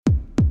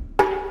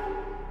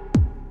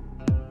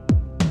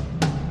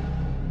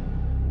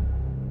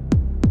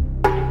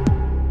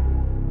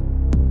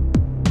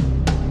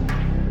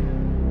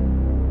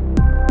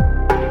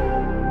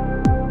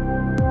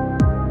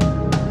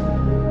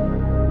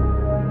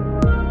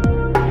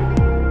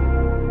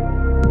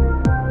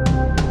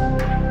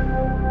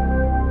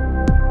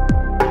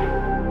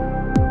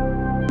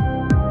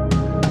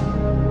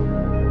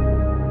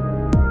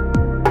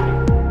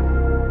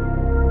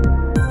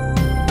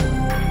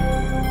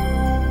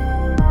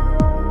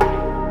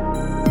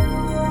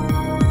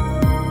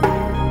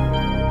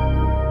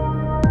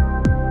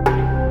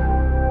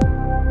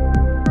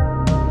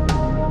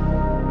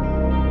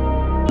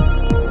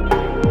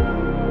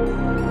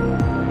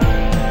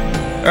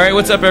All right,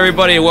 what's up,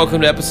 everybody, and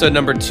welcome to episode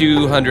number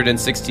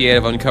 268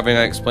 of Uncovering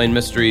Unexplained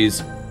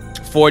Mysteries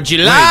for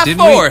July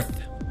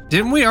 4th.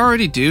 Didn't we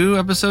already do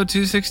episode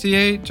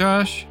 268,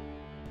 Josh?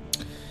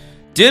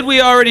 Did we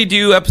already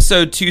do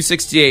episode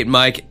 268,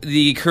 Mike?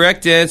 The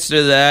correct answer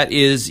to that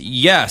is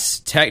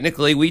yes.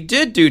 Technically, we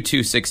did do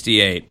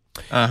 268.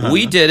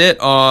 We did it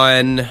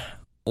on,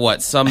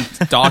 some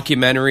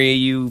documentary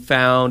you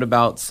found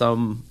about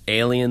some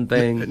alien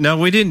thing? No,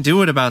 we didn't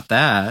do it about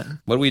that.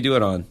 What did we do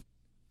it on?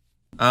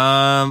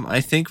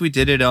 I think we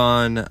did it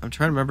on. I'm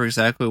trying to remember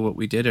exactly what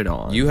we did it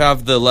on. You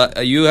have the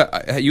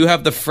you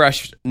have the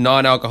fresh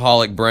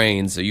non-alcoholic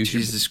brain, so you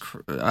should. Jesus,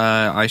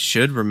 I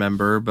should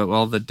remember, but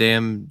all the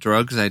damn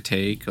drugs I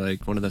take,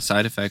 like one of the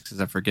side effects is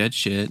I forget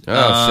shit.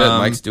 Oh shit,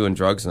 Mike's doing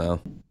drugs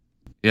now.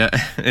 Yeah,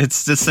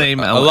 it's the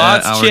same. A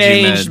lot's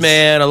changed, meds.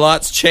 Man. A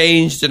lot's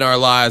changed in our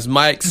lives.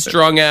 Mike's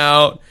strung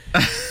out.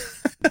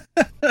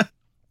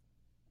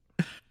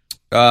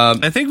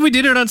 I think we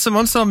did it on some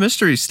Unsolved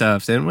Mystery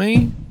stuff, didn't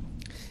we?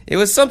 It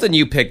was something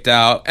you picked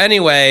out.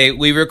 Anyway,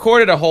 we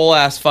recorded a whole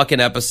ass fucking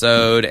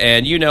episode,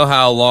 and you know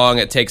how long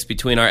it takes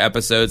between our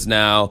episodes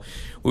now.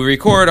 We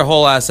recorded a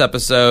whole ass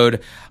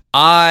episode.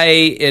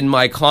 I, in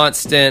my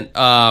constant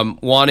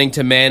wanting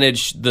to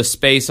manage the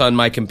space on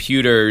my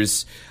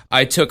computers,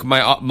 I took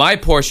my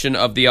portion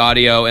of the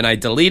audio and I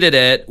deleted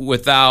it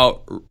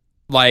without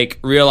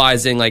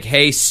realizing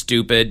hey,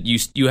 stupid,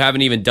 you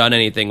haven't even done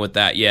anything with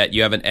that yet.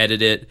 You haven't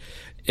edited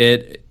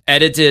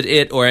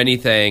it or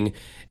anything.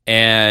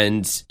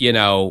 And,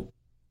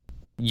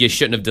 you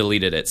shouldn't have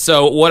deleted it.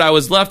 So what I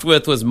was left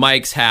with was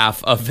Mike's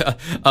half of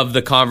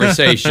the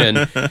conversation.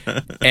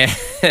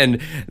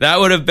 And that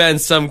would have been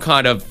some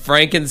kind of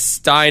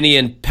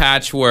Frankensteinian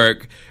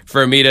patchwork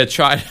for me to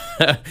try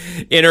to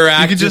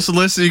interact. You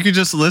could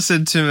just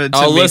listen to it.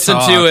 I'll listen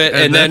to it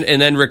and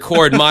then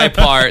record my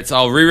parts.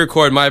 I'll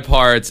re-record my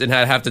parts and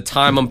have to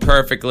time them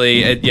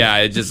perfectly.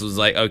 It just was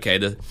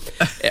okay.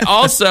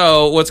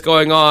 Also, what's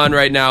going on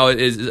right now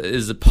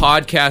is a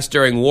podcast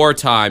during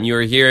wartime. You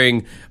are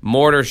hearing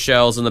mortar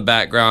shells in the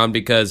background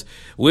because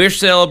we're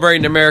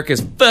celebrating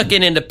America's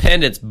fucking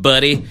independence,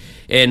 buddy.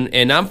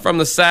 And I'm from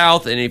the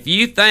South, and if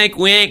you think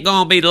we ain't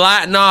gonna be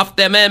lighting off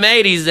them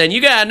M80s, then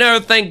you got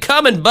another thing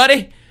coming,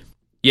 buddy.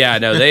 Yeah,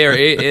 no,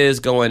 it is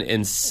going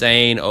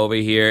insane over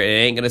here. It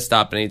ain't gonna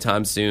stop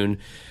anytime soon.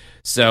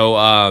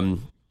 So,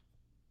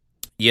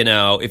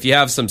 if you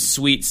have some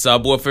sweet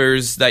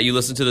subwoofers that you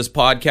listen to this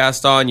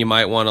podcast on, you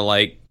might want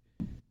to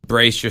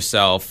brace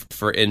yourself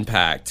for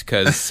impact,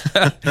 because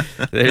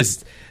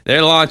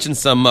they're launching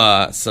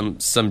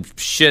some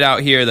shit out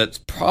here that's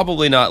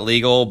probably not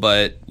legal,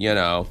 but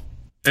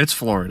It's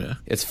Florida.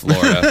 It's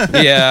Florida.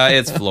 Yeah,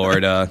 it's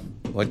Florida.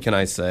 What can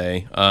I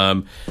say?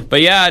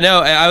 But yeah, no,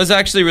 I was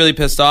actually really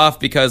pissed off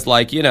because,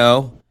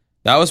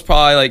 that was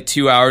probably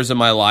 2 hours of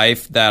my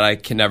life that I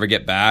can never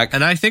get back.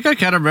 And I think I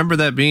kind of remember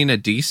that being a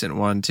decent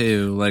one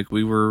too.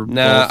 We were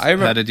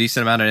had a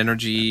decent amount of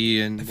energy,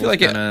 and I feel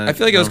like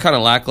it was kind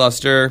of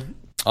lackluster.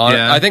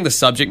 I think the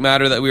subject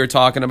matter that we were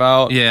talking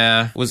about,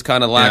 was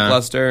kind of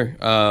lackluster.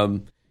 Yeah.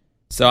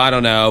 So I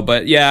don't know,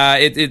 but yeah,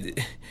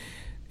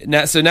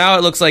 So now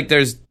it looks like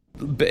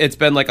it's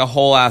been a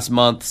whole ass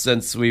month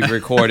since we've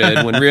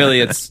recorded, when really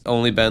it's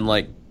only been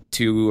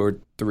 2 or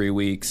 3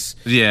 weeks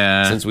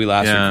since we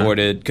last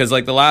recorded. Because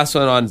the last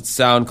one on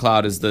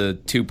SoundCloud is the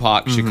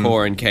Tupac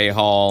Shakur and K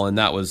Hall, and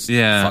that was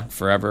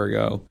forever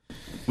ago.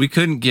 We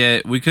couldn't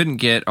get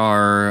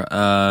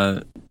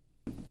our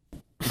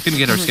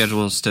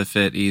schedules to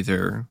fit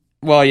either.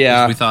 Well,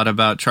 yeah. We thought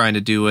about trying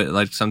to do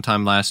it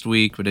sometime last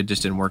week, but it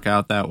just didn't work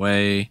out that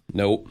way.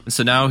 Nope.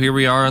 So now here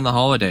we are on the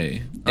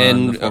holiday,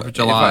 and on the 4th of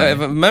July.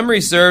 If memory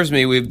serves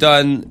me, we've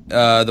done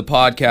the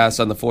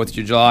podcast on the 4th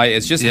of July.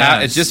 It's just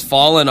it's just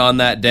fallen on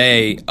that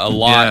day a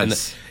lot.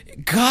 Yes.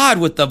 And God,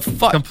 with the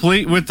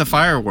complete with the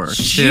fireworks.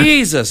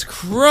 Jesus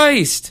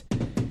Christ.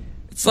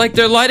 It's like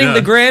they're lighting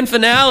the grand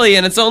finale,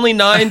 and it's only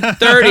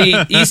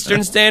 9:30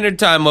 Eastern Standard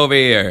Time over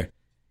here.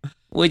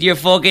 With your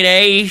fucking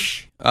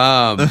ash.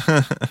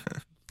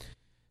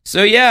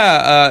 So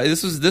yeah,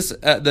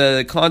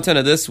 the content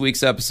of this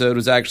week's episode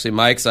was actually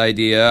Mike's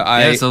idea.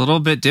 It's a little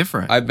bit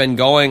different. I've been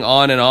going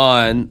on and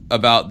on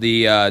about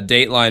the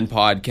Dateline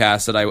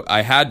podcast that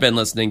I had been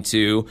listening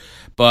to,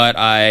 but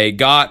I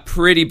got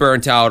pretty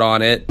burnt out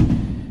on it.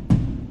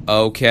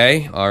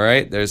 Okay, all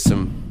right. There's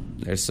some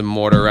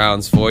mortar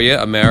rounds for you,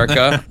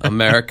 America.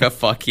 America,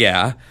 fuck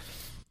yeah.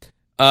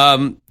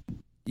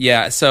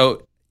 Yeah.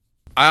 So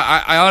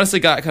I honestly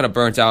got kind of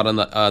burnt out on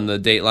the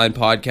Dateline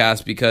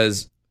podcast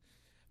because,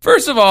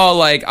 first of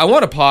all, I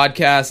want a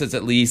podcast that's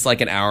at least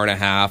an hour and a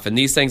half, and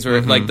these things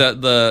were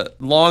the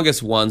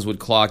longest ones would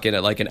clock in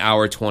at an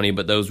hour 20,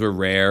 but those were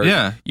rare.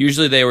 Yeah.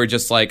 Usually they were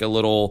just a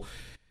little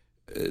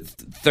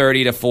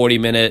 30 to 40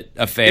 minute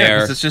affair. Yeah,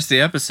 'cause it's just the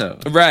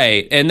episode.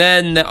 Right. And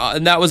then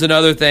and that was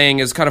another thing.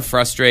 It was kind of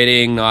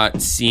frustrating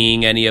not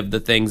seeing any of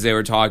the things they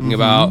were talking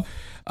about.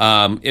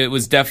 It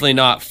was definitely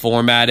not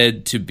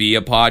formatted to be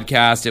a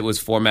podcast. It was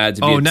formatted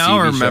to be a TV show. Oh, now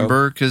I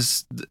remember,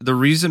 because the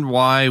reason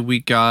why we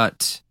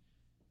got...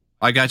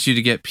 I got you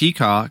to get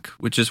Peacock,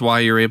 which is why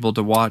you're able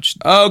to watch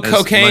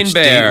Cocaine much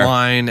Bear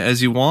Dateline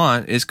as you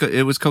want.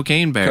 It was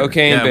Cocaine Bear.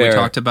 Cocaine Bear. We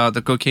talked about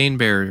the Cocaine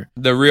Bear.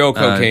 The real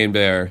Cocaine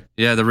Bear.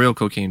 Yeah, the real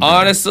Cocaine Bear.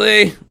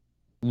 Honestly,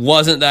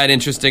 wasn't that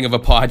interesting of a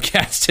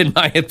podcast in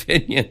my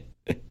opinion.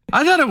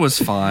 I thought it was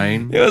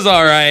fine. It was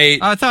all right.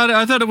 I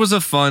thought it was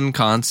a fun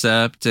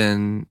concept,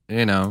 and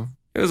it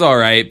was all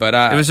right, but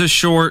it was a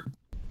short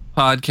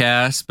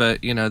podcast,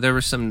 but there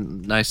were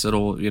some nice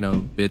little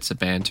bits of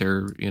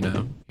banter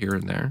here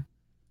and there.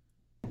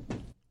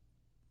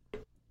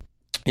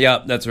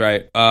 Yeah, that's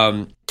right.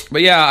 But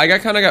yeah, I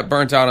kind of got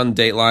burnt out on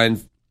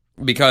Dateline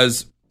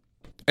because,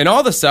 and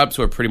all the subs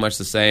were pretty much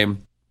the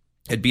same.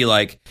 It'd be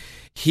like,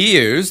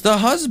 here's the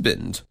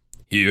husband,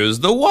 here's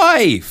the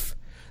wife.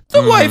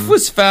 The wife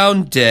was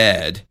found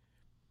dead.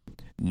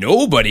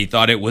 Nobody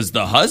thought it was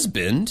the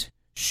husband.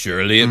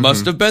 Surely it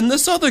must have been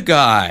this other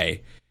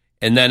guy.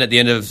 And then at the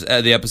end of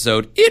the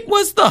episode, it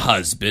was the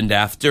husband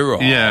after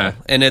all. Yeah.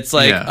 And it's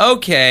like,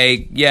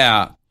 okay,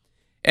 yeah.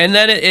 And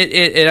then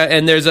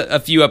and there's a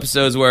few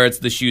episodes where it's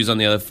the shoes on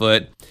the other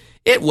foot.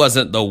 It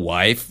wasn't the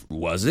wife,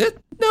 was it?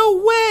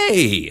 No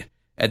way.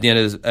 At the end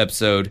of the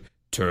episode,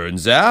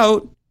 turns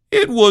out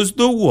it was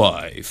the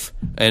wife.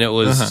 And it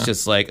was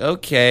just like,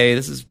 okay,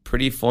 this is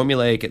pretty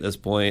formulaic at this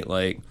point.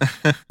 Like,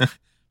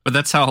 but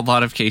that's how a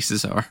lot of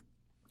cases are.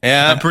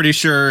 Yeah. I'm pretty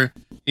sure,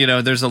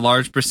 there's a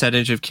large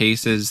percentage of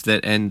cases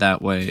that end that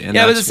way. And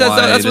but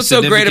that's what's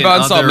so great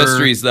about Unsolved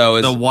Mysteries, though.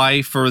 Is the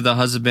wife or the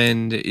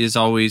husband is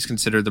always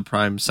considered the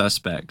prime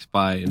suspect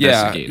by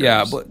investigators.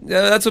 Yeah, but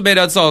that's what made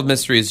Unsolved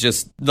Mysteries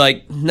just,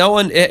 like, no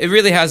one, it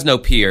really has no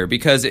peer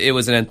because it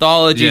was an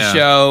anthology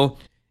show.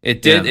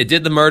 It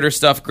did the murder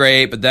stuff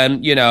great, but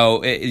then,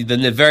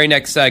 then the very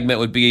next segment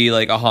would be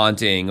like a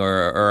haunting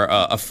or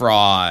a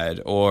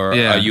fraud or a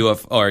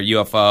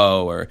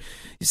UFO or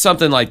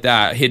something like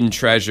that, hidden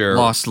treasure.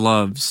 Lost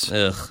loves.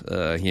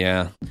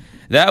 Yeah.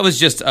 That was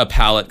just a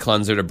palate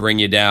cleanser to bring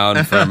you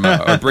down from,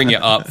 or bring you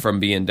up from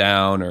being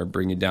down, or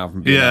bring you down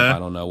from being up. I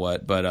don't know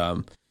what, but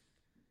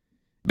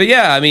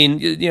yeah, I mean,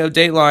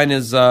 Dateline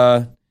is,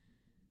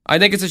 I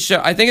think it's a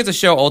show. I think it's a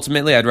show.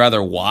 Ultimately, I'd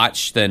rather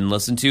watch than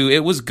listen to.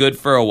 It was good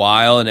for a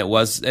while, and it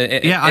was.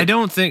 I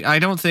don't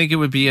think it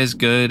would be as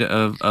good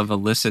of a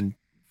listen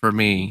for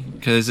me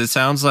because it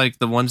sounds like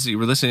the ones that you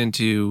were listening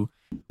to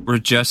were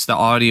just the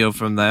audio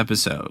from the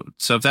episode.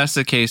 So if that's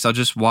the case, I'll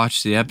just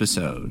watch the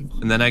episode,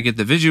 and then I get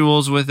the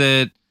visuals with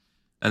it,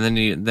 and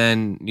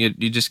then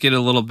you just get a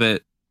little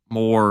bit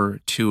more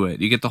to it.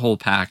 You get the whole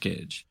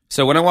package.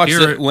 So when I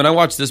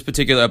watched this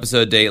particular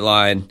episode,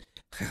 Dateline,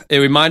 it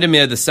reminded me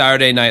of the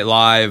Saturday Night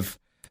Live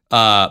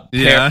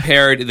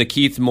parody, the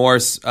Keith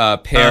Morse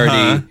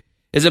parody.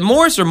 Is it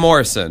Morse or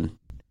Morrison?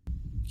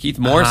 Keith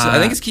Morrison? I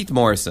think it's Keith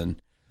Morrison.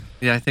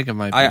 Yeah, I think it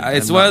might be.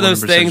 It's one of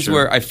those things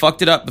where I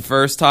fucked it up the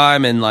first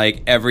time, and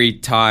like every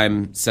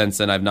time since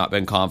then, I've not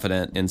been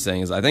confident in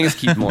saying it. I think it's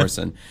Keith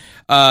Morrison.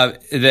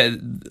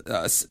 Isn't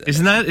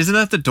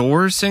that the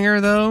Doors singer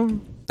though?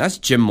 That's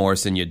Jim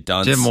Morrison, you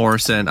dunce. Jim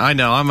Morrison. I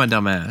know, I'm a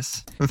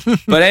dumbass.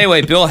 But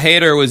anyway, Bill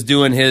Hader was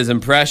doing his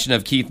impression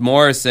of Keith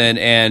Morrison,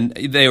 and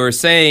they were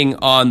saying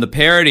on the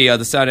parody of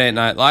the Saturday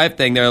Night Live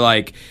thing, they're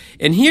like,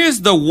 and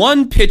here's the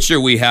one picture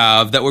we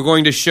have that we're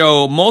going to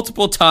show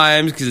multiple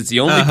times because it's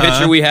the only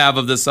picture we have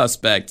of the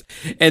suspect.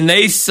 And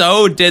they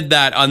so did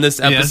that on this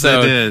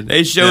episode. Yes,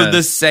 they showed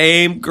the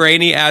same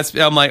grainy ass.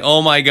 I'm like,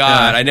 oh my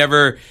God, I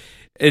never...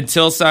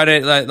 Until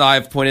Saturday Night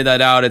Live pointed that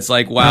out, it's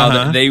like,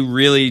 wow, they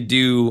really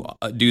do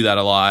that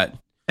a lot.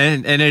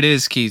 And it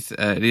is Keith.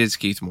 It is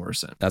Keith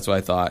Morrison. That's what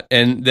I thought.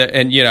 And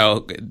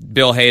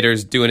Bill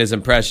Hader's doing his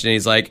impression.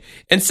 He's like,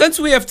 and since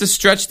we have to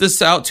stretch this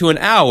out to an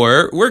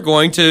hour, we're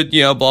going to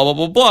blah blah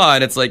blah blah.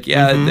 And it's like,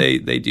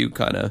 they do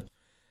kind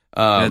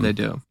of they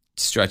do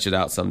stretch it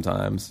out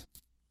sometimes.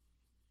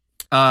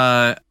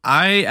 I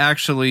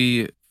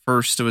actually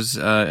first was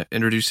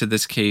introduced to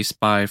this case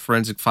by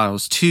Forensic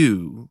Files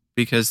 2.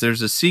 Because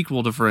there's a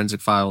sequel to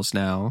Forensic Files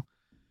now,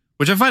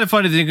 which I find it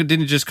funny they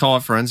didn't just call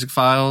it Forensic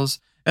Files.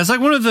 It's like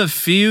one of the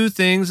few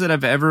things that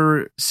I've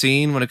ever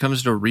seen when it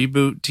comes to a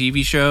reboot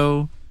TV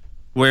show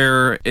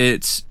where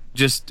it's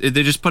just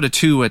they just put a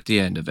 2 at the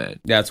end of it.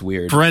 That's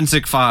weird.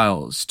 Forensic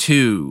Files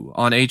 2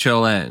 on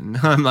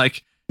HLN. I'm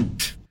like,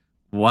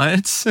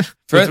 what?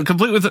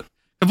 complete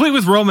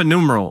with Roman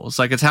numerals,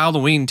 like it's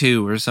Halloween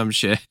 2 or some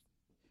shit.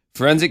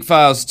 Forensic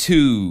Files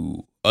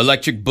 2,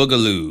 Electric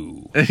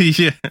Boogaloo.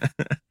 Yeah.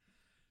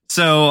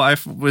 So I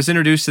was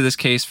introduced to this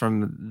case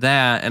from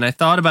that, and I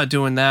thought about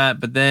doing that,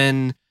 but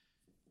then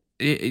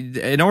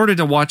in order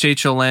to watch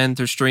HLN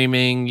through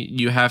streaming,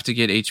 you have to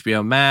get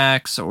HBO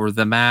Max or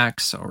the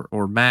Max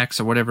or Max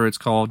or whatever it's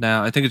called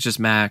now. I think it's just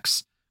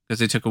Max because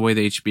they took away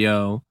the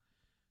HBO.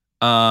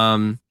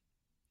 And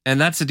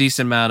that's a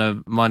decent amount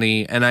of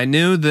money. And I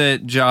knew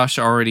that Josh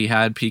already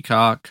had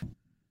Peacock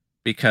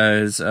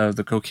because of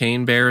the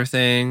Cocaine Bear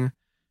thing.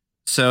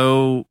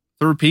 So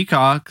through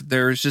Peacock,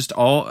 there's just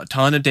a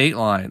ton of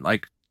Dateline,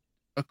 like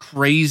a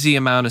crazy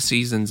amount of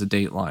seasons of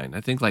Dateline.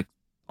 I think like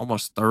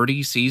almost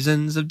 30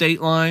 seasons of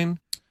Dateline.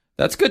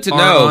 That's good to are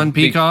know on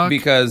Peacock.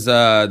 because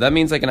that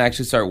means I can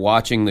actually start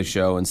watching the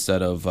show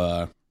instead of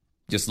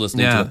just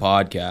listening to the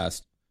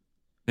podcast.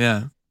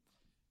 Yeah.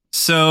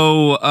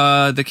 So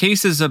the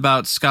case is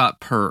about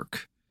Scott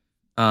Purk.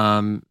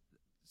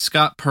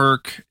 Scott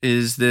Purk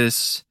is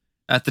this,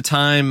 at the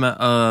time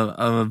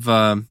of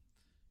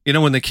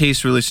when the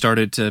case really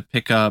started to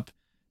pick up,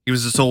 he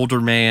was this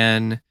older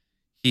man.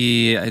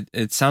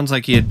 It sounds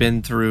like he had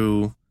been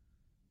through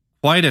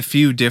quite a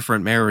few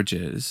different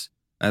marriages,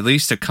 at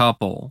least a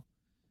couple.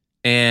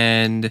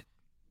 And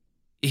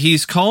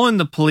he's calling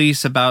the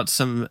police about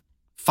some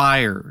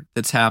fire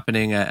that's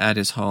happening at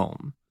his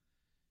home.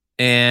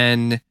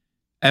 And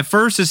at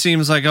first it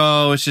seems like,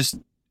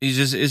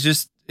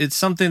 it's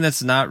something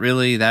that's not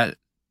really that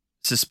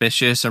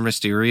suspicious or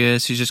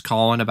mysterious. He's just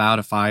calling about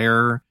a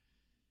fire.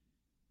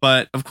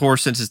 But of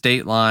course, since it's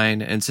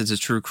Dateline and since it's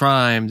true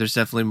crime, there's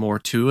definitely more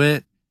to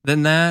it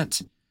than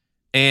that.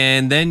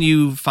 And then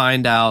you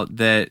find out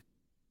that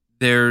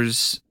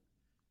there's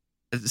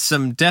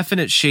some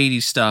definite shady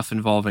stuff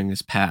involving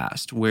his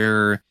past,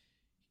 where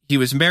he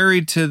was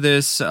married to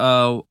this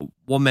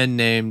woman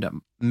named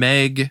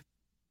Meg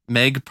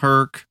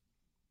Purk,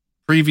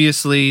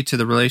 previously to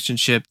the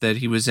relationship that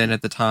he was in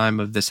at the time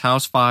of this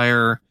house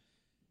fire.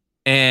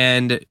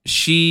 And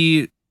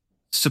she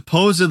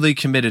supposedly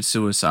committed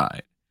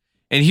suicide.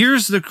 And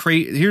here's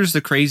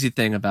the crazy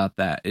thing about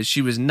that is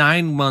she was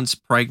 9 months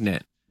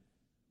pregnant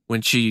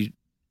when she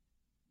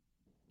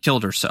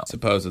killed herself.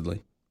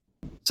 Supposedly.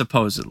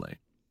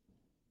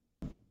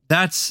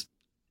 That's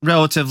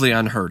relatively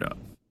unheard of.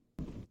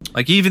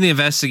 Like, even the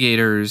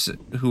investigators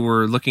who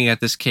were looking at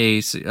this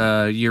case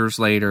years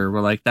later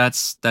were like,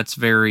 that's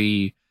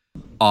very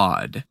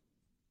odd.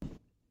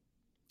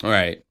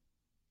 Right.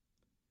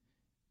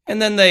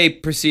 And then they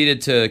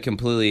proceeded to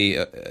completely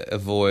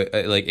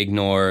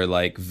ignore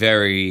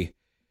very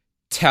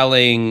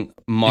telling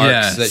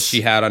marks that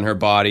she had on her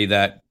body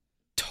that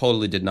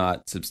totally did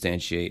not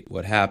substantiate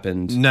what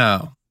happened.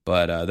 No.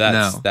 But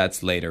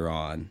that's later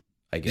on,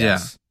 I guess. Yeah,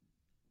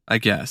 I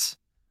guess.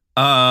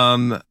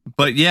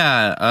 But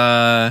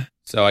yeah.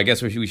 So I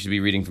guess we should be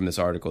reading from this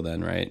article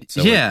then, right?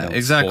 So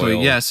exactly.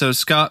 Spoil. Yeah. So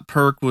Scott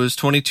Purk was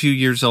 22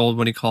 years old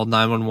when he called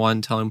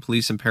 911, telling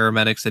police and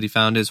paramedics that he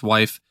found his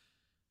wife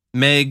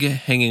Meg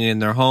hanging in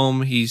their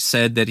home. He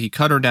said that he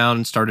cut her down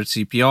and started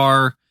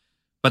CPR,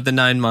 but the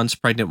 9 months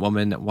pregnant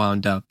woman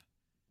wound up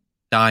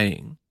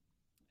dying.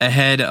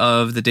 Ahead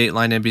of the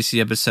Dateline NBC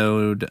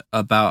episode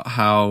about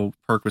how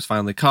Purk was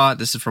finally caught,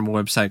 this is from a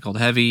website called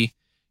Heavy.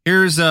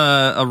 Here's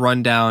a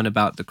rundown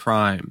about the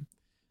crime.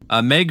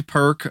 Meg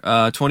Purk,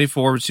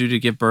 24, was due to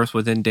give birth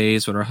within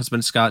days when her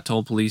husband Scott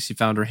told police he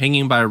found her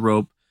hanging by a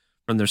rope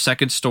from their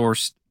second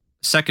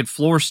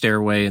floor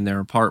stairway in their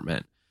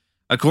apartment.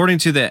 According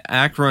to the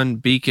Akron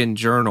Beacon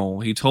Journal,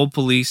 he told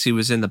police he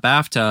was in the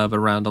bathtub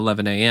around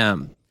 11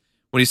 a.m.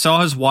 when he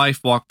saw his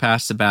wife walk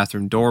past the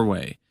bathroom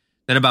doorway.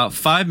 Then about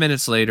 5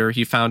 minutes later,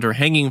 he found her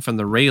hanging from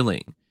the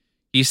railing.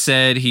 He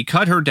said he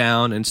cut her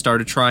down and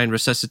started trying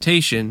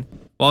resuscitation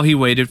while he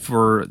waited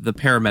for the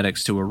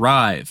paramedics to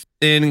arrive.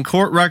 In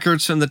court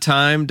records from the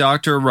time,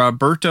 Dr.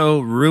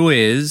 Roberto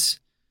Ruiz,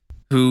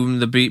 whom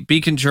the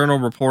Beacon Journal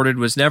reported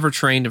was never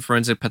trained in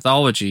forensic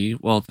pathology,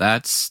 well,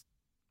 that's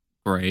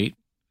great.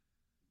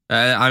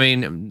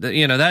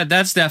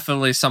 That's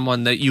definitely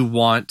someone that you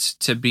want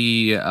to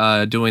be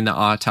doing the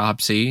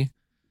autopsy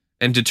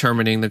and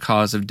determining the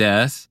cause of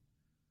death.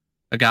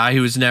 A guy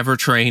who was never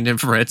trained in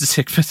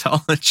forensic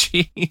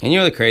pathology. And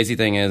the crazy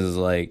thing is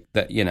like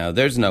that,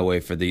 there's no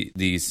way for the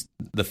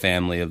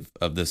family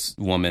of this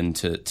woman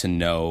to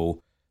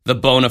know the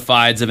bona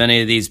fides of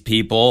any of these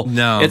people.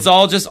 No. It's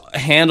all just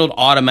handled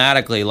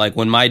automatically. Like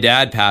when my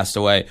dad passed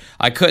away,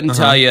 I couldn't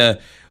tell you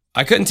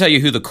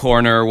who the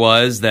coroner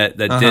was that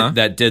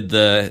did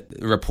the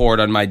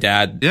report on my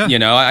dad.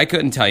 Yeah. I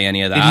couldn't tell you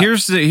any of that. And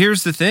here's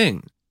the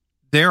thing.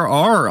 There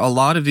are a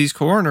lot of these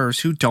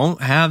coroners who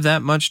don't have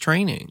that much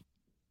training.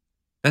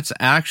 That's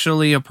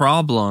actually a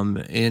problem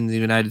in the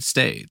United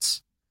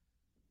States.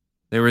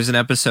 There was an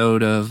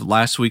episode of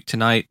Last Week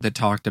Tonight that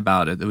talked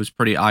about it. That was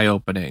pretty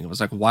eye-opening. It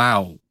was like,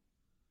 wow.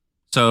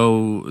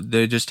 So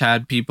they just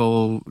had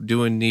people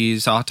doing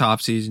these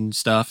autopsies and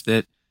stuff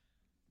that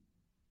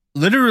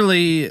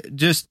literally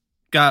just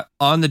got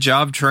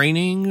on-the-job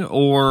training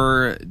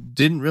or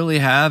didn't really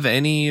have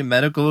any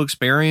medical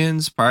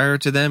experience prior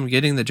to them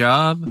getting the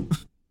job.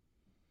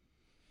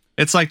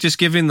 It's like just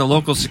giving the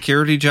local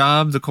security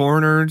job, the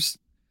coroner's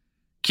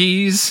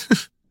keys.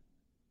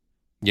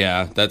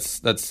 Yeah,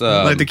 that's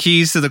like the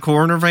keys to the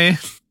coroner van.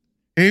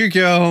 Here you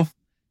go.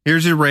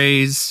 Here's your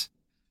raise.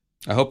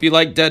 I hope you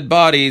like dead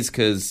bodies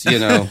because, you're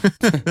going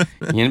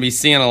to be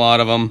seeing a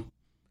lot of them.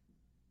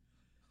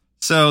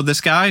 So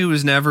this guy who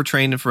was never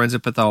trained in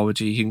forensic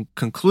pathology, he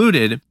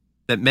concluded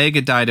that Meg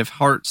had died of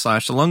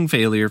heart/lung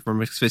failure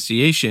from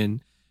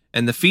asphyxiation,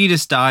 and the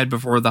fetus died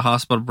before the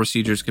hospital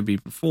procedures could be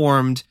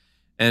performed.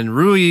 And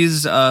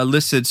Ruiz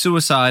listed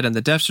suicide on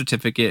the death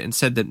certificate and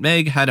said that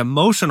Meg had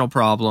emotional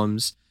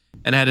problems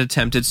and had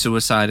attempted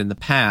suicide in the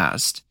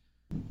past.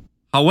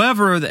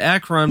 However, the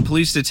Akron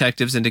police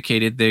detectives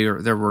indicated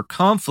there were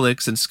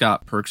conflicts in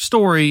Scott Purk's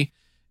story,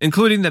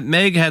 including that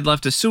Meg had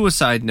left a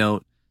suicide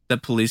note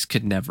that police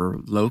could never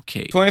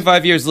locate.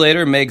 25 years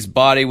later, Meg's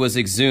body was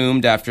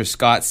exhumed after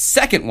Scott's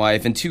second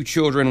wife and 2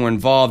 children were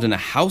involved in a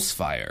house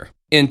fire.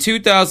 In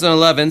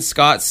 2011,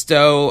 Scott's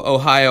Stowe,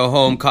 Ohio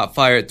home caught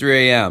fire at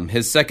 3 a.m.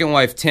 His second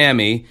wife,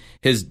 Tammy,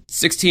 his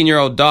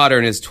 16-year-old daughter,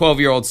 and his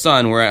 12-year-old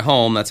son were at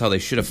home. That's how they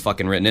should have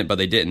fucking written it, but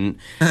they didn't.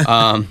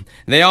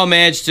 They all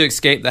managed to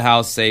escape the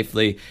house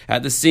safely.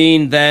 At the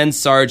scene, then,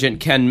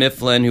 Sergeant Ken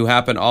Mifflin, who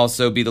happened to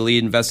also be the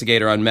lead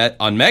investigator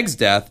on Meg's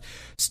death,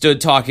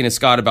 stood talking to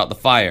Scott about the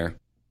fire.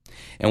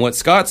 And what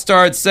Scott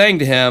started saying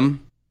to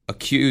him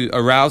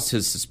aroused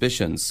his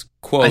suspicions.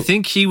 Quote, I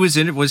think he was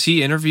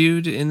he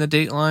interviewed in the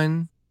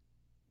Dateline?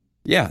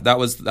 Yeah, that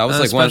was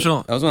like one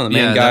of the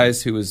main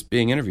guys who was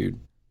being interviewed.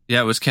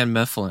 Yeah, it was Ken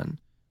Mifflin.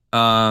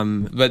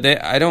 But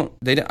I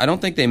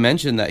don't think they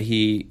mentioned that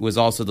he was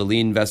also the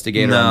lead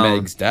investigator on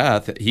Meg's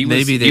death. He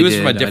was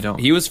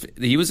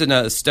in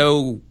a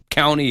Stowe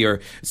County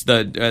or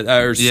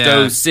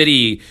Stowe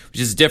City,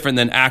 which is different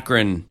than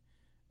Akron.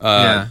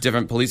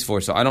 Different police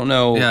force. So I don't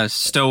know. Yeah,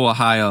 Stowe,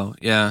 Ohio.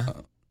 Yeah.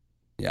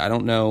 I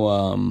don't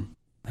know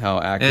how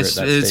accurate that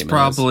statement is. It's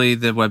probably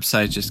the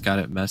website just got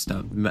it messed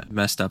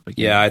up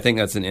again. Yeah, I think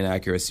that's an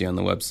inaccuracy on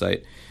the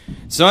website.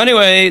 So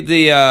anyway,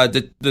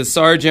 the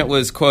sergeant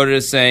was quoted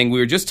as saying, "We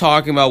were just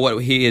talking about what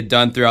he had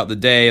done throughout the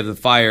day of the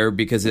fire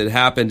because it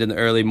happened in the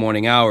early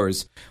morning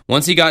hours.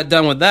 Once he got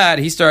done with that,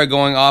 he started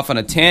going off on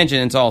a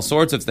tangent into all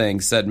sorts of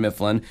things," said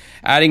Mifflin,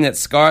 adding that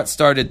Scott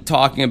started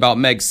talking about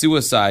Meg's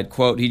suicide.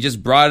 Quote, "He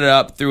just brought it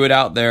up, threw it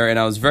out there, and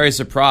I was very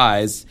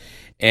surprised,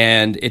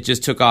 and it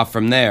just took off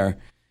from there."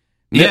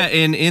 Yeah,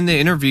 in the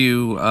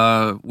interview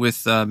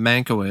with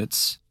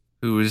Mankiewicz,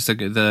 who is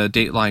the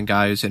Dateline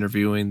guy who's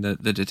interviewing the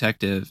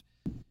detective,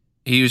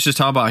 he was just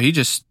talking about he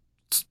just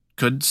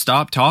couldn't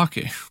stop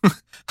talking.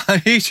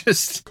 He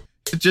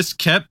just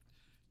kept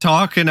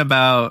talking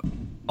about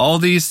all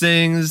these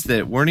things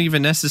that weren't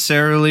even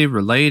necessarily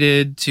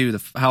related to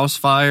the house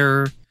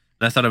fire. And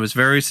I thought it was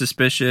very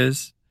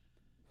suspicious.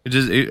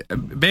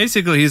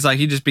 Basically, he's like,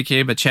 he just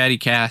became a chatty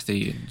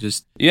Cathy. He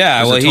just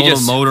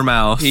motor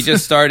mouth. He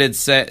just started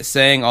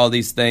saying all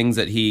these things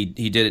that he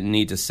didn't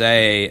need to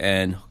say,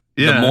 and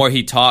the more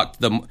he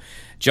talked,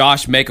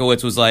 Josh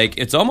Mankiewicz was like,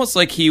 it's almost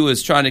like he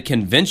was trying to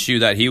convince you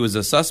that he was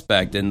a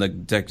suspect, and the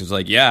detective's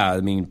like, yeah, I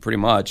mean, pretty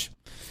much.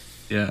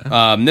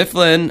 Yeah.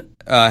 Mifflin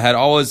had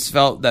always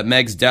felt that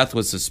Meg's death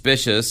was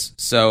suspicious,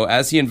 so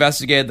as he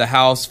investigated the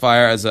house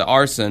fire as a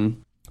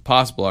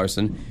possible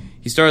arson,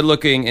 he started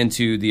looking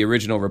into the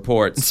original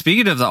reports. And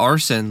speaking of the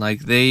arson,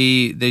 like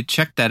they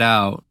checked that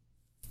out,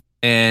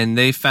 and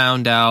they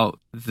found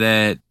out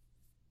that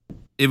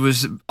it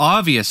was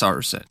obvious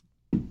arson.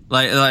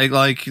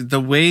 Like the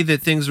way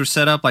that things were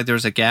set up, like there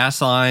was a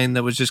gas line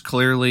that was just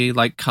clearly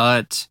like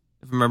cut,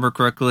 if I remember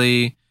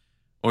correctly,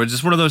 or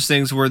just one of those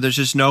things where there's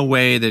just no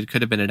way that it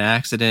could have been an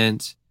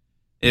accident.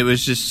 It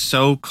was just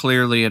so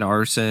clearly an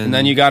arson. And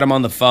then you got him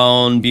on the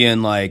phone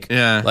being like,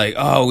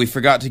 oh, we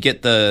forgot to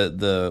get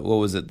the what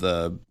was it,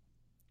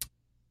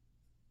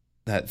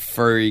 that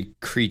furry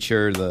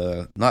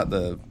creature, not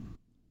the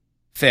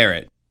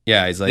ferret.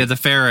 Yeah, he's like, yeah, the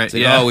ferret.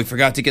 Like, oh, we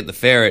forgot to get the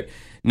ferret.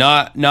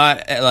 Not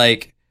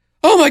like,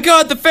 oh my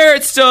God, the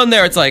ferret's still in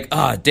there. It's like,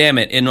 damn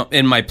it.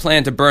 In my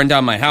plan to burn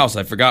down my house,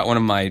 I forgot one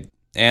of my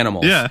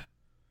animals. Yeah.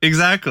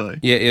 Exactly.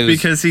 Yeah,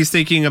 because he's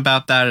thinking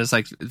about that as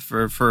like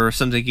for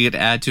something he could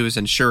add to his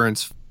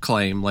insurance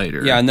claim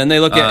later. Yeah, and then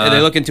they look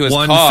into his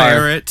one car.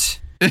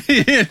 Ferret.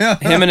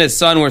 Him and his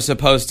son were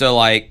supposed to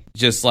like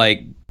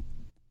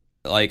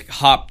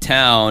hop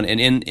town,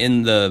 and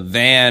in the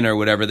van or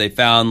whatever, they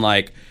found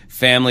like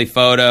family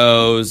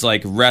photos,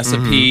 like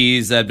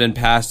recipes that had been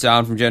passed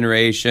down from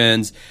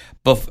generations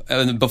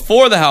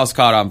before the house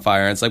caught on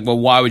fire. And it's like, well,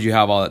 why would you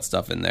have all that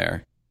stuff in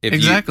there? If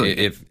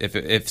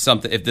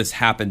this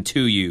happened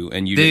to you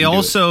and you they didn't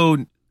also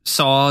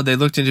they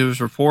looked into his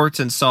reports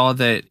and saw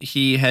that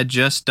he had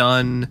just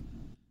done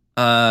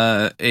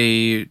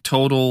a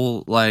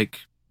total, like,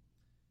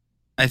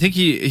 I think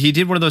he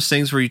did one of those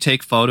things where you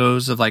take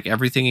photos of like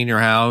everything in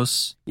your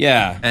house,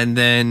 and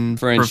then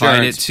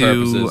provide it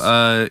to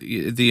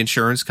the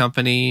insurance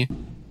company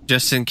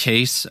just in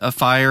case a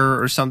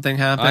fire or something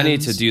happens. I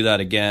need to do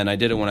that again. I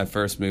did it when I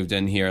first moved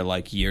in here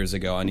like years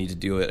ago. I need to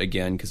do it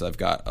again because I've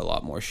got a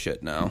lot more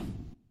shit now.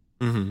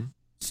 Mm-hmm.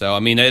 So,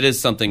 I mean, it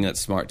is something that's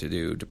smart to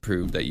do to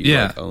prove that you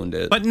like, owned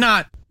it. But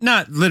not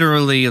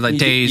literally like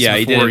days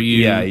before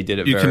you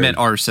commit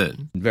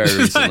arson. Very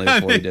recently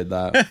before he did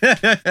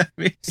that.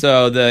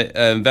 So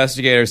the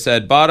investigator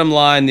said, bottom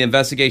line, the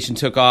investigation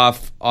took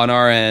off on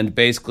our end,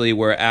 basically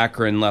where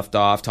Akron left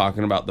off,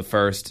 talking about the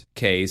first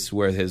case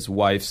where his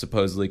wife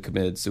supposedly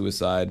committed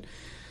suicide.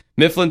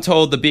 Mifflin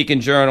told the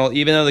Beacon Journal,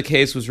 even though the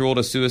case was ruled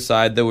a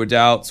suicide, there were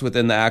doubts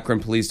within the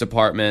Akron Police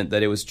Department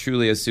that it was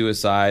truly a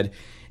suicide.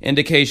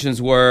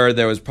 Indications were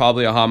there was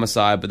probably a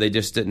homicide, but they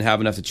just didn't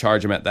have enough to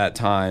charge him at that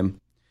time.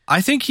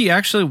 I think he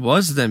actually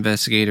was the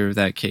investigator of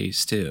that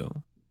case, too.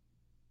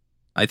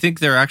 I think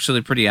they're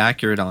actually pretty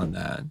accurate on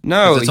that.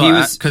 No,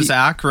 because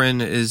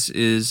Akron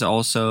is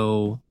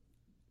also.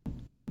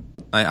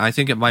 I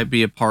think it might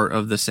be a part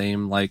of the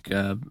same like.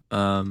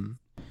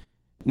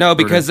 No,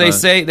 because they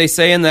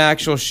say in the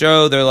actual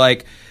show, they're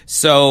like,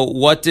 so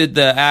what did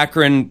the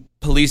Akron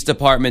police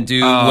department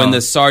do when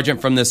the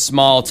sergeant from this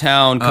small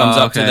town comes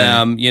up to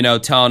them,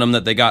 telling them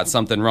that they got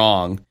something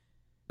wrong?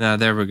 Yeah,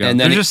 there we go. And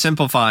then they're just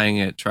simplifying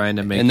it, trying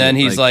to make. And then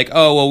he's like,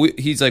 oh well,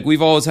 he's like,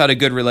 we've always had a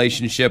good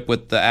relationship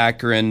with the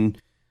Akron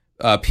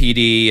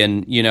PD,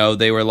 and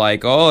they were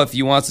like, oh, if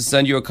he wants to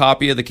send you a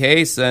copy of the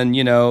case, and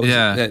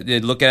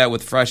look at it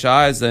with fresh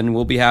eyes, then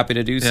we'll be happy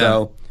to do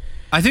so.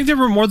 I think there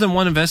were more than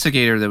one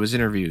investigator that was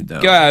interviewed,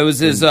 though. Yeah, it was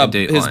his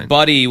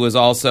buddy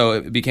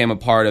became a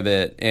part of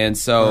it, and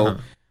so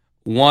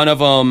one of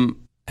them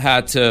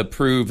had to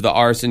prove the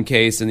arson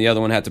case, and the other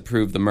one had to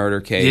prove the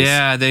murder case.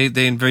 Yeah, they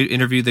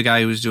interviewed the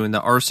guy who was doing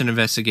the arson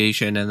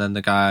investigation, and then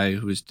the guy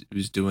who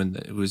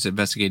was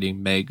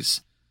investigating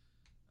Meg's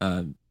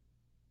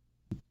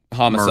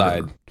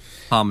homicide,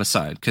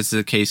 because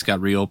the case got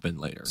reopened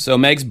later. So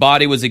Meg's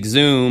body was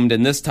exhumed,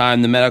 and this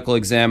time the medical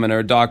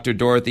examiner, Dr.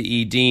 Dorothy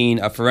E. Dean,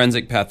 a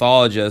forensic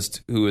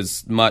pathologist who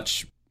is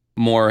much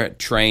more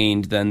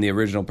trained than the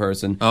original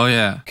person,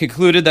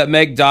 concluded that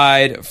Meg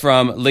died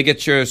from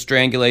ligature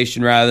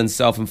strangulation rather than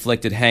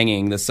self-inflicted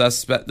hanging. The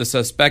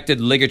suspected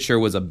ligature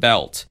was a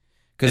belt.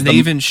 And they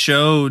even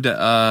showed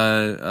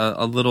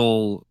a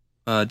little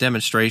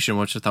demonstration,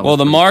 which I thought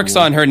the marks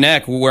on her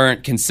neck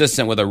weren't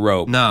consistent with a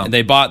rope. No.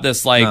 They bought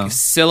this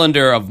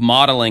cylinder of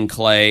modeling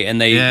clay,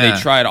 and they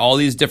tried all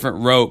these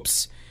different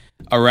ropes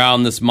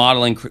around this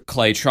modeling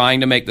clay, trying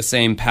to make the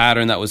same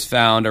pattern that was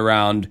found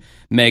around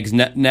Meg's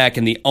neck,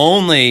 and the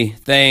only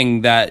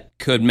thing that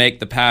could make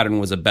the pattern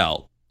was a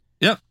belt.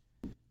 Yep.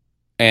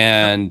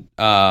 And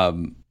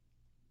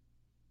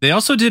they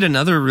also did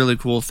another really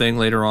cool thing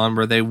later on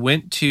where they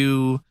went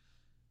to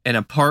an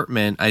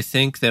apartment, I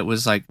think, that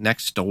was like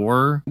next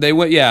door. They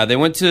went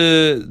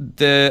to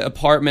the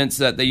apartments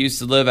that they used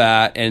to live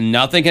at, and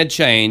nothing had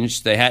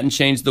changed. They hadn't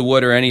changed the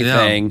wood or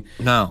anything.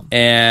 No.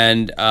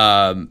 And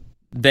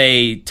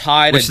they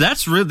tied,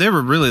 they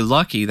were really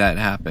lucky that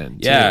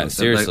happened. Yeah, too.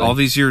 seriously. Like, all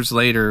these years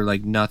later,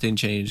 like nothing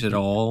changed at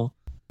all.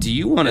 Do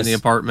you want in the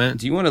apartment?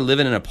 Do you want to live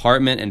in an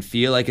apartment and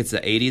feel like it's the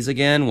 80s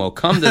again? Well,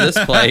 come to this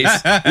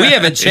place. We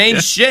haven't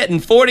changed shit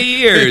in 40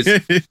 years.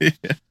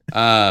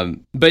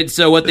 But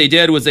so what they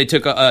did was they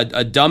took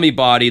a dummy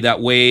body that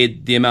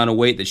weighed the amount of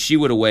weight that she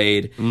would have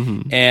weighed,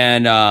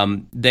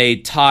 and they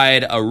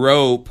tied a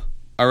rope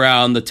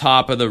around the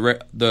top of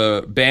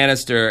the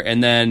banister,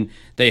 and then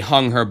they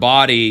hung her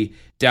body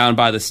down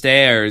by the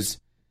stairs,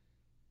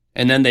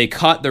 and then they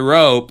cut the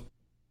rope,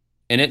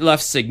 and it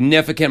left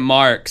significant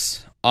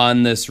marks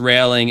on this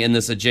railing in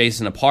this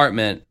adjacent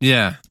apartment.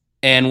 Yeah.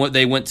 And what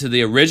they went to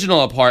the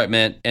original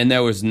apartment, and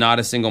there was not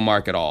a single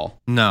mark at all.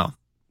 No.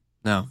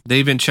 They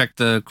even checked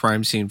the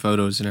crime scene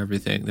photos and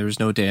everything. There was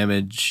no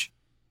damage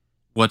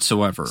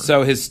whatsoever.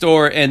 So his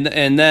store, and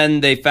then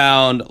they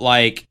found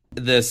like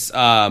this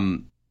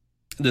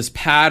this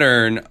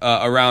pattern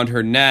around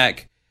her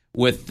neck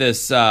with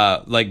this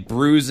like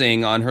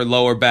bruising on her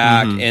lower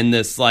back, and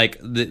this like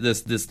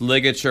this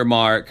ligature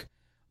mark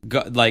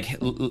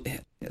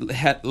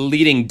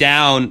leading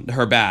down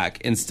her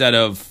back instead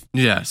of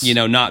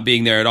not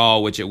being there at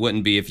all, which it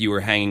wouldn't be if you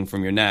were hanging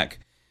from your neck.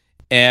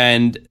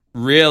 And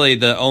really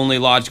the only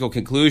logical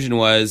conclusion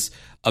was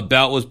a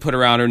belt was put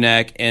around her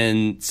neck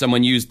and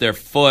someone used their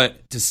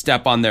foot to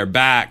step on their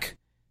back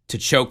to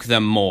choke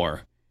them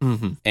more.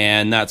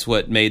 And that's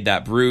what made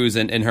that bruise.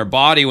 And her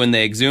body, when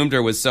they exhumed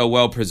her, was so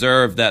well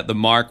preserved that the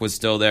mark was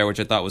still there, which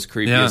I thought was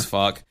creepy as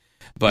fuck.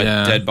 But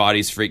dead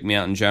bodies freak me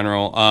out in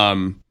general.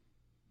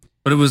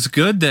 But it was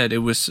good that it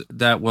was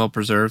that well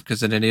preserved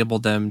because it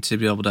enabled them to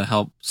be able to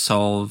help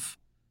solve,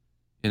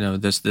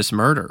 this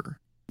murder.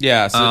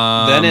 Yeah. So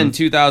then in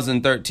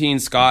 2013,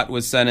 Scott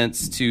was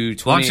sentenced to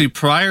 20. Well, actually,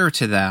 prior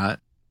to that,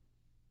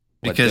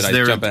 because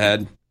did I jump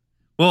ahead?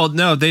 Well,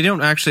 no, they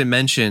don't actually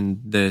mention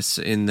this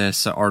in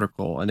this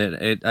article, and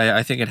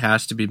I think it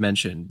has to be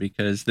mentioned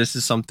because this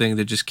is something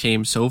that just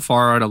came so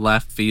far out of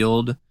left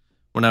field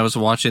when I was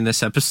watching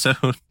this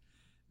episode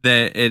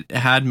that it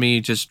had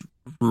me just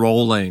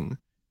rolling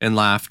in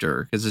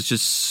laughter because it's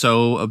just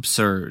so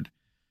absurd.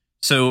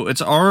 So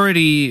it's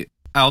already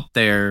out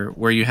there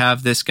where you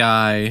have this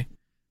guy,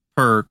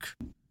 Purk,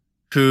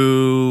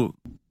 who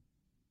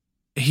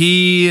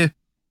he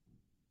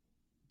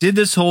did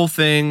this whole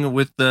thing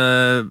with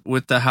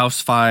the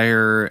house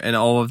fire and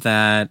all of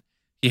that.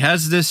 He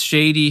has this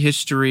shady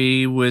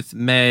history with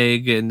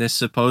Meg and this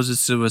supposed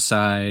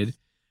suicide.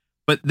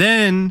 But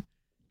then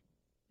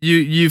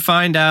you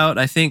find out,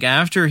 I think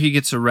after he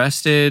gets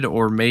arrested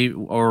or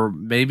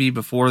maybe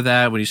before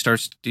that, when he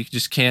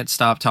just can't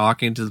stop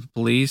talking to the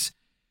police,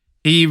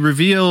 he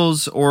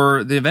reveals,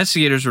 or the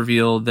investigators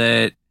reveal,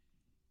 that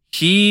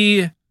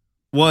he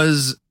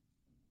was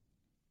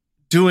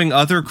doing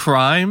other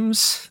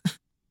crimes.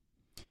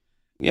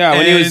 Yeah,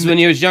 when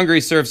he was younger, he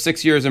served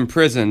 6 years in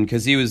prison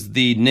because he was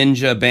the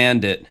ninja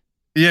bandit.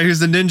 Yeah, he was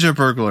the ninja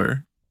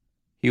burglar.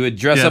 He would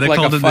dress up like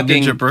a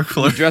fucking ninja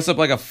burglar. dress up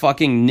like a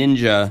fucking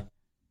ninja,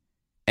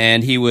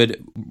 and he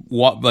would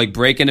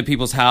break into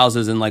people's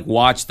houses and like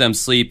watch them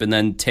sleep, and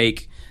then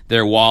take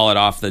their wallet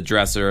off the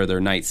dresser or their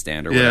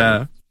nightstand or whatever.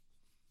 Yeah,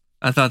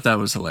 I thought that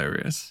was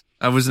hilarious.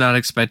 I was not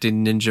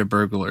expecting ninja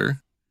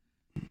burglar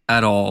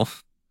at all.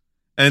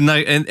 And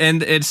like,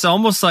 and it's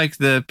almost like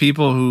the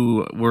people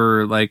who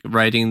were like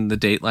writing the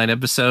Dateline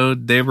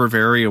episode, they were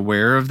very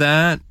aware of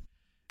that.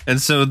 And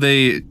so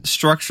they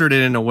structured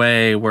it in a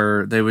way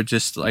where they would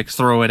just like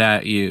throw it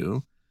at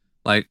you,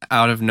 like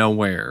out of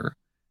nowhere,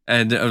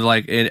 and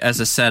like as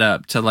a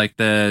setup to like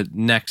the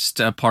next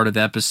part of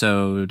the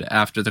episode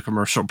after the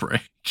commercial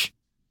break.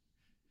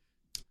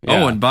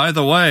 Yeah. Oh, and by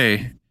the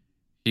way,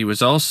 he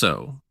was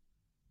also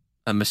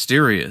a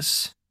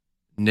mysterious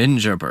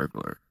ninja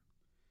burglar.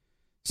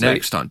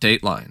 Next on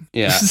Dateline.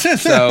 Yeah.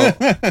 So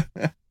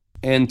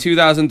in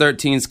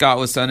 2013, Scott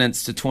was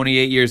sentenced to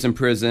 28 years in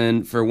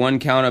prison for 1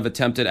 count of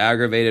attempted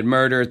aggravated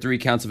murder, 3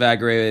 counts of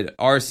aggravated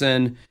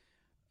arson,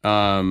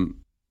 1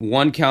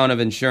 count of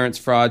insurance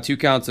fraud, 2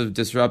 counts of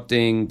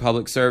disrupting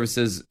public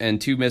services,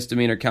 and 2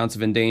 misdemeanor counts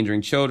of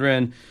endangering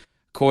children.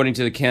 According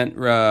to the Kent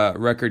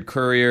Record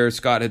Courier,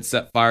 Scott had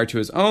set fire to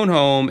his own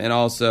home and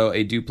also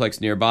a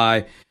duplex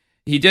nearby.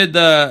 He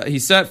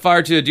set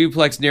fire to a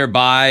duplex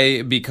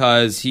nearby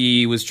because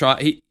he was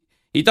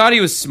he thought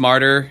he was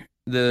smarter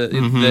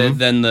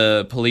than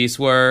the police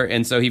were,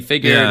 and so he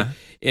figured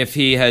if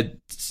he had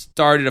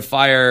started a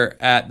fire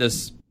at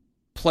this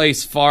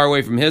place far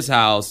away from his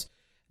house,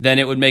 then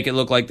it would make it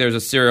look like there's a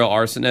serial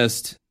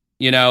arsonist,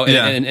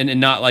 and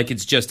not like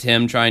it's just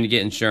him trying to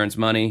get insurance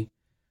money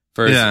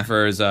for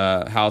his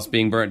house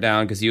being burnt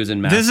down because he was in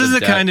massive This is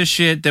the debt. kind of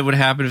shit that would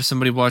happen if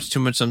somebody watched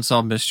too much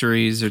Unsolved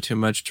Mysteries or too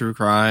much true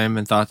crime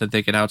and thought that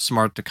they could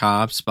outsmart the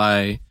cops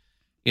by,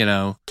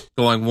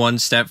 going one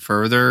step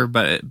further,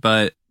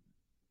 but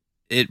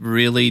it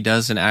really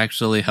doesn't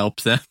actually help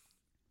them.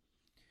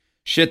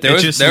 Shit, there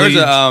was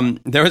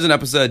an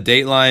episode of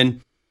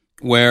Dateline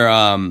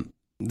where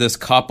this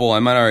couple, I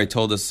might have already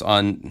told this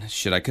on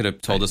I could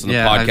have told this on the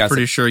podcast. I'm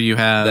pretty sure you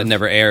have. That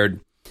never aired.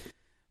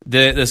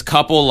 This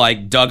couple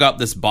like dug up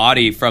this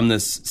body from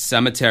this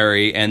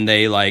cemetery, and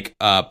they like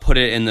put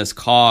it in this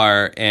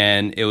car,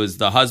 and it was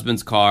the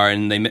husband's car,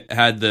 and they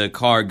had the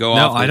car go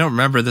off. No, I don't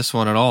remember this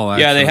one at all.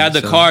 Actually, they had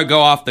the car go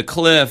off the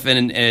cliff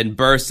and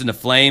burst into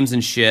flames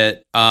and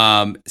shit.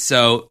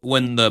 So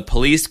when the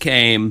police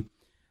came,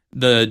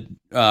 the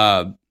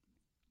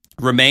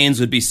remains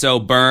would be so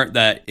burnt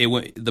that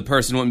the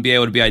person wouldn't be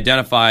able to be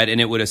identified, and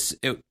they would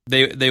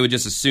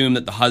just assume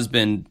that the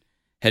husband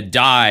had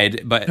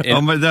died. But oh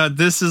my god,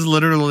 this is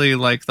literally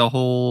like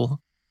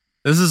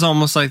this is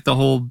almost like the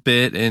whole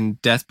bit in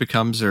Death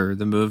Becomes Her,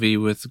 the movie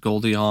with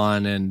Goldie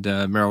Hawn and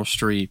Meryl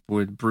Streep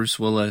with Bruce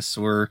Willis,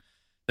 where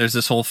there's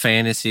this whole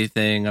fantasy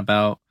thing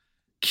about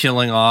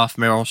killing off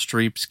Meryl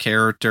Streep's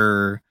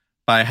character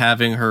by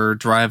having her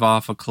drive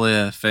off a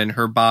cliff, and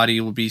her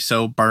body will be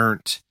so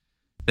burnt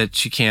that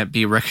she can't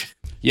be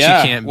she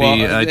can't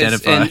be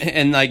identified.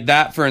 And like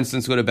that, for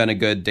instance, would have been a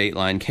good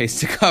Dateline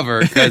case to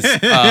cover because,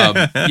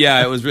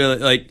 it was really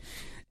like,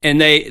 and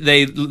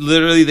they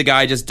literally, the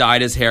guy just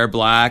dyed his hair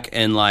black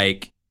and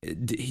like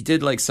he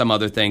did like some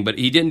other thing, but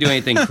he didn't do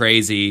anything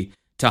crazy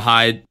to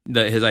hide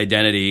his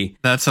identity.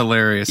 That's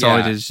hilarious. Yeah. All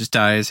he did is just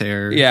dye his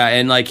hair. Yeah,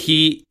 and like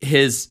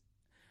the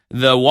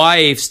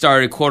wife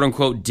started quote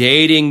unquote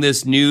dating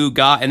this new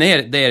guy, and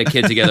they had a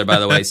kid together, by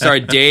the way.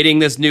 Started dating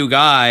this new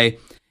guy.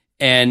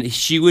 And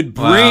she would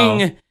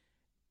bring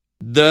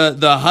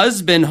the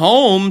husband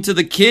home to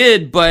the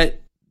kid,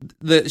 but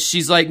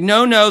she's like,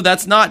 no,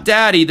 that's not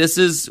daddy. This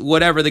is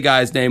whatever the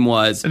guy's name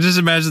was. I just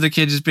imagine the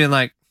kid just being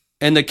like...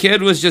 And the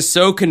kid was just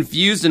so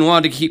confused and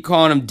wanted to keep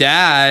calling him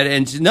dad.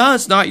 And no,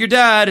 it's not your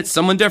dad. It's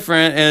someone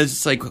different. And it's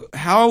just like,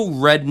 how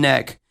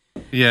redneck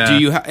do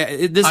you...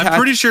 I'm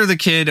pretty sure the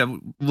kid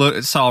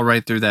saw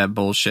right through that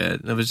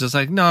bullshit. It was just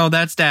like, no,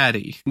 that's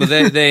daddy. But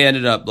they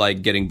ended up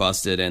like getting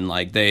busted, and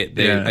like they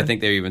I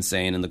think they're even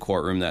saying in the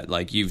courtroom that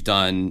like you've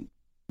done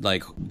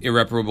like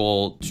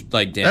irreparable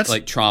like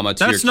trauma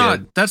to your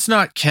kid. That's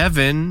not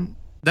Kevin.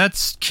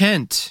 That's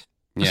Kent.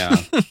 Yeah.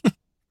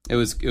 It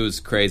was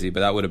crazy,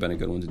 but that would have been a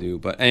good one to do.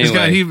 But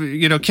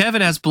anyway,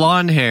 Kevin has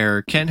blonde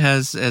hair. Kent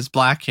has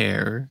black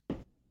hair.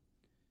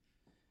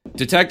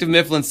 Detective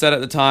Mifflin said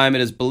at the time, it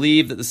is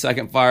believed that the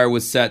second fire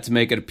was set to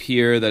make it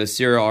appear that a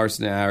serial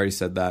arsonist. I already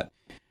said that.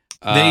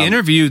 They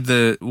interviewed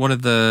one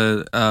of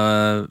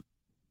the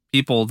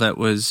people that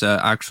was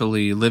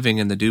actually living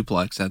in the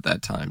duplex at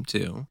that time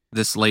too.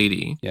 This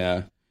lady.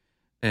 Yeah.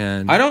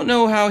 And I don't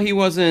know how he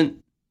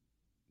wasn't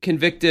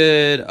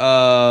convicted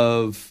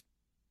of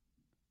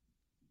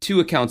 2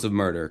 accounts of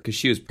murder because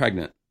she was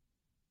pregnant.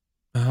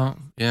 Oh,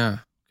 yeah.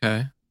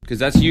 Okay. Because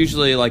that's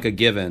usually like a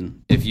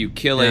given. If you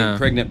kill a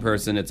pregnant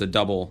person, it's a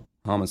double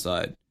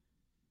homicide.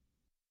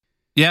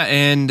 Yeah,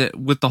 and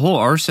with the whole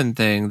arson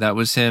thing, that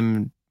was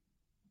him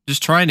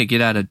just trying to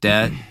get out of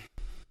debt.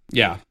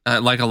 Yeah.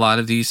 Like a lot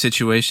of these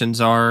situations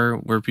are,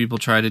 where people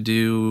try to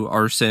do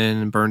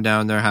arson and burn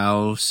down their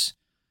house.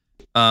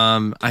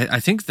 I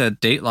think that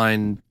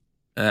Dateline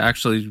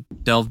actually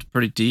delved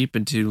pretty deep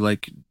into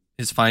like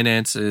his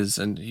finances,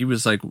 and he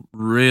was like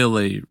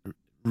really,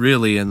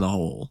 really in the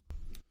hole,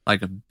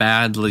 like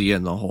badly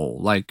in the hole,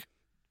 like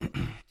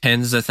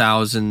tens of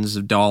thousands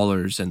of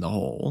dollars in the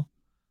hole,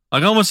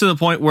 like almost to the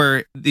point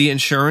where the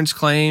insurance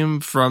claim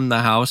from the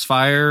house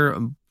fire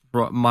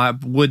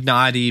would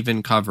not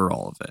even cover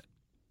all of it.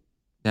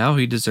 Now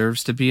he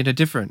deserves to be in a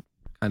different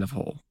kind of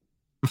hole.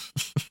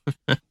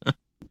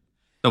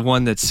 The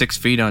one that's 6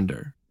 feet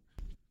under.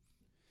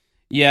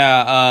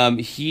 Yeah,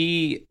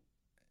 he's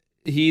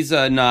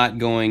not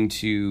going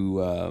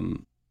to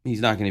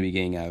be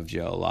getting out of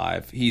jail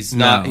alive. He's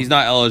not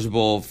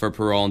eligible for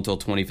parole until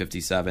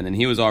 2057, and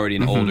he was already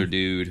an older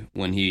dude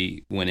when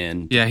he went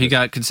in. Yeah, he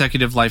got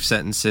consecutive life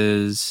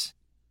sentences.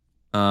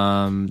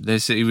 They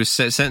say he was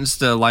sentenced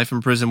to life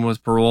in prison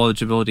with parole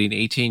eligibility in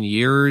 18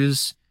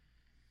 years.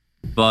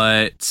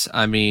 But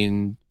I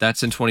mean,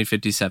 that's in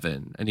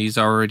 2057, and he was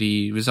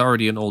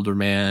already an older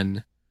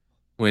man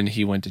when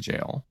he went to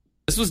jail.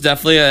 This was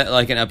definitely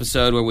an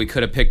episode where we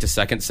could have picked a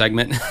second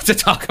segment to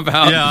talk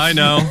about. Yeah, I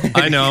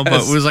know,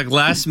 but it was like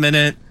last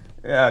minute.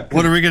 Yeah,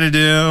 what are we gonna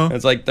do?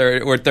 It's like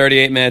we're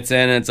 38 minutes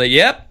in, and it's like,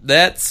 yep,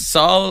 that's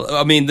solid.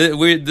 I mean,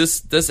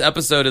 this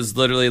episode is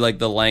literally like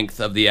the length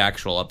of the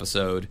actual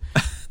episode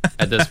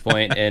at this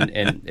point,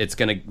 and it's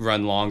gonna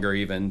run longer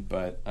even.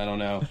 But I don't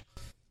know.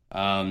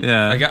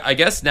 I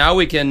guess now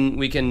we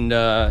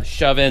can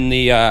shove in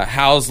the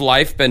how's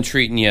life been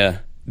treating you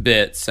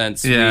bit,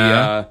 since we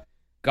got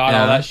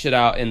all that shit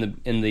out in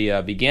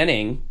the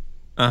beginning.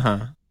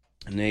 And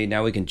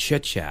now we can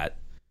chit chat.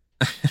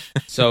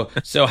 So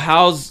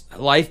how's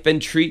life been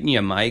treating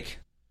you, Mike?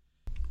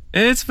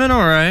 It's been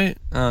all right.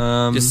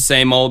 Just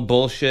same old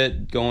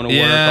bullshit going to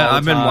work all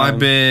the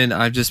time.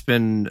 I've just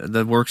been,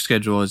 the work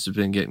schedule has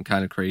been getting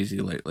kind of crazy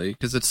lately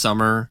because it's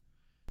summer.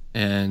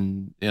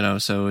 And,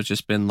 so it's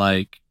just been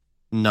like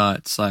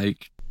nuts.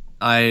 Like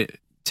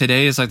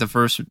today is like the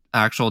first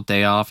actual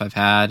day off I've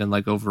had in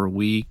like over a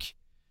week.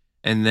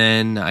 And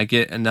then I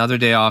get another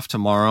day off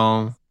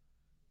tomorrow.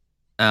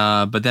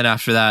 But then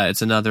after that,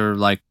 it's another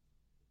like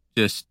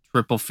just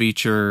triple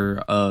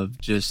feature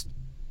of just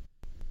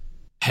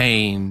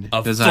pain.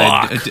 Because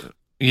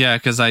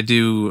I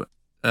do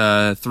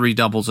 3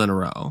 doubles in a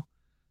row.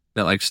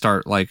 That like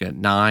start like at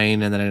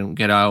 9, and then I don't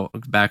get out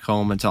back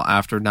home until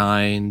after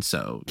 9.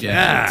 So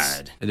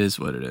yeah, it is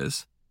what it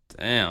is.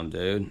 Damn,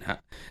 dude.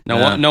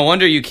 No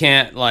wonder you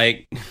can't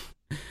like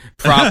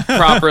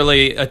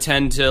properly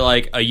attend to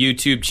like a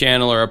YouTube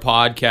channel or a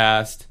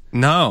podcast.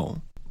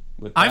 No,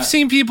 I've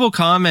seen people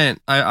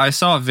comment. I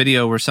saw a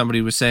video where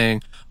somebody was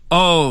saying,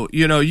 "Oh,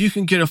 you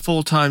can get a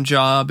full-time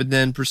job and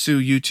then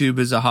pursue YouTube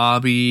as a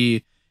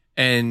hobby."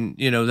 And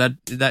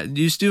that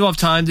you still have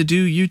time to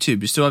do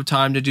YouTube. You still have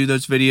time to do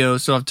those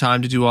videos. Still have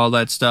time to do all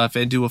that stuff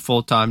and do a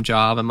full-time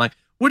job. I'm like,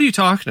 what are you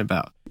talking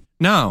about?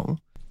 No,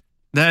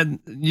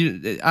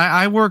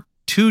 I work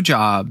 2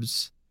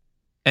 jobs,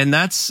 and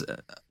that's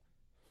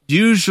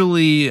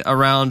usually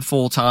around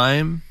full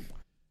time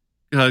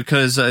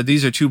because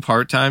these are 2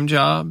 part-time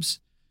jobs.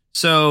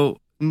 So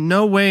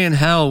no way in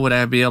hell would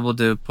I be able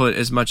to put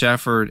as much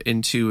effort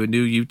into a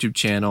new YouTube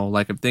channel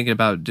like I'm thinking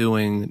about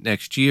doing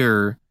next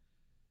year,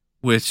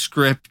 with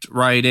script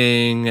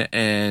writing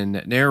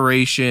and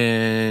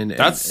narration.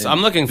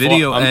 I'm looking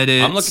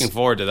edits. I'm looking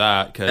forward to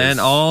that, and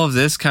all of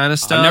this kind of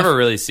stuff. I've never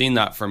really seen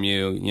that from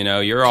you.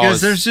 You're always,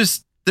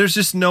 because there's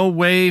just no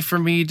way for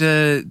me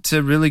to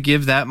really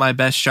give that my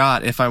best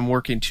shot if I'm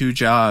working 2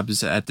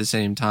 jobs at the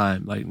same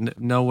time. Like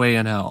no way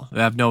in hell.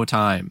 I have no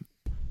time.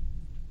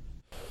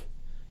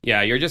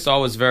 Yeah, you're just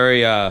always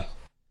very. Your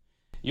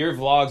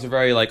vlogs are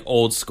very like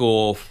old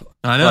school.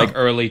 I know, like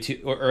early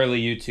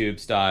YouTube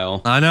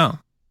style. I know.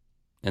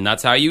 And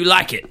that's how you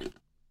like it.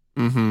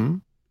 Mm-hmm.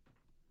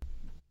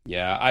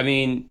 Yeah, I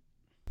mean...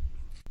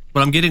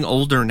 But I'm getting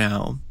older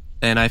now,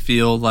 and I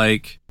feel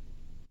like,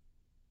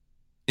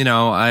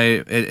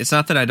 it's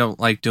not that I don't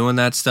like doing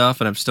that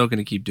stuff, and I'm still going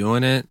to keep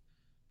doing it,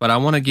 but I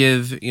want to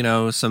give,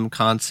 some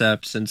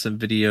concepts and some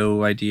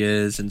video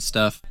ideas and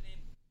stuff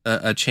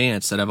a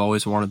chance that I've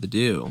always wanted to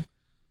do.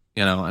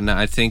 And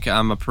I think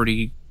I'm a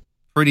pretty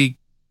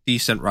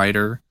decent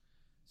writer.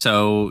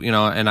 So,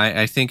 and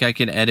I think I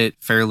can edit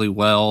fairly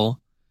well.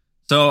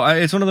 So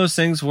it's one of those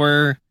things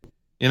where,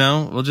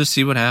 we'll just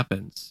see what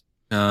happens.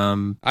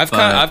 I've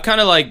kind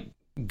of like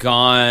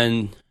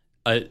gone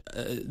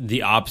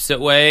the opposite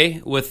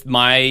way with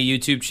my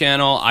YouTube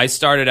channel. I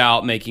started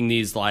out making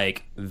these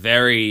like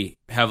very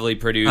heavily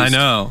produced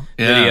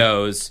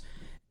videos,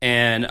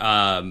 and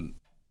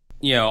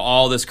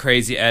all this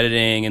crazy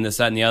editing and this,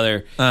 that, and the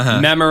other,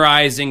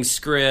 memorizing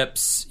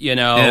scripts,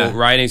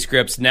 writing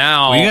scripts.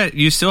 Now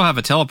you still have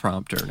a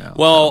teleprompter now.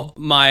 Well,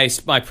 my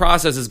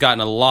process has gotten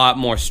a lot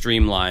more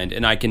streamlined,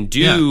 and I can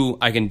do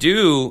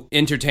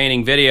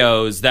entertaining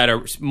videos that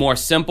are more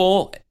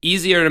simple,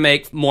 easier to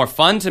make, more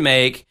fun to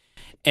make,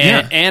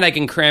 and I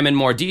can cram in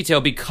more detail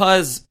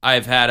because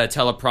I've had a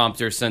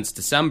teleprompter since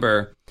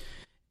December.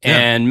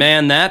 And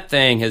man, that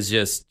thing has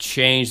just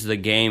changed the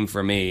game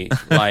for me.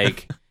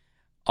 Like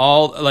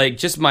all like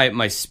just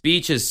my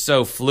speech is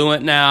so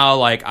fluent now.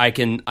 Like I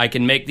can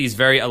make these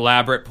very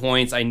elaborate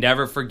points. I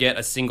never forget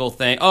a single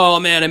thing. Oh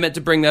man, I meant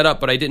to bring that up,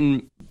 but I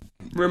didn't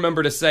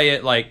remember to say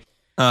it. Like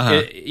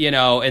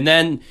and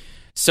then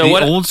so the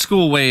what old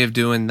school way of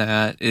doing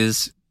that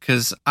is,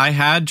 because I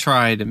had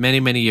tried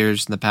many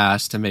years in the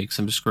past to make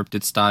some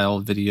scripted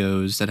style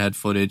videos that had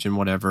footage and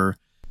whatever.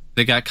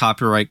 They got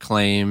copyright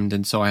claimed,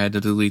 and so I had to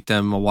delete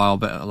them a while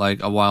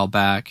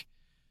back.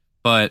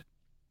 But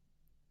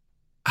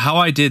how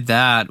I did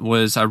that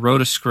was I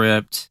wrote a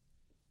script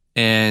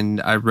and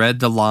I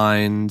read the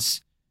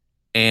lines,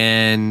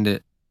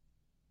 and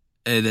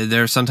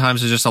there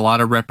sometimes there's just a lot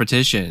of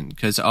repetition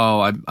because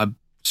I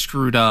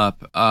screwed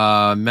up,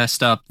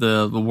 messed up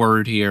the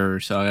word here,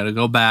 so I got to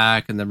go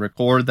back and then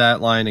record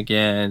that line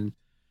again,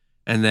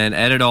 and then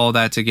edit all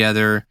that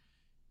together.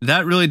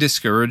 That really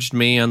discouraged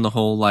me on the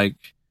whole like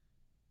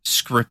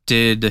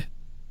scripted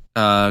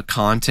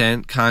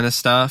content kind of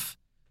stuff,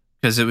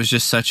 because it was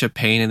just such a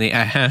pain in the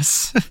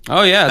ass.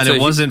 Oh yeah, and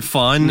it wasn't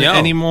fun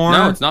anymore.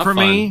 No, it's not for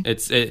fun. me.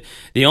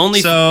 The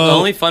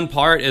only fun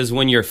part is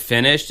when you're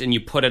finished and you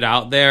put it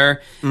out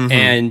there,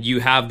 and you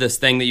have this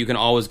thing that you can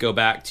always go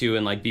back to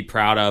and like be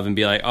proud of and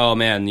be like, oh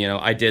man,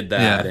 I did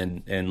that,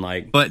 and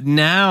like. But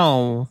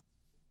now,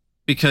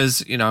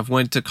 because I've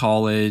went to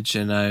college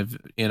and I've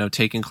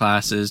taken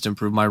classes to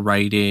improve my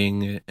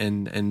writing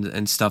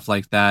and stuff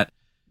like that,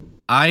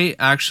 I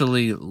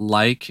actually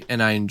like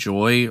and I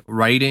enjoy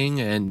writing,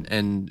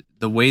 and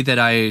the way that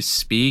I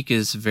speak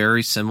is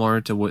very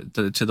similar to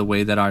the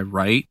way that I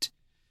write.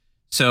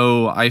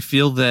 So I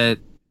feel that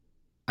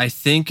I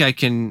think I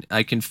can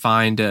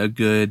find a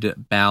good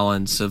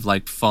balance of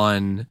like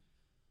fun,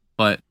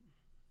 but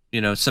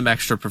some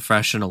extra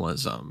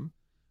professionalism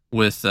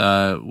with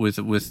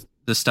the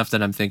stuff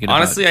that I'm thinking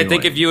honestly, about. Honestly,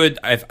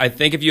 I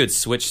think if you had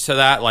switched to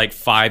that like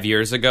 5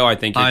 years ago, I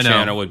think your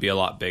channel would be a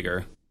lot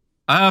bigger.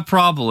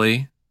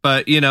 Probably,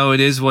 but it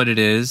is what it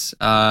is.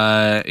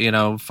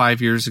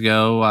 5 years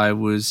ago,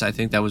 I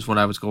think that was when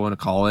I was going to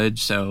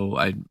college, so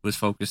I was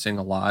focusing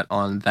a lot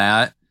on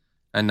that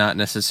and not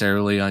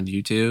necessarily on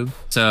YouTube.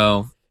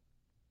 So,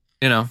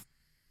 it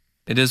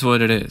is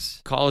what it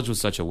is. College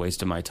was such a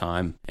waste of my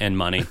time and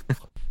money.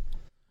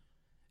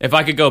 If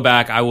I could go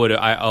back, I would.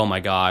 Oh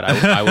my god,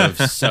 I would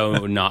have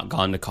so not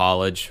gone to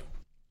college.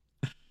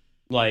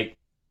 Like,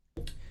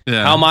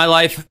 how my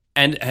life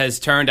has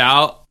turned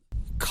out.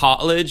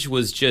 College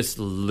was just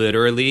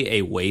literally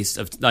a waste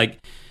of like.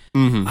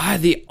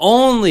 The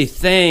only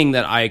thing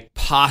that I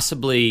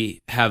possibly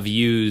have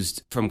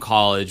used from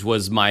college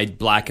was my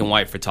black and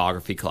white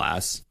photography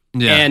class,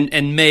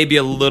 and maybe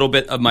a little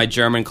bit of my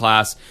German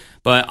class.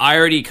 But I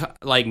already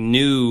like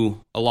knew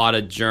a lot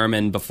of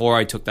German before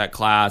I took that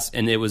class,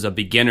 and it was a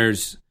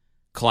beginner's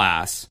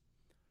class.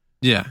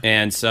 Yeah,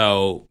 and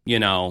so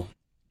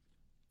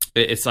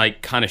it's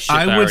like kind of shit.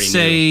 I would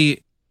say.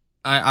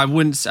 I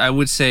would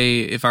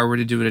say if I were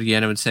to do it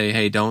again, I would say,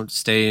 hey, don't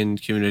stay in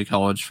community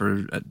college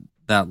for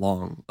that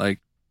long. Like,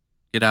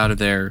 get out of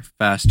there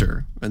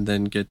faster, and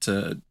then get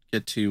to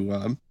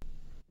the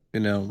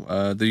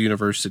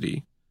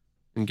university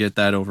and get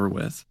that over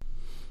with.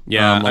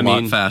 Yeah, a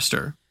lot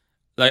faster.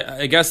 Like,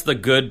 I guess the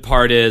good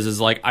part is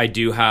like I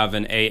do have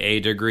an AA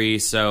degree,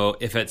 so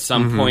if at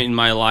some point in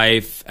my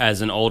life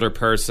as an older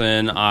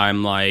person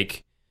I'm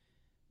like,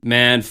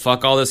 man,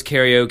 fuck all this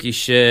karaoke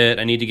shit,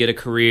 I need to get a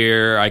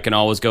career, I can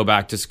always go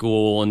back to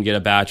school and get a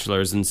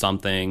bachelor's in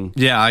something.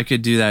 Yeah, I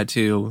could do that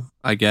too,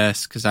 I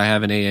guess, because I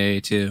have an AA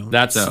too.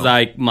 That's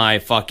like my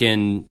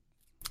fucking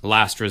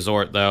last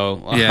resort,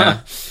 though.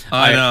 Yeah,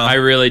 I know. I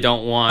really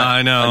don't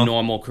want a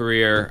normal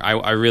career.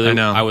 I really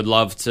I would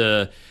love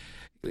to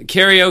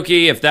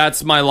karaoke if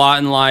that's my lot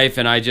in life,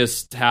 and I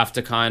just have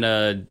to kind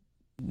of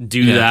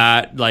do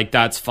that. Like,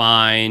 that's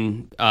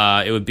fine.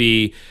 It would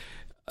be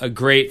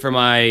great for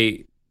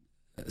my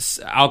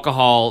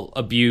alcohol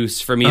abuse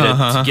for me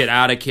to get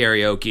out of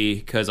karaoke,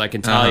 because I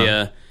can tell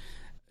you,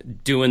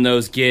 doing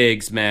those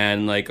gigs,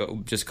 man, like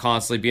just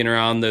constantly being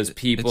around those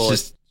people,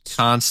 it's just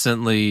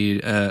constantly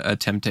a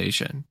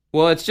temptation.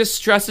 Well, it just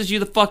stresses you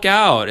the fuck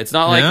out. It's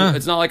not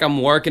like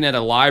I'm working at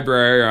a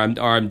library or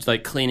I'm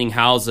like cleaning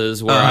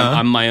houses where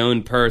I'm my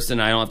own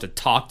person. I don't have to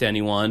talk to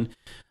anyone.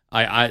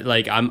 I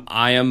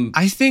am.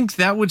 I think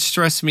that would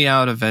stress me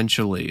out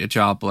eventually, a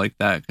job like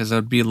that, because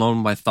I'd be alone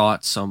with my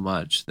thoughts so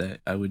much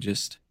that I would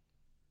just,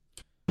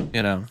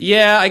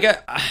 Yeah, I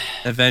guess.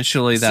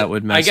 Eventually, that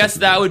would mess. I guess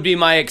that would be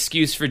my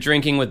excuse for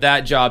drinking with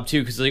that job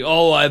too, because like,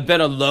 oh, I've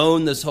been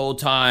alone this whole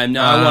time.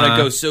 Now I want to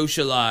go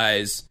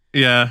socialize.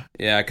 Yeah,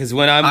 because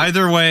when I'm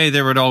either way,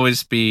 there would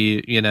always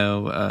be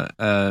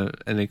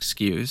an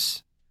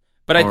excuse.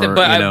 But it would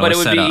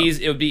be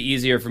easy. It would be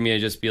easier for me to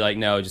just be like,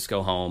 no, just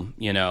go home.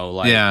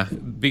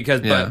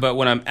 But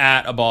when I'm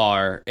at a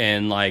bar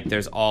and like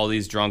there's all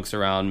these drunks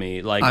around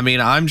me, like, I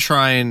mean, I'm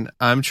trying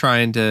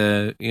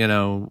to,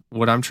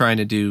 what I'm trying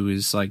to do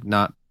is like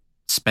not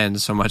spend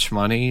so much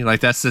money. Like,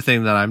 that's the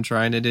thing that I'm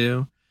trying to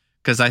do,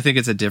 because I think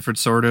it's a different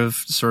sort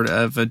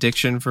of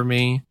addiction for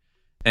me,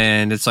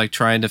 and it's like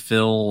trying to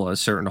fill a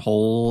certain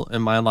hole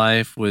in my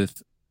life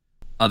with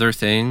other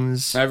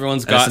things.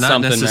 Everyone's got it's not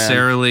something,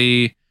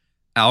 necessarily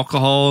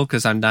alcohol,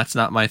 because that's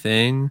not my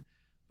thing.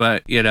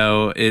 But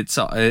it's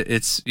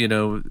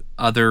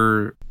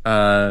other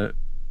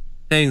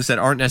things that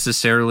aren't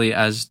necessarily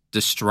as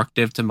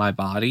destructive to my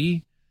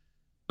body,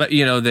 but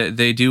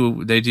they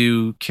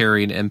do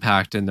carry an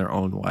impact in their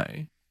own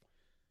way.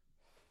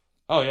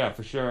 Oh yeah,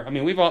 for sure. I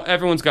mean,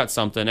 everyone's got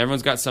something.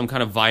 Everyone's got some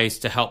kind of vice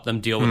to help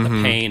them deal with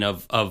the pain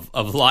of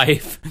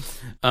life.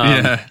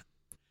 Yeah,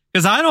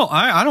 because I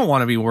don't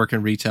want to be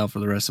working retail for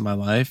the rest of my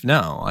life.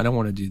 No, I don't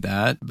want to do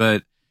that.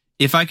 But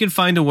if I could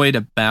find a way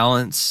to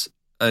balance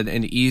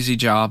an easy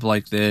job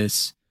like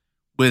this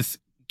with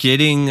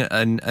getting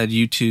a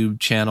YouTube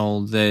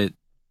channel that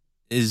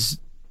is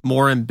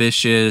more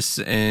ambitious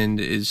and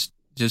is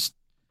just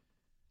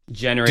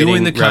generating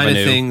doing the kind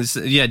revenue. of things,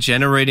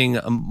 generating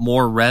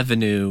more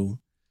revenue,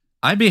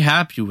 I'd be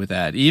happy with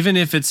that. Even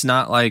if it's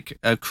not like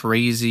a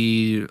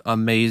crazy,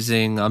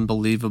 amazing,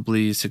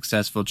 unbelievably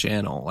successful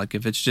channel. Like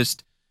if it's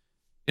just,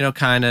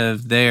 kind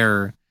of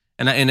there.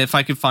 And if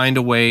I could find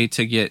a way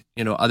to get,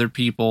 other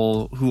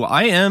people who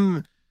I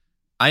am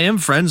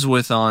friends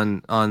with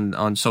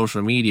on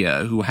social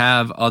media who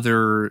have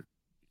other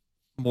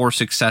more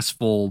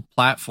successful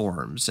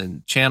platforms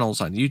and channels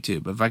on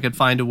YouTube. If I could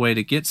find a way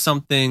to get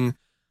something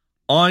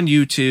on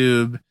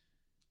YouTube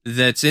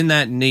that's in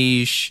that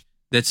niche,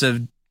 that's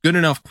of good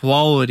enough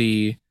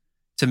quality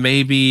to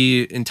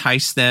maybe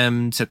entice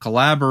them to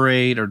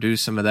collaborate or do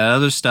some of that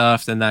other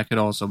stuff, then that could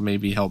also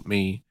maybe help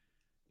me,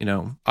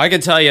 I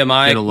can tell you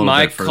my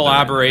bit further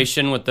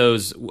collaboration with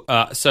those.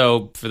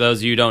 So for those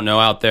of you who don't know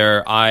out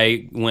there,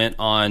 I went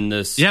on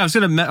this. Yeah, I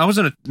was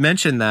gonna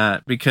mention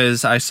that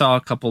because I saw a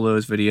couple of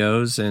those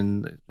videos,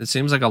 and it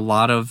seems like a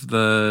lot of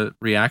the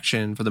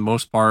reaction, for the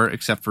most part,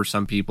 except for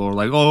some people, are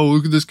like, "Oh,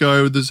 look at this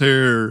guy with his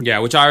hair." Yeah,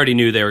 which I already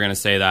knew they were going to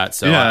say that,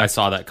 so Yeah. I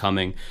saw that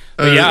coming.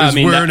 But yeah,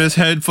 he's wearing his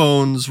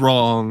headphones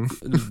wrong.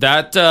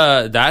 That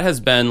has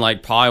been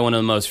like probably one of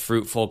the most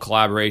fruitful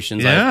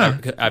collaborations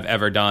I've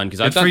ever done,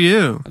 because I've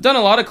done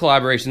a lot of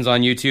collaborations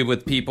on YouTube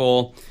with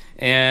people,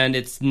 and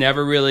it's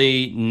never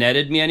really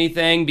netted me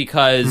anything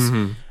because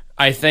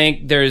I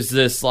think there's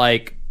this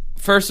like,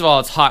 first of all,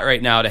 it's hot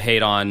right now to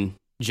hate on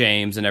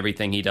James and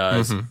everything he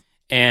does.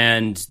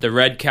 And the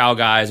Red Cow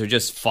guys are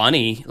just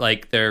funny.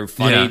 Like, they're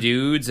funny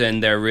dudes,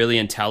 and they're really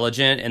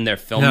intelligent, and they're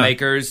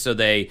filmmakers, so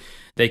they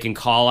can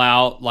call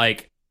out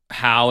like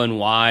how and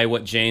why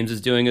what James is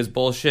doing is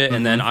bullshit.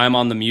 And then I'm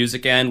on the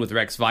music end with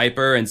Rex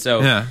Viper, and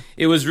so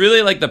it was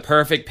really like the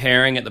perfect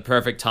pairing at the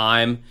perfect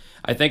time.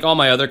 I think all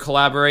my other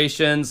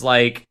collaborations,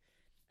 like,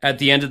 at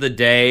the end of the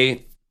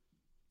day,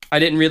 I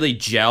didn't really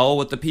gel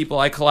with the people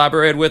I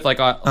collaborated with, like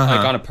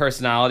on a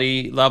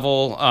personality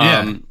level.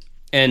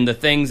 And the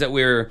things that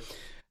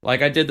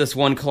like, I did this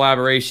one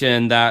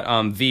collaboration, that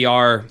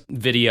VR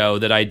video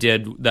that I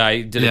did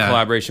a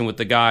collaboration with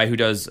the guy who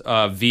does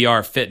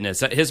VR fitness.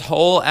 His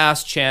whole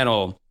ass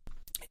channel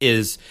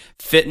is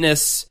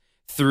fitness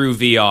through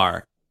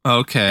VR.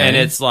 Okay. And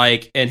it's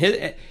like, and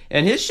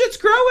his shit's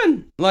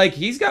growing. Like,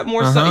 he's got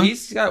more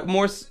he's got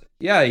more.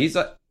 Yeah, he's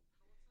at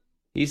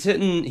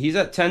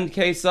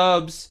 10K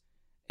subs,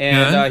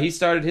 and he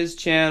started his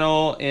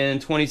channel in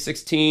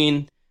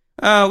 2016.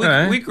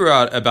 We grew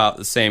out about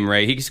the same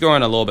rate. He's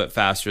growing a little bit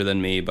faster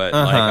than me, but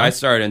like, I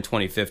started in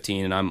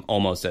 2015 and I'm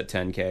almost at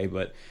 10K.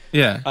 But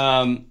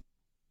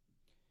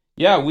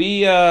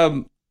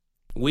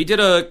we did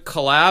a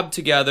collab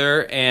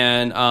together,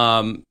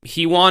 and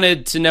he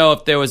wanted to know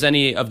if there was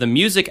any of the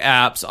music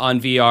apps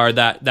on VR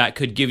that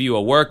could give you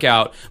a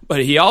workout,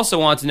 but he also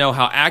wanted to know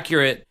how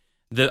accurate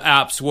the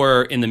apps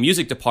were in the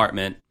music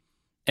department.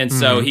 And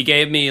so he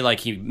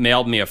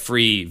mailed me a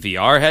free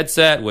VR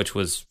headset, which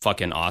was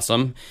fucking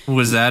awesome.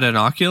 Was that an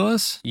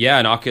Oculus? Yeah,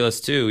 an Oculus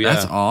 2. Yeah,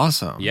 that's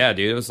awesome. Yeah,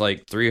 dude, it was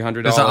like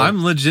 $300.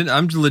 I'm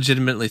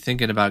legitimately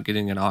thinking about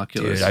getting an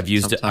Oculus. Dude, I've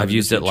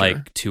used it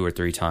like 2 or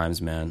 3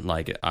 times, man.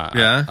 Like,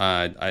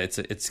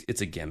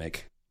 it's a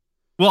gimmick.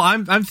 Well,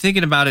 I'm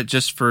thinking about it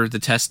just for to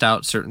test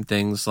out certain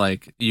things.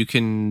 Like, you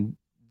can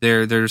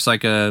there's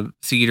like a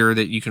theater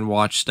that you can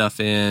watch stuff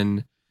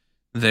in.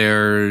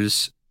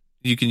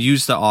 You can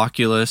use the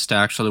Oculus to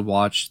actually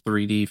watch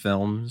 3D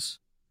films,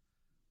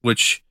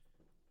 which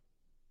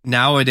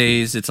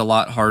nowadays it's a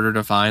lot harder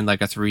to find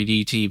like a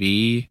 3D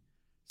TV.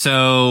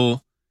 So,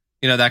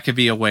 that could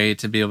be a way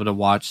to be able to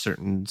watch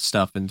certain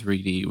stuff in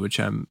 3D, which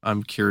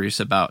I'm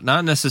curious about.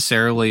 Not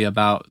necessarily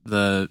about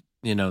the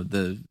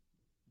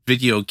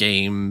video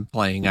game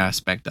playing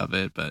aspect of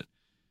it, but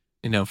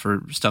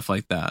for stuff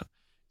like that.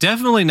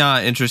 Definitely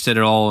not interested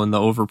at all in the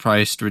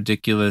overpriced,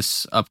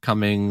 ridiculous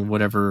upcoming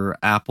whatever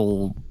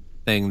Apple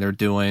thing they're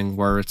doing,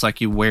 where it's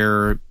like you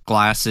wear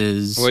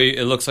glasses. Well,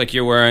 it looks like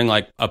you're wearing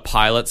like a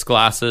pilot's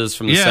glasses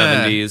from the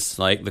 70s,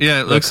 like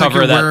the cover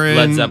like of that wearing,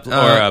 Led Zeppelin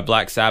or a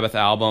Black Sabbath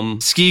album.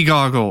 Ski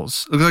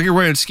goggles. Looks like you're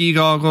wearing ski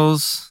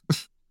goggles.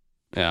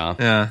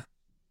 Yeah.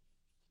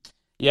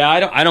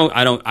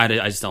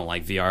 I just don't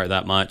like VR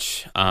that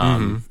much.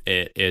 I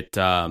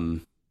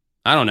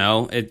don't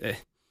know.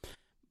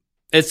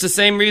 It's the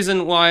same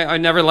reason why I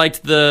never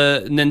liked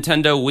the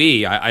Nintendo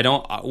Wii. I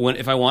don't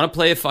if I want to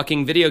play a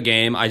fucking video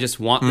game, I just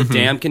want the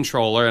damn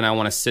controller and I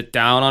want to sit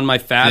down on my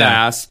fat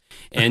ass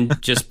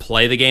and just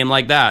play the game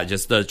like that,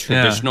 just the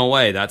traditional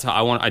way. That's how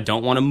I want. I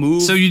don't want to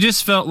move. So you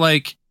just felt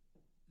like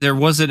there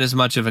wasn't as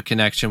much of a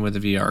connection with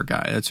the VR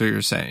guy. That's what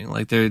you're saying.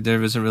 Like there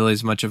wasn't really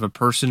as much of a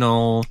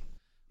personal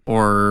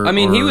or I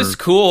mean, he was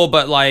cool,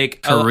 but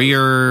like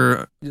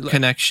career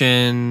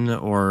connection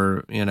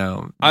or, you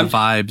know, the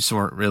vibes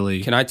weren't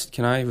really. Can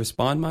I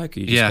respond, Mike? Or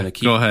are you just gonna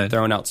keep go ahead.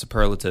 Throwing out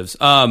superlatives?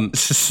 No,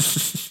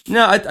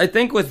 I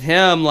think with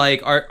him,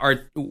 like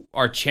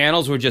our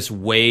channels were just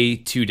way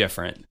too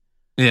different.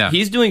 Yeah.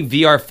 He's doing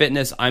VR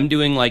fitness. I'm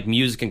doing like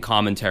music and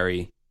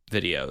commentary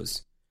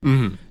videos.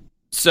 Mm-hmm.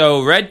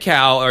 So Red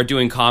Cow are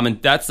doing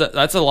that's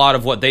a lot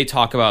of what they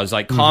talk about is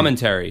like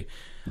commentary.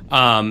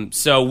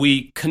 So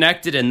we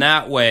connected in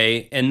that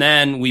way, and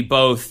then we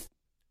both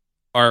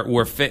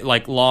were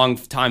like long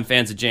time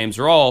fans of James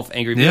Rolfe,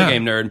 Angry Video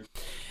Game Nerd.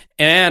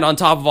 And on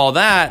top of all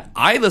that,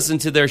 I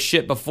listened to their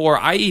shit before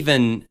I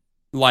even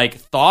like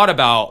thought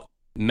about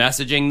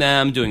messaging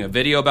them, doing a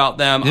video about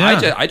them.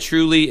 Yeah. I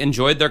truly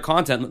enjoyed their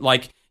content.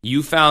 Like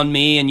you found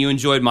me and you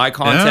enjoyed my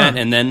content,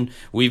 and then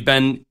we've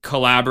been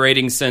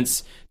collaborating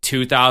since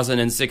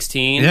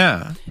 2016.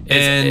 Yeah.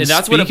 And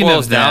that's what it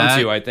boils down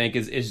to, I think,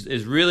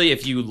 is really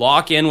if you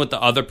lock in with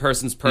the other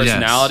person's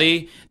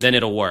personality, then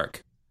it'll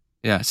work.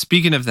 Yeah.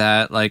 Speaking of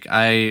that, like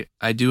I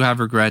do have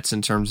regrets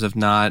in terms of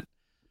not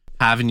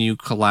having you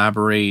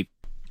collaborate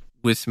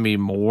with me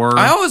more.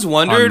 I always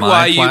wondered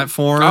why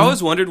platform. I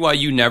always wondered why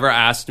you never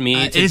asked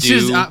me to it's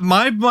do. Just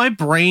my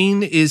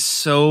brain is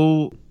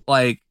so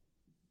like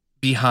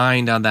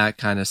behind on that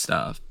kind of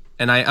stuff,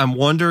 and I'm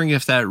wondering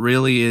if that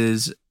really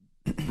is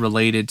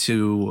related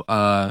to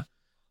my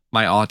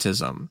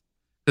autism,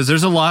 because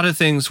there's a lot of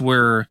things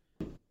where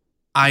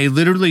I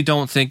literally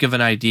don't think of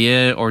an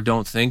idea or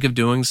don't think of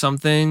doing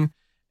something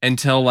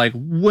until like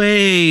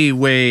way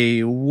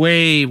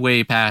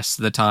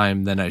past the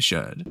time than I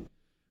should,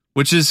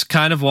 which is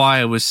kind of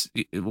why it was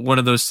one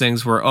of those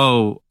things where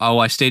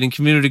I stayed in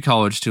community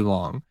college too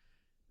long.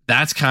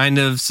 That's kind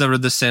of sort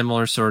of the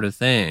similar sort of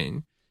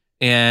thing.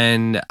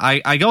 And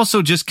I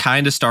also just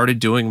kind of started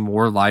doing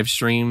more live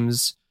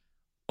streams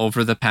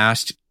over the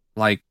past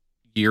like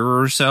year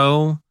or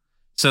so.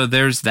 So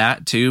there's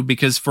that too,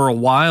 because for a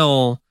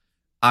while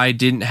I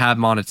didn't have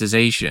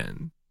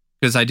monetization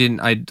because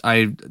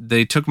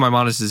they took my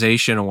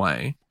monetization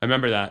away. I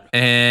remember that.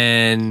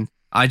 And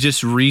I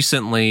just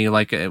recently,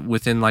 like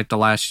within like the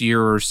last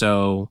year or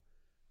so,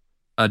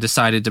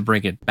 decided to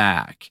bring it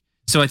back.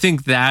 So I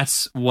think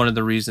that's one of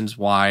the reasons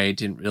why I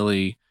didn't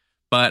really,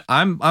 but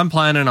I'm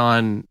planning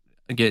on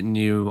getting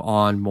you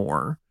on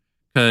more.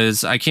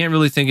 Because I can't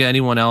really think of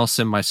anyone else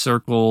in my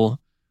circle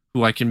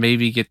who I can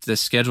maybe get the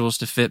schedules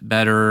to fit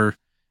better.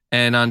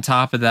 And on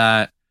top of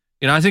that,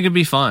 you know, I think it'd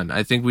be fun.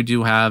 I think we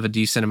do have a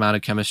decent amount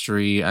of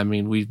chemistry. I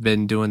mean, we've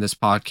been doing this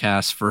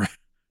podcast for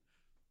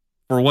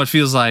what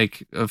feels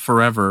like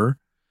forever.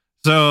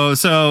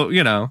 So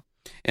you know.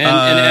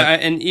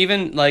 And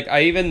even like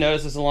I even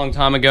noticed this a long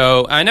time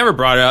ago. I never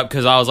brought it up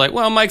because I was like,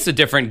 well, Mike's a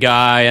different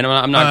guy, and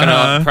I'm not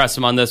gonna press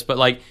him on this. But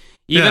like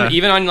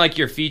even on like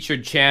your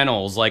featured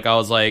channels, like I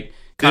was like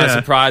kind of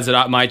surprised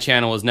that my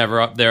channel was never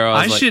up there. I'll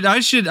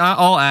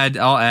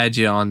add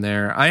you on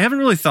there. I haven't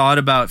really thought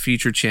about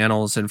featured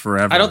channels in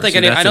forever. I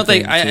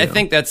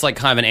think that's like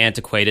kind of an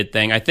antiquated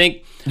thing. I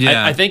think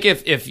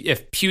if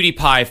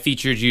PewDiePie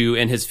featured you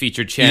in his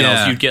featured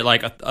channels, you'd get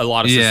like a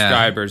lot of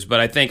subscribers. But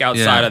I think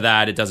outside of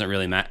that, it doesn't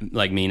really mean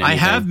anything. I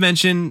have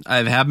mentioned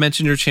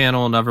your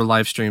channel in other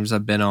live streams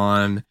I've been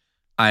on.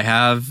 I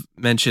have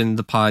mentioned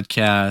the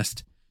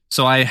podcast,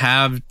 so I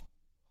have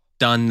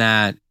done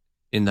that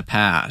in the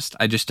past.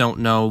 I just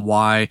don't know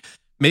why.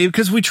 Maybe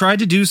because we tried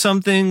to do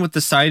something with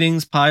the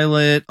sightings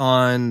pilot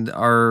on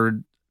our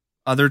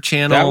other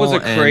channel. That was a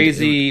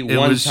crazy it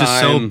was time.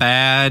 Just so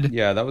bad.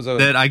 Yeah,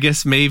 that I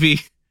guess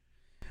maybe,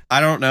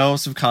 I don't know,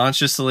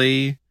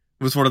 subconsciously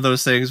was one of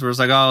those things where it's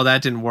like, oh,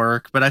 that didn't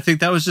work. But I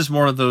think that was just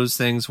more of those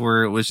things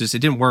where it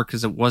didn't work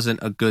because it wasn't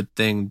a good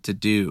thing to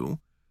do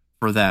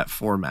for that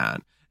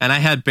format. And I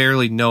had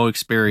barely no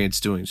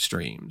experience doing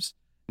streams.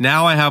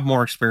 Now I have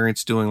more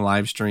experience doing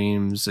live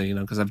streams, you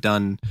know, because I've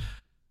done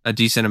a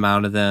decent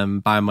amount of them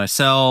by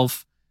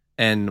myself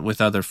and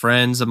with other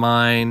friends of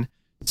mine.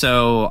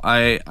 So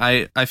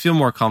I feel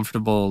more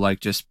comfortable like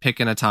just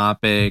picking a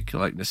topic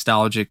like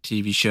nostalgic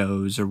TV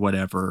shows or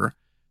whatever,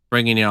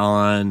 bringing it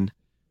on,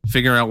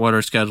 figuring out what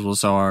our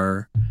schedules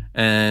are,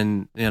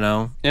 and you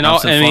know. In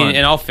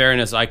all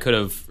fairness, I could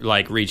have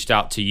like reached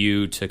out to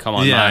you to come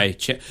on my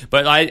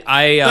but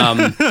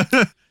I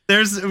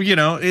There's, you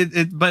know,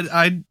 but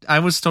I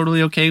was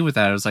totally okay with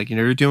that. I was like, you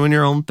know, you're doing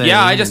your own thing.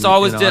 Yeah, I just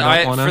always did.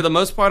 For the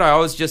most part, I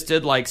always just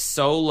did like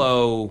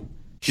solo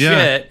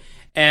shit.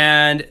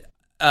 And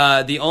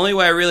the only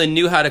way I really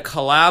knew how to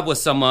collab with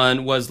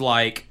someone was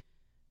like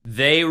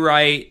they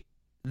write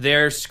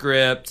their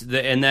script,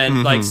 and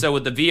then like so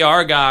with the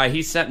VR guy,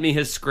 he sent me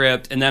his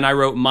script, and then I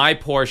wrote my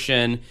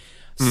portion.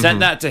 sent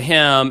that to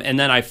him, and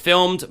then I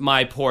filmed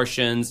my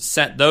portions,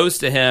 sent those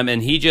to him,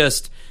 and he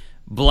just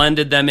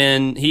blended them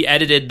in. He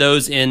edited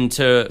those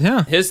into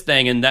his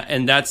thing,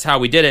 and that's how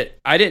we did it.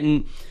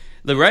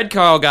 The Red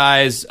Carl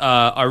guys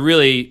are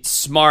really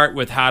smart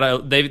with how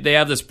to. They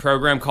have this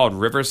program called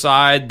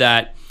Riverside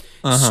that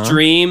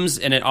streams,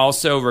 and it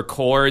also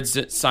records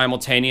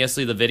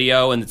simultaneously the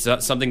video, and it's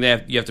something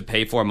you have to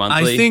pay for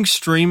monthly. I think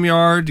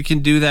StreamYard can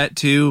do that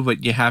too,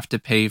 but you have to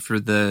pay for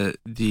the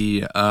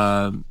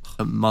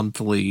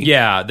monthly.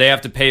 Yeah, they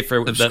have to pay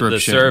for the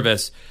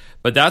service,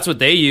 but that's what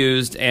they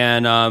used,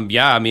 and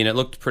I mean, it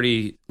looked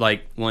pretty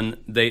like when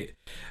they.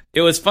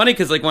 It was funny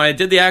because like when I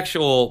did the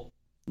actual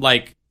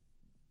like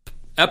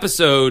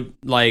episode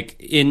like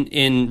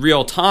in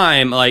real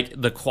time, like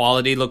the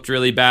quality looked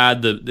really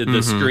bad,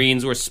 the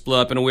screens were split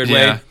up in a weird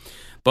way,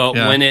 but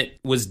when it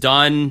was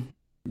done,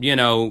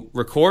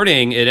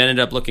 recording, it ended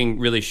up looking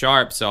really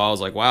sharp. So I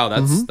was like, wow,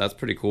 that's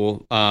pretty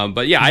cool. But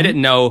I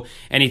didn't know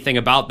anything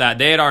about that.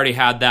 They had already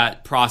had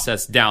that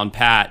process down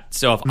pat.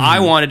 So if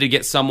I wanted to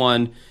get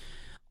someone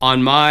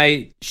on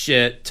my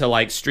shit to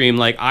like stream,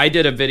 like I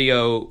did a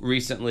video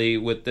recently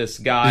with this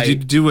guy. Did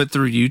you do it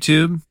through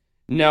YouTube?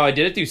 No, I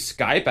did it through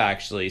Skype,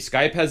 actually.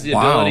 Skype has the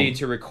ability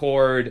to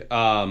record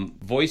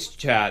voice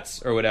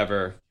chats or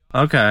whatever.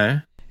 Okay.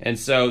 And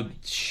so,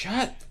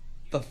 shut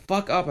the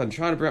fuck up. I'm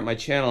trying to bring up my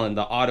channel, and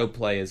the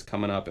autoplay is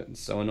coming up. It's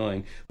so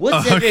annoying.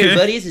 What's up,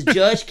 everybody? This is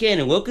Josh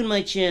Cannon. Welcome to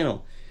my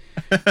channel.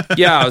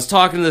 I was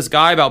talking to this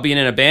guy about being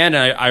in a band,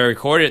 and I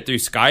recorded it through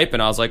Skype,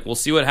 and I was like, we'll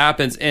see what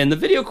happens. And the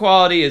video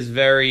quality is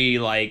very,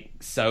 like,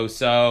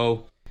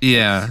 so-so.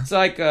 Yeah. It's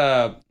like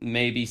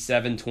maybe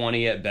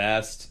 720 at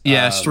best.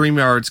 Yeah,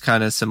 StreamYard's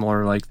kind of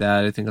similar like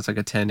that. I think it's like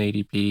a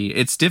 1080p.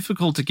 It's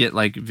difficult to get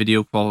like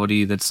video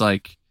quality that's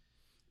like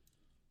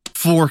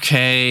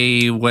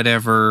 4K,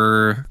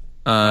 whatever,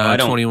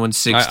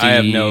 2160. I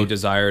have no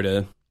desire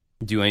to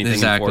do anything in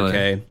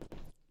 4K.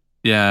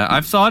 Yeah,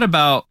 I've thought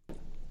about,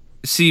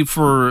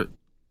 for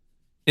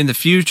in the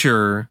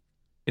future,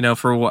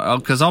 for a while,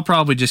 because I'll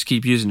probably just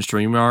keep using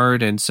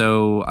StreamYard, and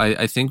so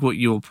I think what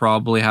you'll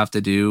probably have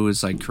to do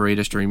is like create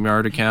a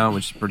StreamYard account,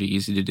 which is pretty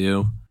easy to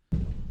do.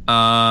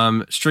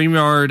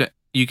 StreamYard,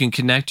 you can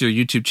connect your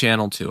YouTube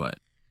channel to it,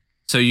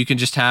 so you can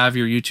just have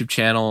your YouTube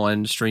channel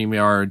and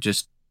StreamYard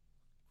just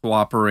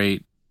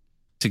cooperate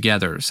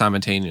together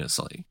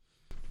simultaneously.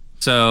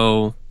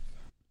 So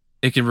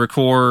it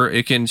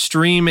can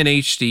stream in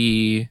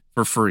HD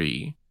for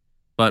free,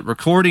 but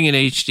recording in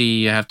HD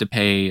you have to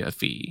pay a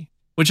fee.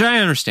 Which I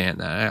understand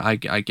that. I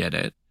get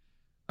it.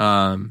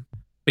 But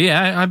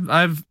yeah,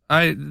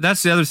 I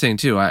that's the other thing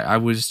too. I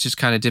was just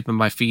kind of dipping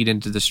my feet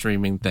into the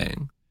streaming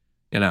thing,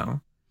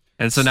 and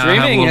so now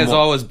streaming has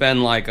always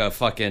been like a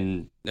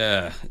fucking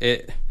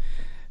it.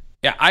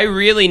 Yeah, I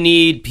really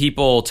need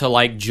people to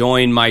like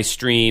join my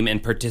stream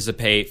and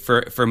participate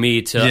for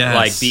me to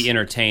like be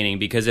entertaining,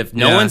 because if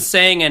no one's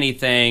saying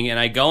anything and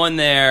I go in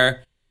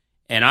there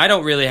and I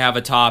don't really have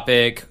a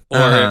topic,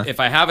 or if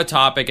I have a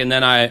topic and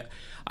then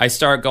I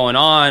start going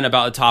on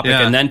about the topic,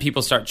 and then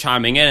people start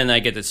chiming in and I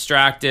get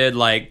distracted.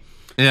 Like,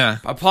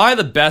 probably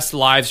the best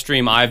live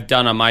stream I've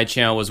done on my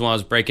channel was when I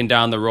was breaking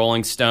down the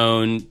Rolling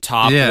Stone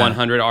top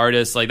 100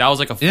 artists. Like, that was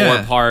like a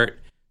 4-part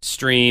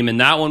stream, and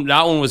that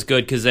one was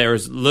good because they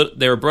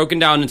were broken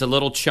down into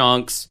little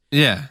chunks.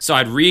 Yeah. So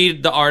I'd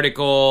read the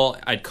article,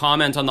 I'd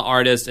comment on the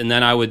artist, and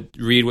then I would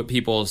read what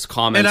people's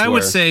comments were. And I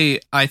would say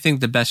I think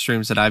the best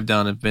streams that I've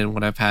done have been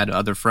when I've had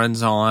other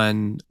friends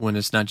on, when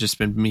it's not just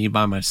been me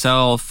by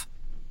myself.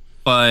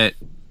 But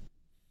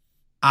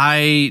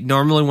I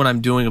normally, when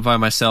I'm doing it by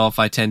myself,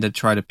 I tend to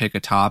try to pick a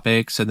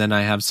topic, so then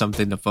I have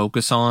something to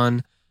focus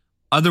on.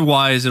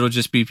 Otherwise, it'll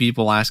just be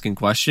people asking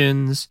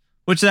questions,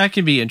 which that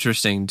can be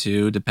interesting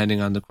too, depending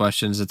on the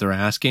questions that they're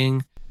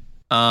asking.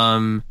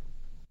 I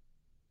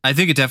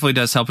think it definitely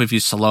does help if you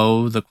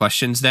slow the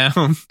questions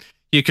down.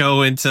 You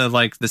go into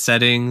like the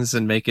settings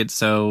and make it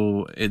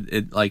so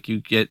it like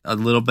you get a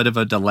little bit of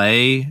a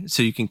delay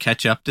so you can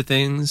catch up to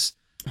things.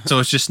 So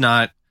it's just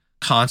not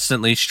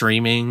constantly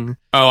streaming.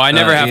 Oh, I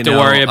never have to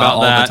worry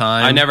about that.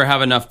 I never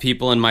have enough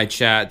people in my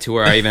chat to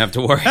where I even have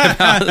to worry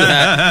about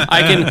that.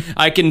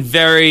 I can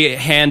very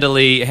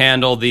handily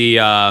handle the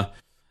I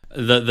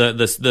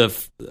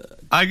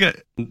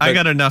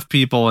got enough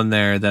people in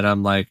there that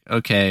I'm like,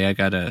 okay, I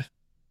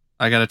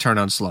gotta turn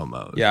on slow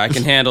mode. Yeah, I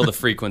can handle the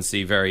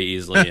frequency very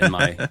easily in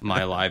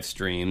my live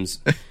streams.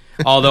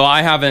 Although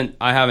I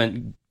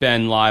haven't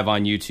been live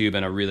on YouTube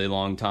in a really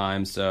long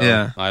time, so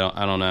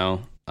I don't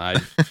know.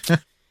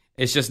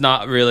 It's just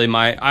not really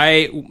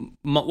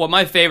what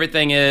my favorite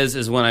thing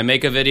is when I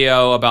make a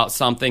video about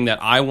something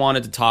that I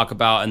wanted to talk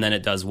about and then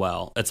it does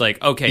well. It's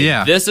like,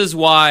 okay, this is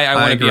why I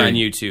want to be on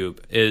YouTube.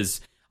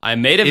 Is I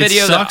made a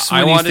video that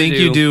I wanted to do. You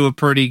think you do a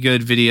pretty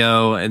good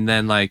video and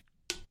then like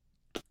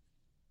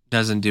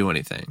doesn't do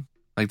anything.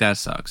 Like, that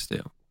sucks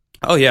too.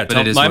 Oh yeah,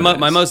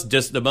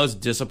 the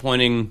most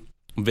disappointing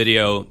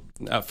video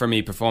for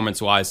me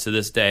performance wise to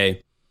this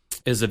day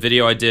is a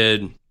video I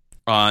did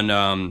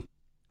on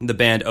the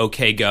band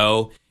OK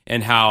Go,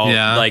 and how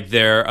like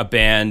they're a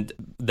band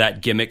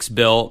that gimmicks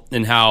built,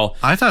 and how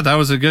I thought that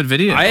was a good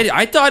video.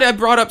 I thought I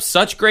brought up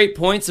such great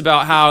points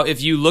about how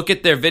if you look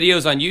at their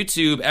videos on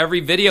YouTube, every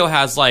video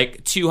has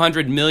like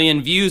 200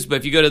 million views, but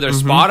if you go to their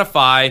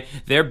Spotify,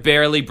 they're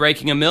barely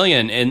breaking 1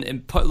 million,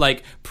 and put,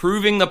 like,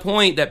 proving the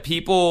point that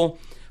people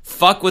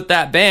fuck with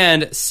that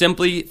band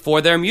simply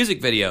for their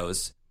music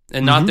videos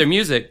and not their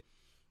music.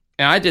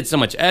 And I did so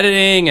much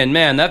editing, and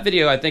man, that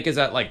video I think is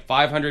at like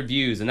 500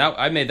 views, and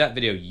I made that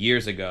video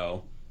years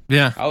ago.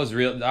 Yeah, I was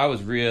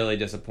really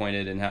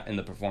disappointed in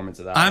the performance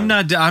of that.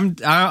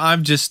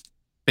 I'm just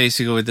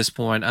basically at this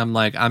point, I'm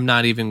like, I'm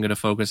not even going to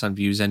focus on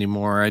views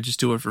anymore. I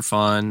just do it for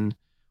fun,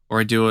 or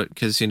I do it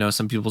because, you know,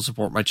 some people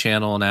support my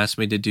channel and ask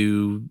me to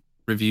do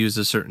reviews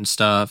of certain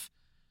stuff.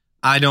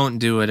 I don't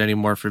do it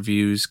anymore for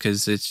views,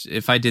 because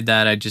if I did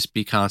that, I'd just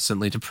be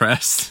constantly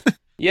depressed.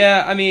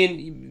 Yeah, I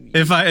mean,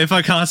 if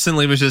I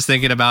constantly was just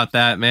thinking about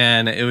that,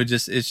 man,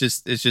 it's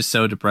just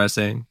so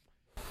depressing.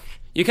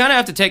 You kind of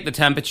have to take the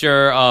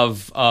temperature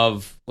of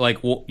like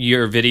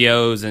your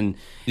videos and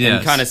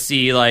kind of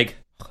see, like,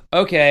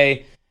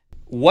 okay,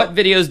 what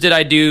videos did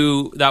I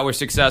do that were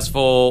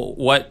successful?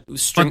 But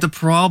the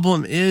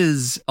problem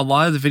is, a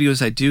lot of the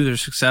videos I do, they're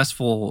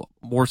successful,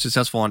 more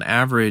successful on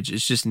average.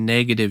 It's just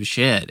negative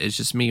shit. It's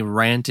just me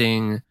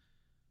ranting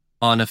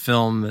on a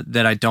film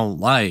that I don't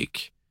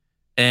like.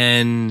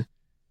 And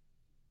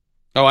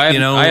I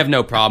have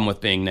no problem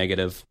with being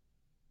negative.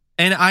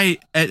 And I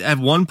at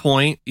one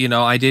point, you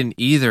know, I didn't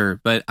either,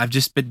 but I've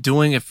just been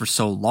doing it for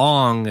so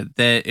long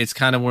that it's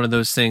kind of one of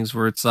those things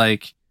where it's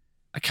like,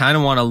 I kind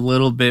of want a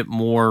little bit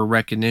more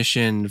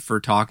recognition for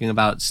talking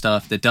about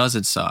stuff that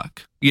doesn't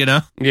suck, you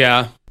know?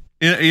 Yeah.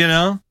 You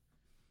know?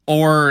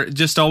 Or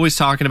just always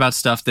talking about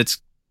stuff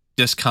that's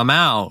just come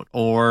out,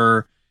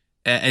 or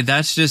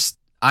that's just,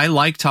 I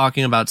like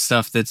talking about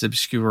stuff that's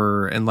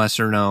obscure and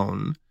lesser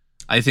known.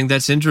 I think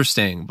that's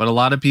interesting, but a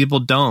lot of people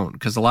don't,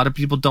 because a lot of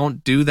people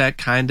don't do that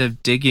kind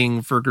of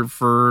digging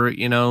for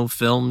you know,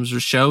 films or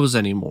shows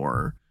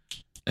anymore.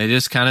 They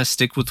just kind of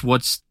stick with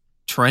what's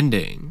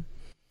trending.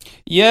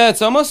 Yeah,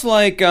 it's almost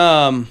like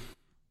in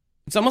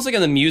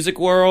the music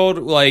world,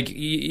 like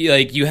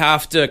you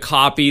have to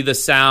copy the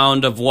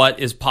sound of what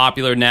is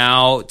popular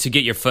now to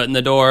get your foot in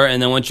the door,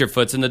 and then once your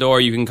foot's in the door,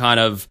 you can kind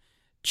of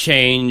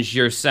change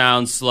your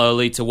sound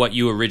slowly to what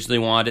you originally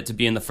wanted it to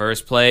be in the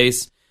first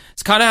place.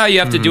 It's kind of how you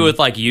have to do with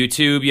like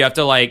YouTube. You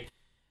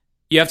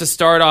have to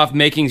start off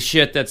making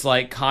shit that's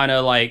like kind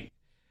of like,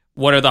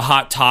 what are the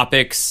hot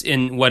topics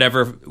in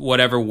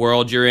whatever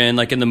world you're in,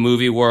 like in the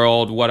movie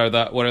world, what are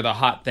the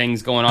hot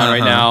things going on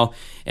right now,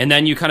 and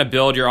then you kind of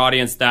build your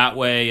audience that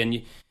way.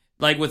 And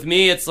like with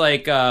me, it's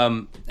like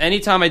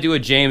anytime I do a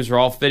James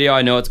Rolfe video,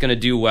 I know it's going to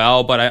do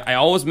well, but I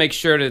always make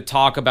sure to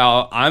talk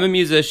about, I'm a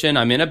musician,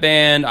 I'm in a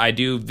band, I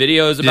do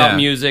videos about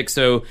music,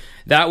 so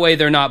that way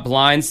they're not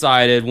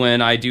blindsided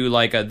when I do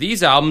like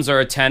these albums are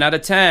a 10 out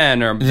of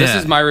 10, or this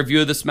is my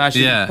review of the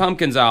Smashing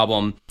Pumpkins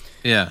album.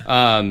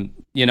 Yeah.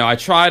 You know, I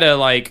try to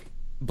like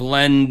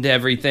blend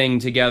everything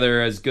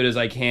together as good as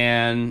I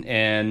can,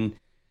 and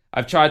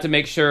I've tried to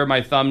make sure my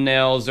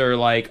thumbnails are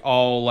like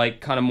all like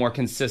kind of more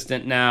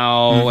consistent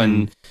now,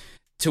 and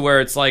to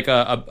where it's like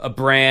a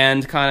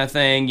brand kind of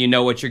thing. You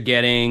know what you're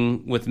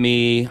getting with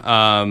me.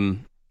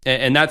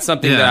 And that's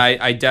something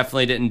that I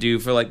definitely didn't do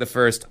for like the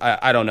first,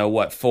 I don't know,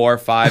 what, 4 or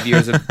 5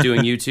 years of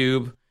doing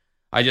YouTube.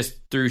 I just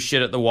threw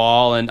shit at the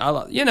wall, and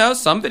you know,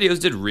 some videos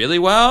did really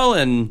well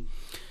and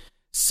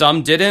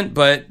some didn't,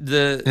 but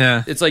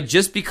it's like,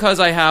 just because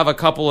I have a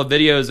couple of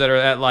videos that are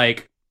at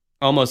like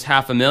almost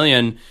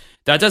 500,000,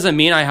 that doesn't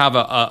mean I have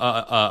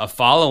a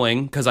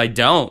following, because I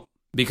don't.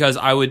 Because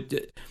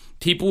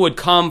people would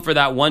come for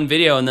that one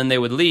video and then they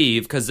would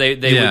leave because they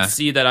would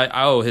see that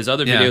his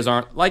other videos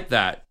aren't like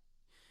that.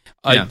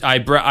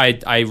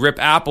 I rip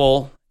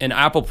Apple and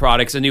Apple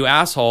products a new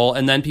asshole,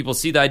 and then people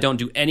see that I don't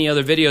do any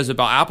other videos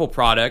about Apple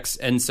products,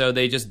 and so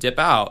they just dip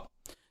out.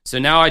 So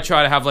now I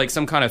try to have like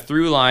some kind of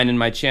through line in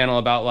my channel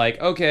about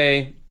like,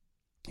 okay,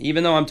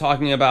 even though I'm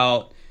talking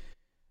about,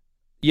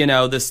 you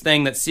know, this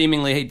thing that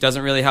seemingly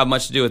doesn't really have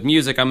much to do with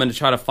music, I'm going to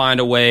try to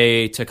find a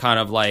way to kind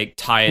of like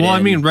tie it in. Well,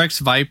 I mean, Rex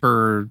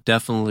Viper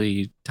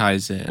definitely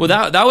ties in. Well,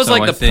 that was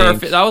like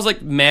perfect. That was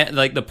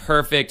like the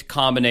perfect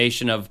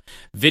combination of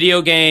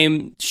video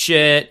game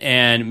shit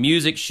and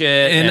music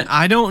shit. And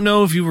I don't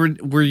know if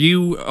were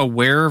you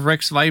aware of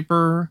Rex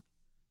Viper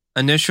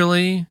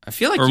initially? I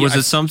feel like, or was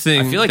it something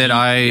I feel like that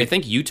I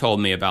think you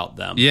told me about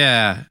them.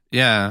 Yeah.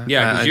 Because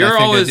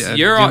I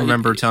do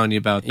remember telling you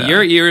about that.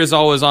 Your ear is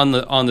always on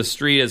the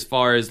street as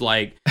far as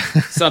like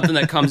something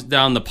that comes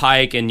down the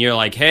pike, and you're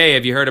like, hey,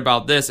 have you heard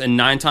about this? And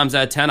 9 times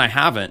out of 10, I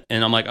haven't.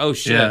 And I'm like, oh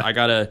shit,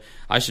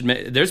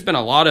 there's been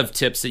a lot of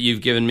tips that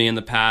you've given me in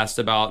the past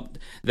about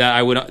that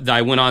I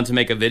went on to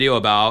make a video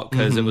about,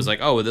 because it was like,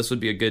 oh, this would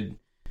be a good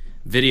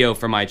video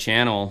for my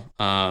channel.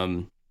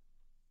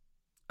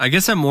 I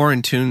guess I'm more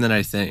in tune than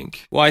I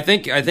think. Well, I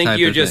think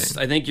you're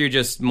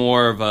just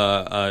more of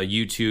a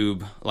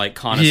YouTube like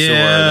connoisseur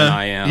than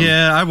I am.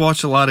 Yeah, I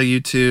watch a lot of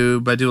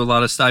YouTube. I do a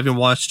lot of stuff. I even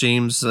watched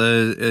James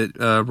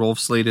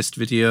Rolf's latest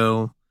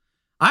video.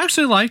 I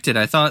actually liked it.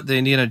 I thought the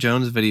Indiana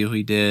Jones video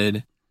he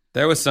did.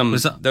 There was some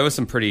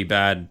pretty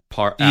bad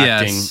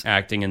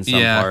acting in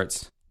some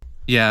parts.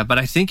 Yeah, but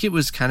I think it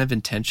was kind of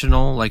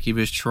intentional. Like he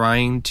was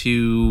trying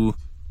to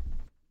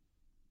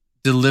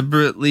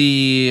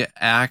deliberately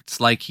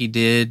act like he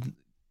did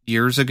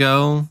years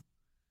ago,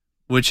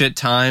 which at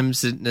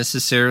times didn't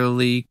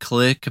necessarily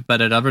click,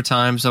 but at other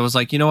times I was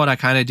like, you know what, I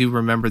kind of do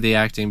remember the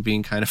acting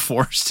being kind of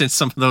forced in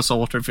some of those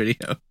older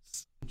videos.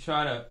 I'm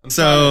trying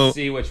to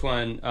see which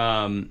one.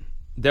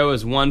 There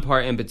was one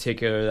part in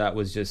particular that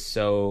was just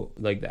so,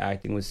 like, the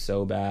acting was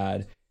so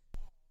bad.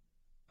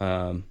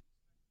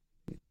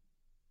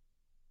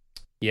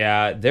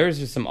 Yeah, there's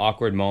just some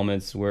awkward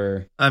moments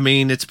where... I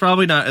mean, it's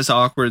probably not as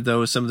awkward,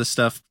 though, as some of the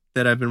stuff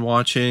that I've been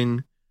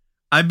watching.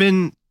 I've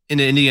been in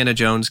an Indiana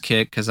Jones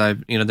kick because the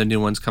new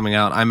one's coming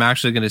out. I'm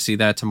actually going to see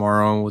that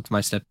tomorrow with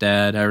my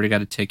stepdad. I already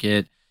got a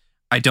ticket.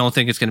 I don't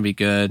think it's going to be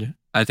good.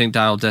 I think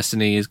Dial of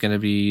Destiny is going to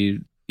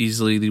be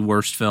easily the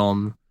worst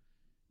film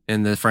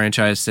in the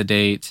franchise to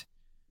date.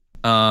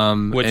 Which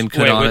one?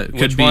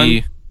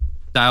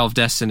 Dial of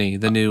Destiny,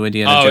 the new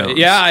Indiana Jones.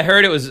 Yeah, I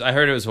heard it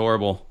was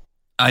horrible.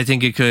 I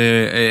think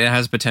it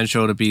has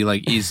potential to be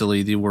like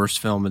easily the worst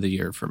film of the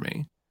year for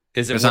me.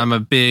 Is it? Because I'm a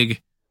big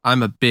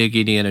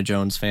Indiana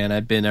Jones fan.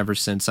 I've been ever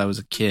since I was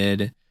a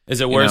kid. Is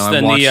it worse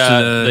than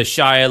the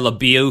Shia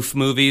LaBeouf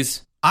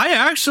movies? I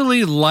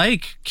actually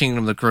like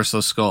Kingdom of the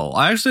Crystal Skull.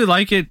 I actually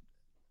like it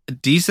a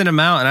decent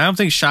amount, and I don't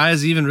think Shia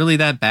is even really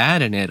that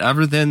bad in it,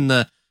 other than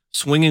the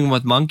swinging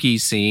with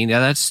monkeys scene. Yeah,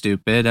 that's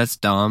stupid. That's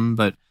dumb.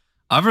 But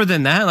other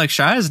than that, like,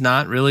 Shia is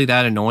not really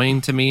that annoying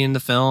to me in the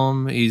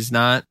film. He's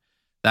not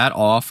that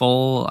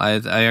awful. I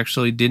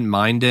actually didn't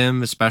mind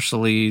him,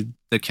 especially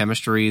the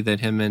chemistry that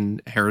him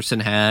and Harrison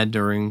had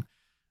during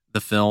the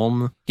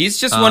film. He's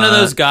just one of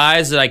those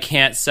guys that I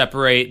can't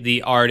separate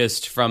the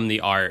artist from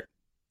the art.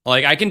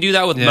 Like, I can do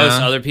that with most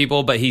other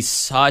people, but he's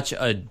such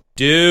a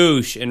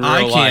douche in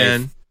real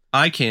life.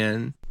 I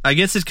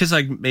guess it's because,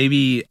 like,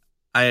 maybe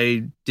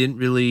I didn't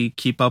really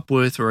keep up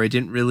with, or I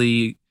didn't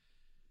really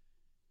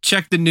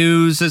check the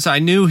news, as I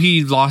knew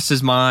he lost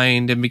his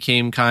mind and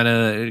became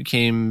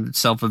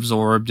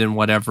self-absorbed and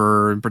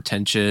whatever and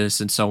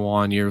pretentious and so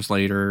on years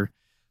later.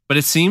 But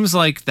it seems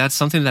like that's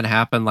something that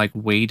happened like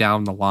way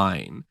down the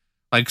line.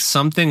 Like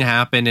something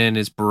happened in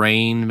his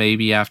brain,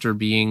 maybe after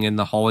being in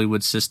the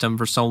Hollywood system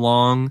for so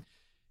long,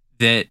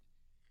 that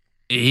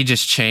he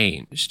just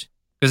changed.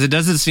 Because it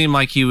doesn't seem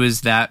like he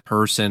was that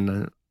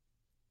person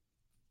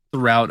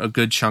throughout a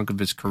good chunk of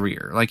his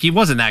career. Like, he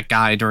wasn't that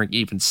guy during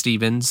Even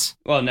Stevens.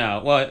 Well, no.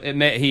 Well,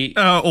 he...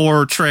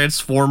 or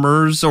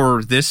Transformers,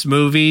 or this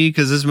movie,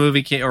 because this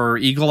movie or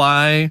Eagle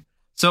Eye.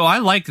 So I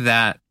like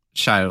that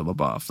Shia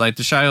LaBeouf. Like,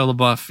 the Shia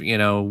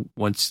LaBeouf,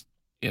 once,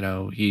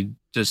 he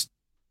just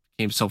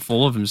became so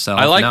full of himself.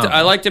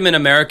 I liked him in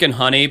American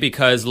Honey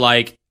because,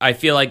 like, I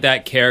feel like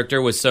that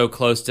character was so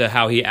close to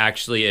how he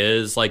actually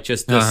is. Like,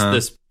 just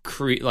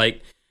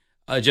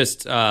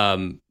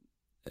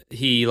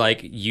he like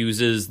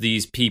uses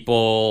these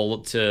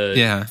people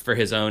for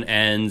his own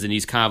ends, and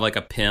he's kind of like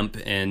a pimp,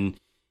 and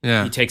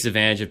he takes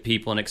advantage of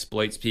people and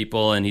exploits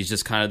people, and he's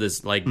just kind of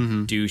this like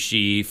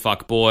douchey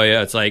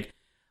fuckboy. It's like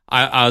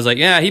I was like,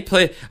 yeah,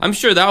 I'm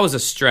sure that was a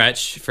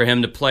stretch for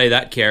him to play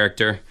that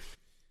character.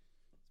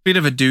 Bit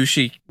of a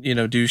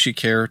douchey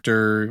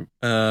character.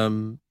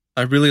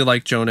 I really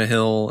like Jonah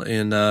Hill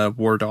in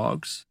War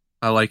Dogs.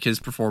 I like his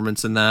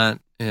performance in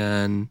that,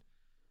 and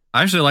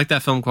I actually like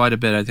that film quite a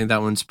bit. I think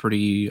that one's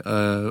pretty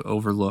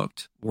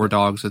overlooked. War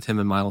Dogs with him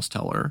and Miles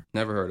Teller.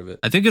 Never heard of it.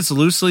 I think it's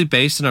loosely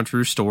based on a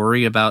true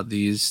story about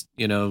these,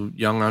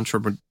 young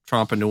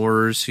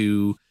entrepreneurs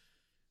who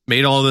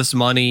made all this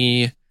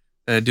money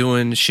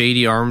doing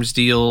shady arms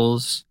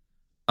deals.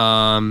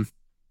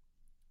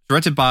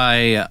 Directed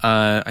by,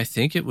 I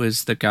think it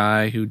was the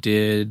guy who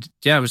did,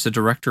 it was the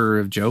director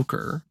of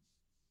Joker.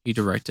 He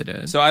directed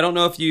it. So I don't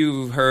know if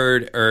you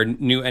heard or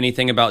knew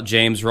anything about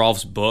James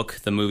Rolfe's book,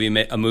 A Movie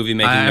Making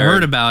Nerd. I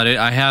heard about it.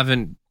 I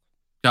haven't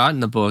gotten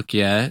the book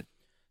yet.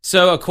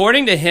 So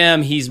according to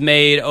him, he's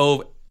made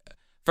over...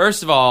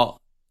 First of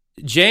all,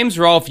 James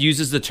Rolfe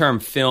uses the term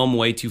film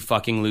way too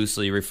fucking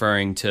loosely,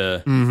 referring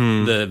to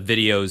the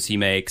videos he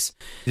makes.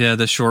 Yeah,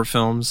 the short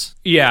films.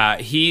 Yeah,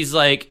 he's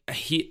like...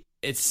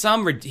 It's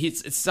some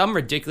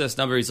ridiculous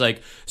number. He's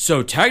like,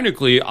 so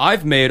technically,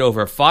 I've made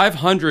over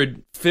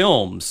 500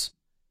 films.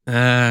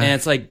 And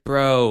it's like,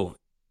 bro,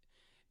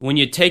 when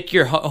you take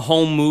your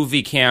home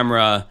movie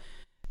camera,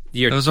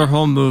 those are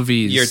home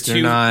movies. Your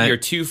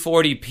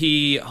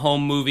 240p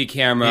home movie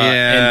camera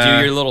and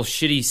do your little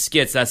shitty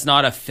skits. That's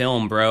not a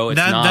film, bro.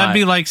 That'd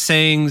be like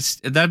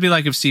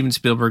if Steven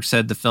Spielberg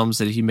said the films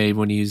that he made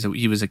when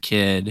he was a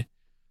kid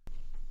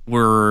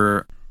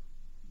were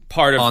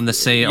part of on the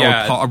same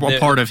or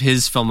part of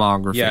his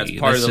filmography. Yeah, it's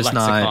part of the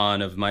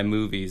lexicon of my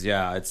movies.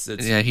 Yeah, it's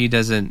he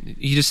doesn't.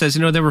 He just says,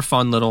 they were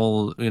fun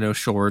little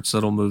shorts,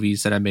 little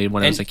movies that I made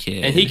when I was a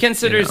kid. And he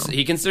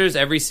considers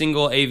every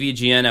single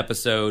AVGN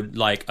episode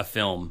like a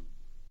film.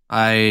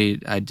 I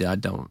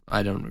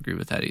don't agree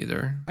with that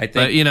either. I think,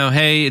 but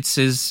hey, it's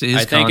his.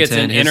 I think it's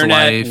an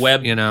internet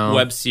life,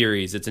 web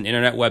series. It's an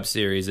internet web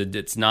series.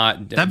 It's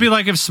not. That'd be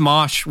like if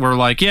Smosh were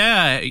like,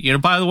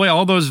 by the way,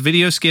 all those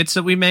video skits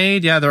that we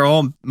made, they're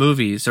all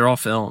movies. They're all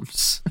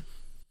films.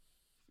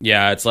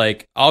 Yeah, it's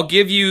like, I'll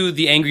give you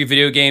the Angry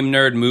Video Game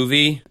Nerd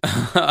movie.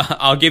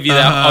 I'll give you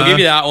that. I'll give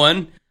you that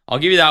one.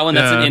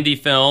 That's an indie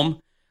film.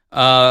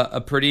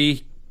 A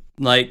pretty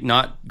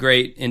not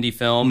great indie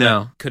film.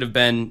 No, that could have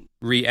been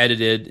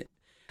re-edited.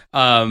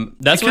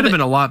 That could have been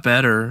a lot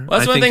better. Well,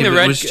 that's one thing.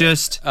 Was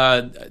just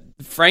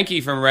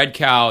Frankie from Red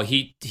Cow.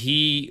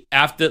 He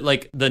after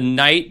the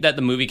night that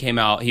the movie came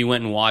out, he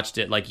went and watched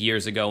it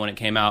years ago when it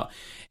came out,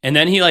 and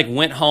then he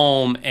went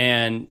home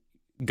and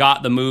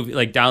got the movie,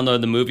 downloaded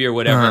the movie or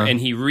whatever, and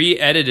he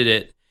re-edited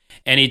it,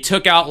 and he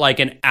took out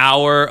an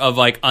hour of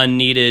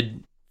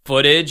unneeded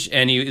footage,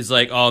 and he was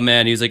like, oh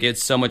man, he was like,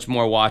 it's so much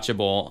more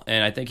watchable,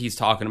 and I think he's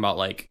talking about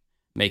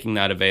making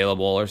that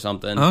available or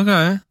something.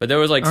 Okay. But there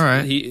was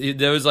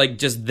there was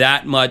just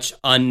that much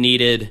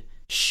unneeded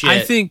shit.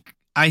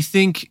 I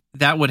think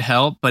that would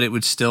help, but it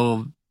would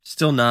still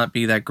not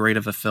be that great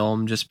of a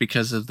film just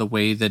because of the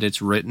way that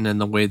it's written and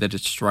the way that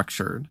it's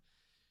structured.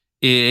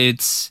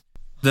 It's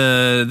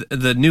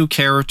the new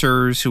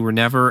characters who were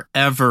never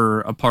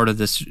ever a part of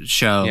this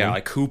show. Yeah,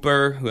 like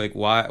Cooper,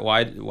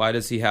 why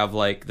does he have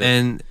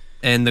and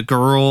the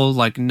girl,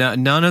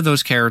 none of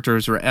those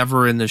characters were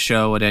ever in the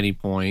show at any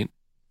point.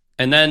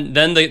 And then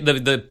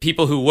the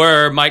people who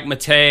were Mike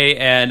Matei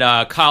and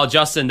Kyle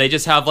Justin, they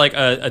just have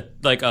a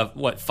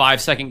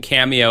 5-second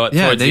cameo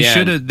towards the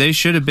end. They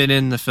should have been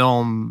in the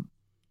film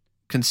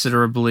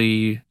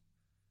considerably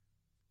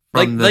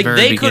from the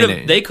very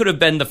beginning. They could have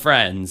been the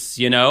friends,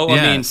 Yes.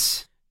 I mean,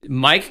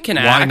 Mike can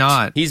act. Why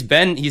not? He's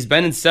been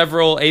in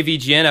several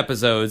AVGN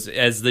episodes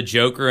as the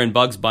Joker and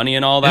Bugs Bunny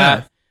and all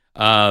that.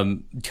 Yeah.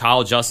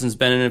 Kyle Justin's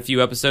been in a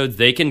few episodes.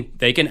 They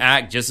can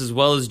act just as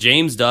well as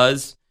James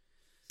does.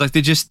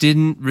 They just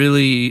didn't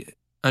really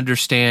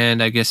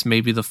understand, I guess,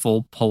 maybe the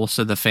full pulse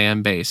of the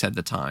fan base at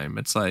the time.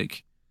 It's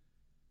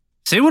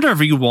say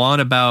whatever you want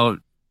about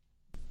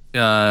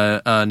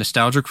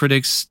Nostalgia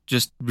Critic's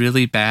just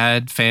really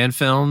bad fan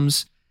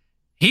films.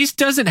 He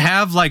doesn't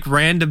have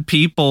random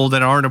people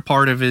that aren't a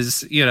part of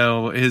his,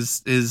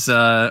 his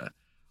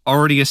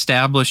already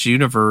established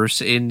universe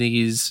in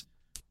these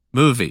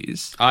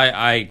movies.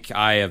 I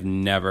have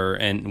never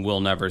and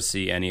will never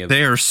see any of them.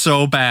 They are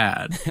so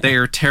bad. They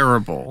are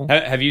terrible.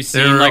 Have you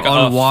seen They're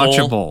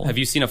unwatchable? Have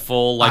you seen a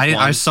full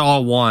I saw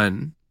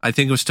one. I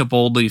think it was To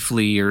Boldly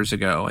Flee years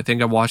ago. I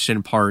think I watched it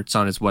in parts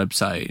on his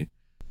website.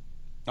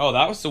 Oh,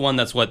 that was the one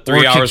that's 3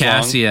 hours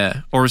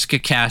long? Or was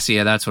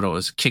Kikassia? That's what it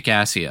was.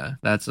 Kikassia.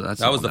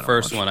 That was the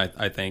first one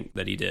I think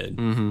that he did.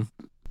 Mm-hmm.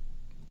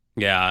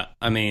 Yeah,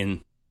 I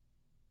mean,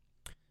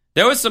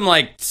 there was some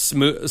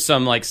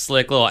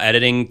slick little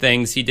editing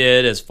things he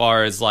did as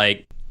far as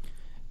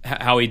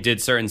how he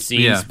did certain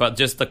scenes, but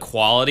just the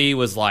quality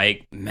was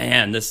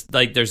man, this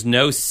there's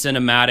no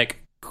cinematic.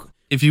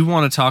 If you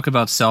want to talk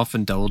about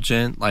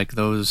self-indulgent,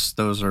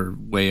 those are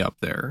way up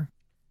there.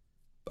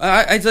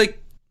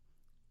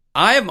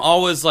 I am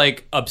always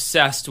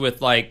obsessed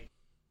with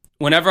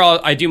whenever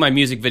I do my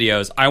music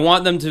videos, I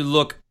want them to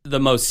look the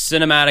most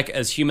cinematic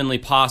as humanly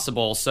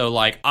possible. So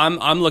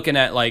I'm looking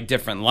at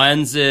different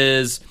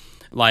lenses,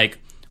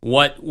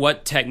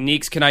 what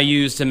techniques can I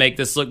use to make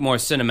this look more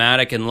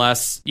cinematic and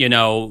less,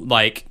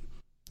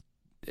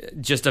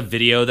 just a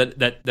video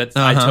that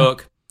I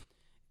took.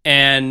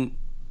 And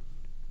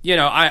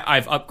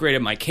I've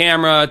upgraded my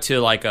camera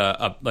to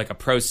a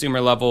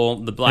prosumer level,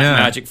 the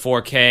Blackmagic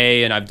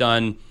 4K, and I've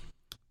done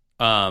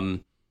the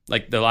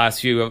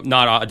last few,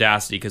 not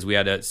Audacity because we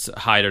had to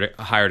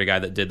hired a guy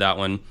that did that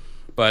one,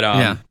 but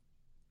I'm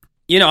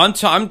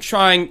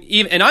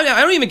trying, and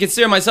I don't even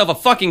consider myself a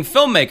fucking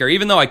filmmaker,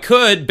 even though I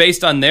could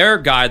based on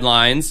their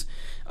guidelines.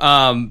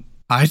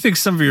 I think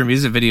some of your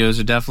music videos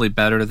are definitely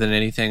better than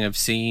anything I've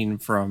seen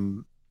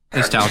from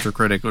Nostalgia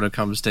Critic when it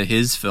comes to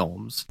his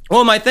films.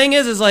 Well, my thing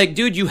is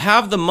dude, you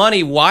have the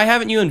money. Why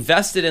haven't you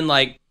invested in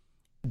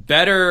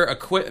better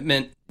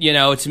equipment,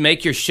 to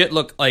make your shit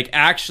look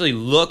actually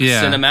look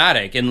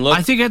cinematic and look.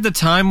 I think at the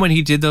time when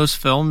he did those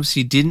films,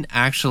 he didn't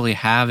actually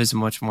have as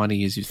much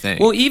money as you think.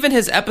 Well, even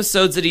his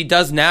episodes that he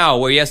does now,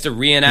 where he has to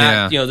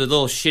reenact, the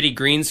little shitty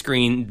green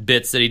screen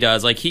bits that he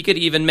does, he could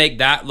even make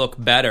that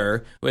look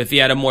better if he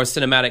had a more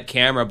cinematic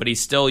camera. But he's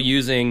still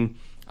using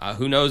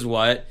who knows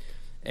what,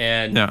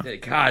 and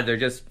God, they're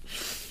just,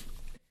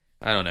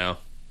 I don't know.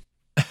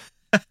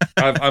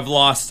 I've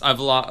lost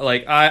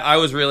I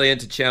was really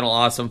into Channel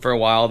Awesome for a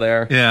while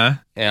there. Yeah.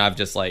 And I've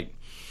just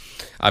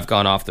I've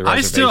gone off the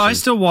reservation. I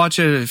still watch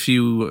a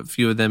few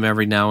of them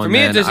every now and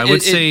then. For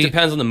me, it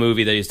depends on the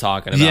movie that he's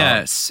talking about.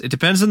 Yes, it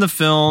depends on the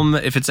film.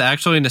 If it's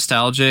actually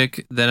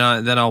nostalgic, then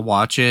I'll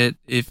watch it.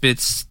 If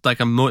it's like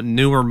a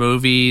newer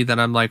movie, then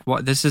I'm like,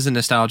 what? This isn't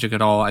nostalgic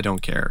at all. I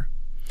don't care.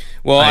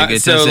 Well,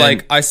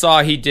 I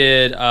saw he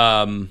did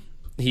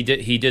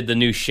the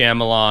new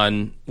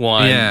Shyamalan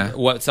one. Yeah.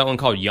 What's that one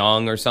called?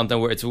 Young or something?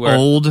 Where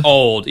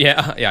Old.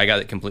 Yeah, I got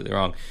it completely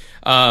wrong.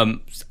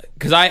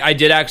 Because I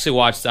did actually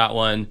watch that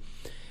one.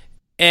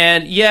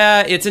 And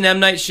yeah, it's an M.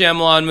 Night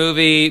Shyamalan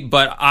movie,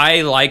 but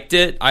I liked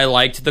it. I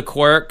liked the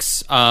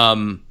quirks.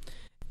 And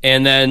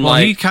then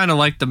he kind of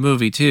liked the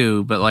movie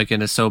too, but like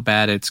in a so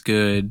bad it's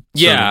good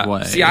sort of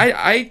way. See,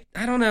 I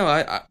don't know.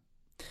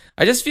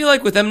 I just feel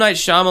like with M. Night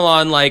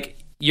Shyamalan, like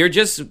you're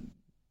just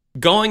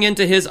going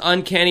into his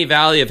uncanny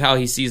valley of how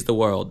he sees the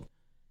world,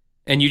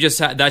 and you just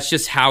that's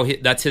just how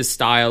that's his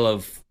style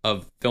of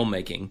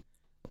filmmaking.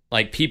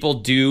 Like people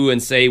do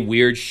and say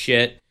weird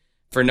shit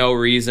for no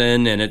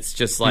reason, and it's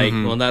just like,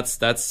 well,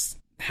 that's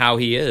how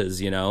he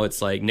is, you know?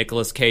 It's like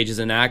Nicolas Cage is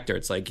an actor.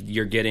 It's like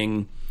you're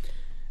getting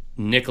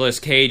Nicolas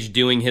Cage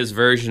doing his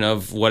version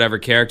of whatever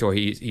character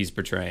he's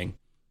portraying.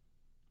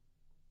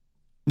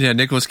 Yeah,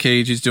 Nicolas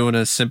Cage, he's doing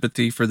a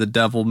Sympathy for the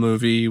Devil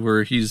movie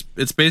where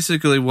it's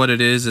basically what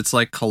it is. It's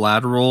like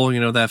Collateral,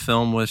 you know, that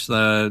film with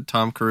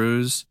Tom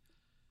Cruise,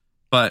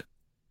 but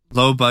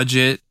low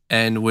budget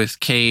and with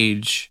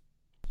Cage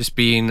just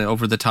being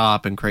over the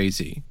top and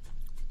crazy.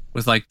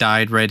 With like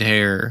dyed red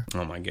hair.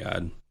 Oh my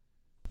god.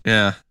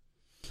 Yeah.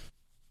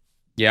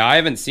 Yeah, I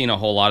haven't seen a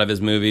whole lot of his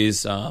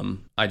movies.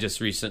 I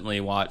just recently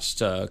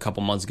watched a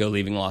couple months ago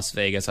Leaving Las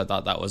Vegas. I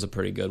thought that was a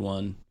pretty good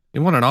one. He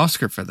won an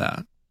Oscar for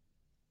that.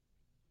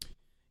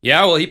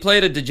 Yeah, well, he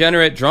played a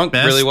degenerate drunk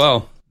really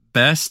well.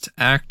 Best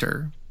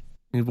actor.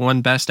 He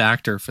won Best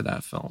Actor for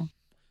that film.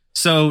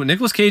 So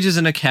Nicolas Cage is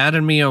an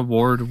Academy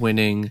Award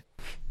winning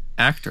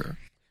actor.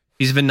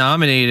 He's been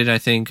nominated, I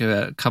think,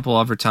 a couple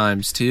other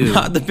times too.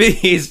 Not the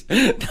Bees.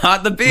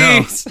 Not the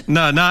Bees.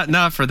 No,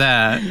 not for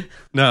that.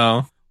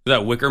 No.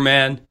 That Wicker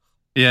Man.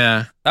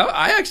 Yeah.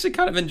 I actually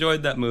kind of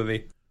enjoyed that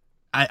movie.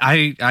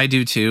 I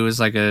do too. It's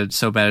like a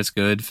so bad it's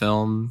good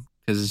film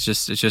because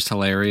it's just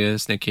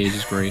hilarious. Nick Cage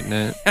is great in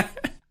it.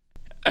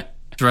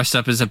 Dressed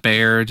up as a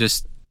bear,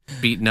 just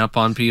beating up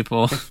on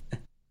people. I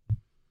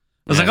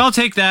was like, I'll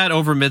take that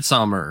over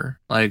Midsommar.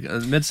 Like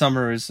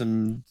Midsommar is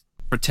some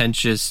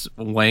pretentious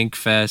wank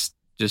fest,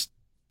 just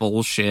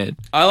bullshit.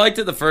 I liked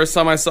it the first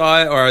time I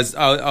saw it, or I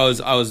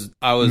was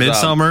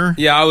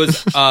Midsommar. I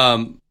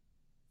was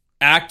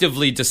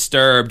actively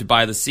disturbed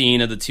by the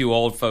scene of the two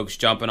old folks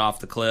jumping off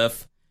the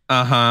cliff.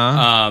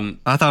 I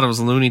thought it was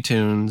Looney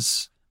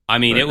Tunes. I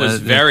mean, it was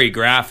very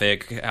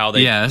graphic how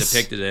they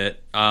depicted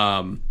it.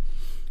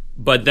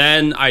 But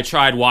then I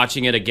tried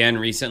watching it again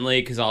recently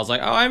because I was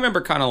like, I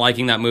remember kind of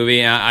liking that movie.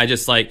 And I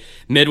just like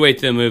midway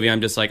through the movie, I'm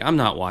just like, I'm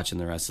not watching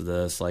the rest of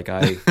this. Like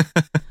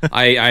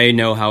I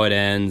know how it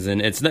ends,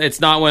 and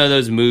it's not one of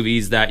those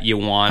movies that you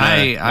want.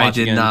 I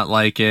did not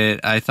like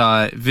it. I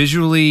thought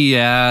visually,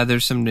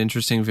 there's some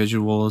interesting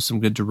visuals, some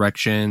good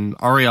direction.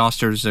 Ari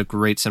Aster's a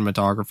great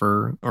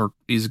cinematographer, or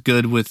he's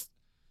good with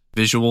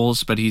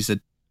visuals, but he's a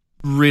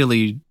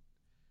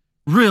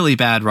really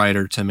bad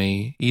writer to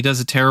me. He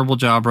does a terrible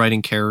job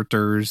writing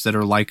characters that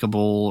are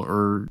likable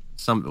or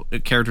some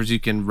characters you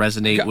can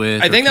resonate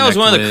with. I think that was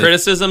one of the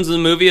criticisms of the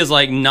movie is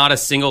like not a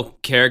single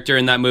character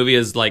in that movie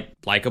is like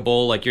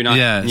likable. Like you're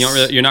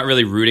not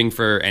really rooting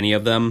for any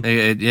of them.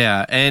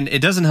 And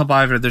it doesn't help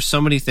either. There's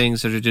so many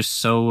things that are just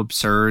so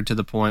absurd to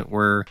the point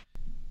where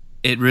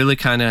it really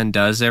kind of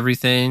undoes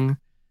everything.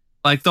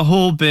 Like the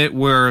whole bit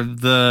where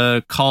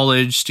the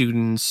college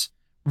students,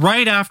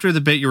 right after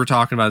the bit you were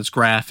talking about, is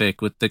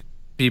graphic with the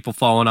people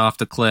falling off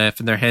the cliff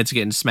and their heads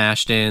getting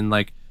smashed in,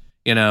 like,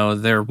 you know,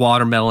 they're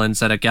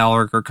watermelons at a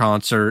Gallagher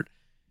concert.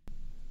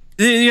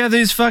 Yeah,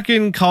 these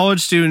fucking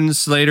college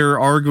students later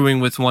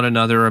arguing with one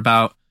another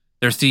about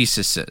their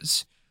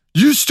theses.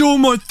 You stole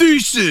my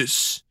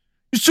thesis!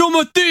 You stole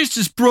my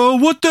thesis, bro!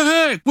 What the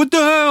heck? What the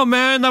hell,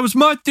 man? That was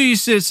my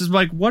thesis! It's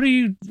like, what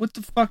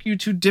the fuck are you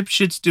two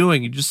dipshits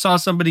doing? You just saw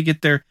somebody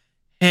get their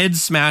head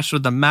smashed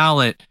with a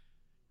mallet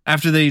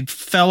after they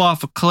fell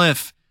off a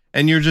cliff,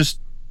 and you're just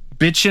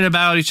bitching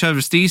about each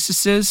other's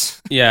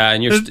theses. Yeah,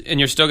 and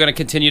you're still going to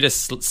continue to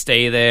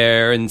stay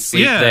there and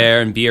sleep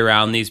there and be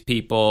around these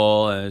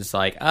people. And it's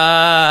like,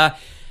 I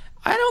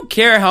don't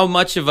care how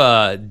much of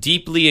a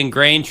deeply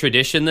ingrained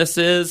tradition this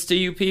is to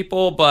you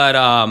people, but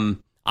I'm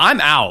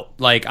out.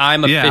 Like I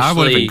would have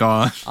been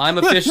gone. I'm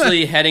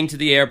officially heading to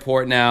the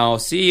airport now.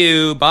 See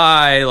you.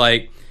 Bye.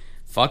 Like,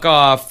 fuck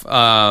off.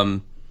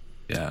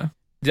 Yeah.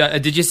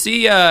 Did you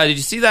see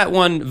that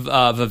one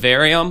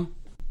Vivarium?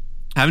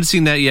 I haven't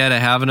seen that yet. I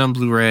have it on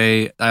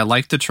Blu-ray. I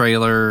liked the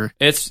trailer.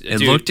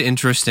 It looked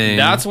interesting.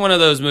 That's one of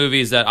those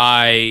movies that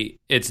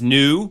it's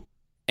new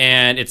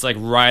and it's like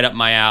right up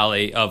my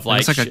alley of like.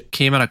 It's like it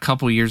came out a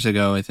couple years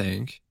ago, I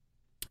think.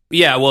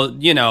 Yeah, well,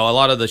 you know, a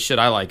lot of the shit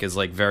I like is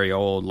like very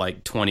old,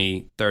 like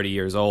 20, 30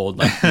 years old,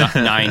 like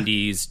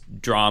 90s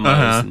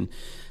dramas and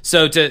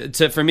So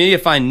for me to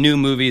find new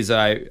movies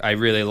that I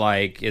really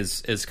like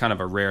is kind of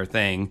a rare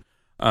thing.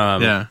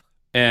 Yeah.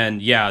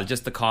 And yeah,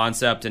 just the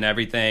concept and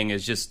everything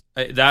is just,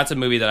 that's a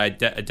movie that I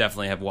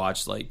definitely have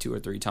watched like 2 or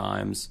 3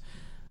 times.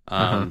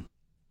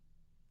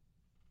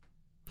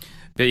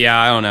 But yeah,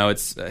 I don't know.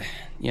 It's,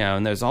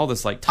 and there's all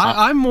this like...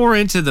 I'm more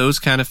into those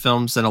kind of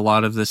films than a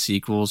lot of the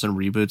sequels and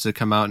reboots that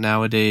come out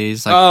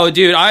nowadays. Like, oh,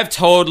 dude, I've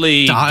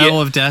totally... Dial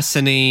of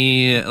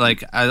Destiny.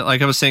 Like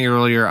I was saying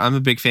earlier, I'm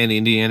a big fan of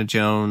Indiana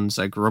Jones.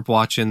 I grew up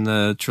watching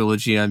the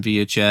trilogy on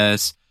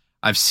VHS.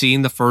 I've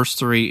seen the first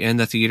 3 in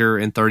the theater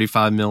in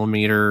 35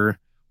 millimeter,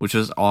 which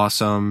was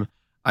awesome.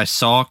 I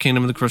saw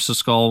Kingdom of the Crystal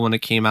Skull when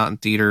it came out in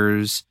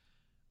theaters.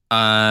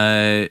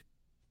 That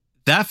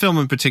film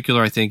in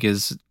particular, I think,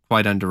 is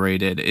quite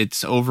underrated.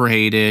 It's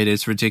overhated.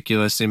 It's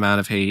ridiculous the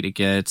amount of hate it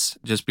gets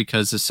just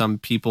because of some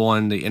people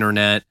on the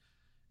internet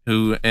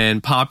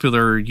and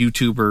popular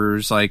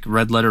YouTubers like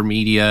Red Letter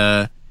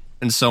Media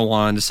and so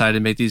on decided to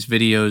make these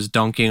videos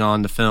dunking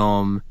on the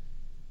film.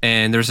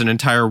 And there's an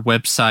entire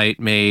website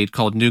made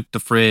called Nuke the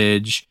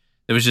Fridge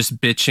that was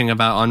just bitching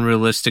about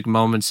unrealistic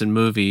moments in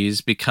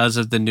movies because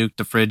of the Nuke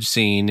the Fridge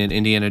scene in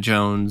Indiana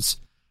Jones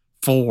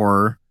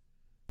 4.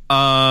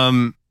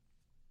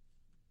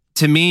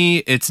 To me,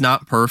 it's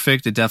not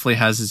perfect. It definitely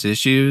has its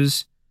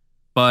issues,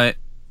 but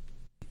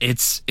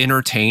it's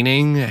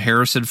entertaining.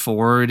 Harrison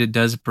Ford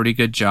does a pretty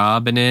good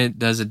job in it,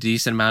 does a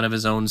decent amount of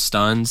his own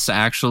stunts.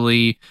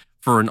 Actually,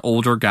 for an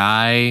older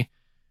guy,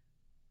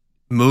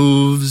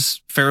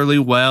 moves fairly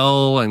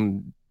well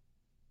and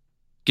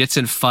gets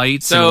in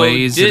fights in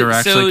ways that are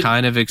actually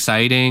kind of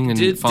exciting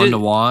and fun to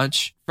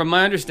watch. From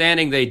my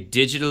understanding, they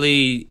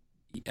digitally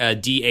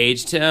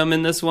de-aged him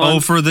in this one.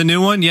 Oh, for the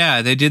new one?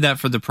 Yeah, they did that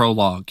for the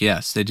prologue.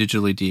 Yes, they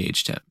digitally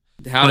de-aged him.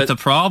 But the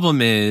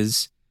problem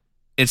is,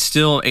 it's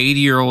still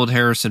 80-year-old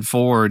Harrison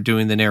Ford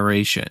doing the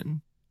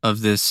narration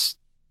of this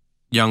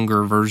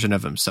younger version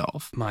of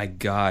himself. My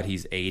God,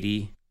 he's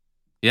 80?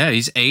 Yeah,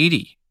 he's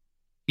 80.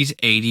 He's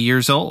 80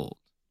 years old.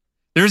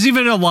 There's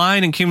even a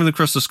line in Kingdom of the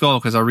Crystal Skull,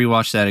 because I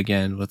rewatched that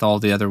again with all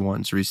the other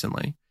ones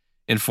recently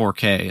in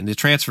 4K, and the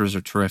transfers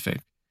are terrific.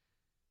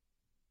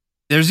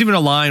 There's even a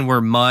line where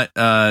Mutt,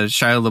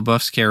 Shia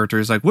LaBeouf's character,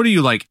 is like, "What are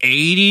you, like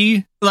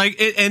 80?"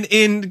 Like, and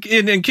in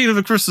Kingdom of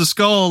the Crystal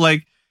Skull,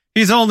 like,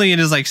 he's only in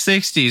his like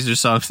 60s or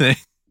something,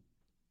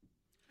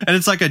 and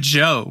it's like a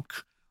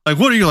joke. Like,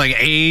 what are you, like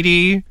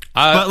 80?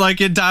 But like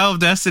in Dial of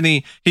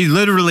Destiny, he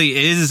literally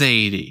is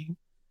 80.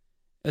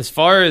 As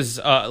far as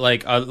other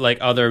like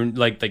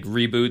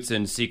reboots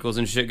and sequels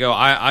and shit go,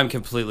 I'm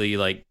completely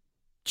like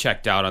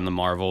checked out on the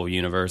Marvel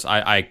universe.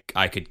 I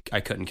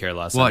couldn't care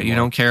less. What, anymore. You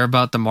don't care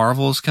about the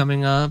Marvels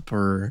coming up,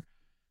 or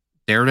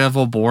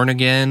Daredevil Born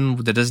Again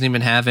that doesn't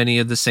even have any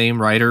of the same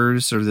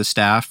writers or the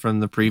staff from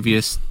the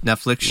previous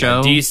Netflix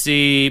show?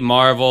 DC,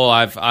 Marvel.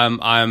 I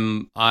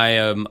am.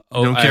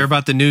 You don't care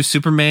about the new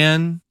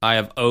Superman? I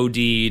have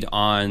OD'd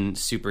on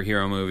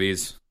superhero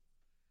movies.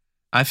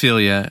 I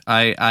feel ya.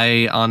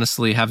 I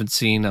honestly haven't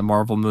seen a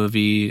Marvel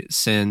movie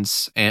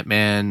since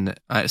Ant-Man,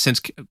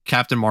 since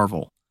Captain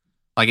Marvel.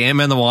 Like,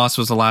 Ant-Man the Wasp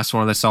was the last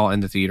one that I saw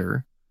in the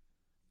theater.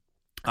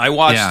 I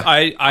watched.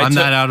 Yeah, I'm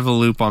not out of the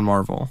loop on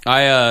Marvel.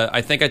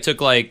 I think I took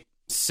like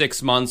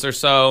 6 months or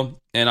so,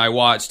 and I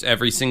watched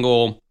every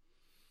single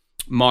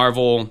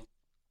Marvel.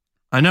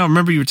 I know. I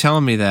remember you were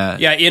telling me that.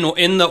 Yeah,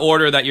 in the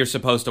order that you're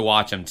supposed to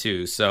watch them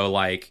too. So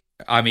like,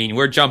 I mean,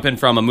 we're jumping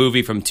from a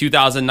movie from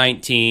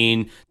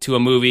 2019 to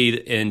a movie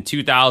in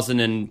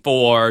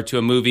 2004 to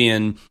a movie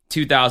in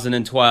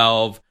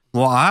 2012.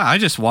 Well, I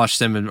just watch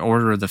them in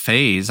order of the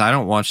phase. I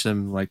don't watch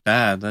them like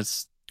that.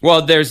 There's a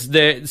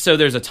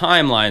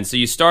timeline. So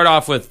you start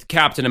off with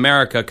Captain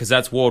America because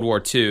that's World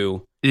War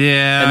II.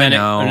 Yeah, and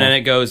then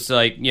it goes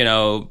like,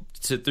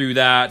 through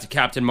that to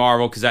Captain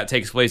Marvel because that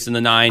takes place in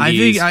the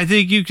 90s. I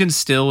think you can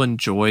still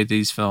enjoy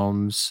these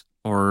films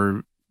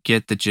or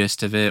get the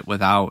gist of it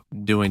without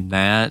doing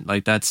that.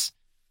 Like, that's,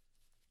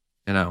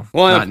 well,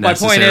 not my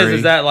necessary. point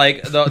is that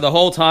like the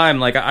whole time,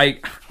 like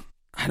I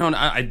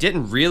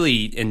didn't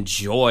really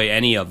enjoy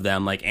any of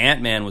them. Like,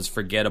 Ant-Man was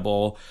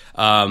forgettable.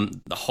 The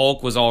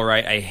Hulk was all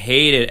right. I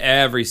hated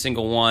every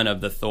single one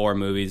of the Thor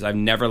movies. I've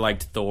never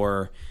liked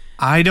Thor.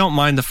 I don't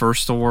mind the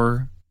first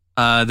Thor.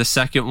 The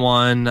second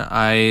one,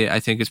 I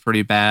think is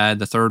pretty bad.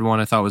 The third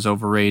one I thought was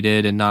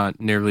overrated and not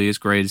nearly as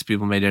great as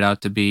people made it out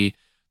to be.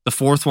 The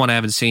fourth one I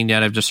haven't seen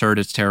yet. I've just heard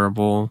it's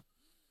terrible.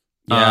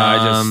 Yeah,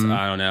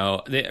 I don't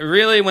know.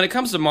 Really, when it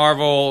comes to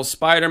Marvel,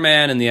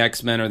 Spider-Man and the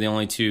X-Men are the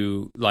only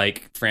two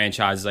like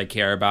franchises I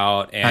care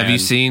about. And have you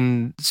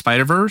seen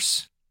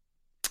Spider-Verse?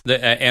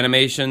 The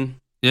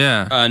animation?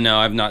 Yeah. No,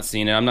 I've not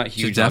seen it. I'm not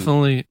huge.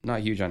 Not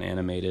huge on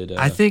animated.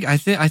 I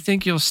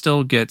think you'll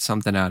still get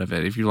something out of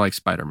it if you like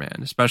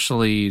Spider-Man,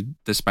 especially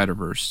the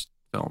Spider-Verse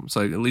films.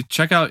 Like, at least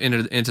check out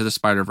Into the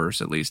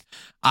Spider-Verse. At least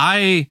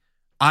I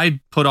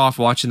put off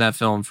watching that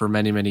film for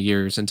many, many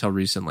years until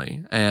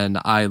recently, and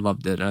I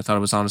loved it. And I thought it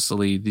was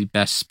honestly the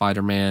best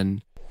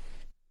Spider-Man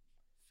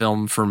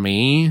film for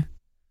me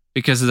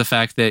because of the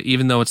fact that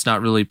even though it's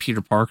not really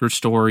Peter Parker's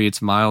story,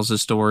 it's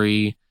Miles'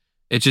 story,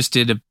 it just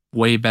did a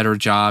way better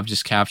job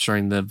just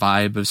capturing the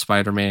vibe of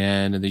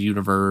Spider-Man and the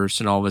universe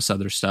and all this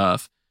other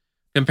stuff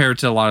compared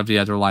to a lot of the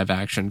other live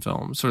action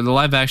films. So the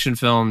live action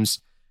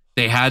films,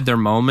 they had their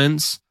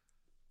moments.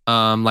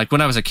 Like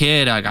when I was a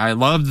kid, I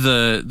loved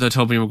the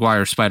Tobey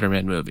Maguire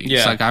Spider-Man movies.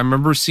 Yeah. Like I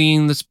remember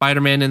seeing the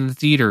Spider-Man in the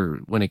theater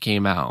when it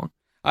came out.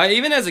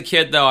 Even as a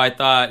kid, though, I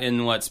thought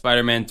in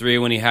Spider-Man 3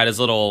 when he had his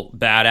little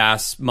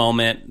badass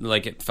moment,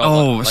 like it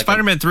felt. like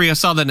Spider-Man 3! I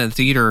saw that in the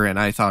theater, and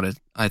I thought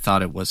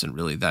it wasn't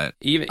really that.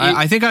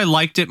 I think I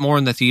liked it more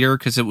in the theater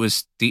because it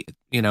was it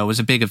was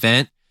a big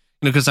event.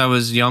 Because I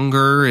was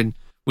younger and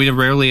we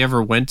rarely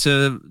ever went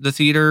to the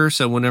theater,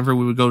 so whenever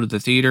we would go to the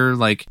theater,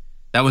 like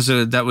that was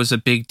a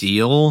big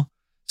deal.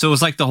 So it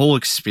was like the whole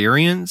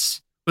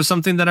experience was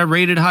something that I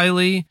rated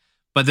highly.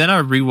 But then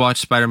I rewatched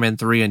Spider-Man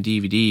 3 on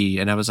DVD,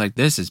 and I was like,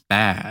 "This is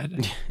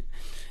bad."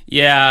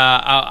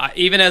 Yeah,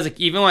 even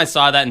when I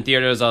saw that in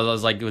theaters, I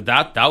was like,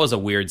 "That was a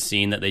weird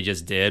scene that they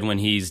just did when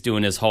he's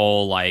doing his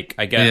whole like,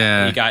 I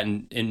guess he got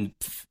in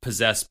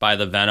possessed by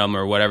the Venom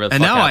or whatever." And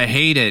now I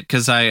hate it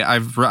because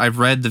I've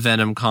read the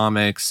Venom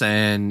comics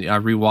and I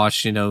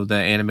rewatched the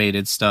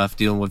animated stuff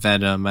dealing with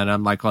Venom, and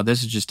I'm like, "Oh,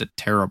 this is just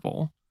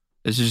terrible.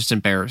 This is just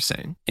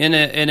embarrassing." In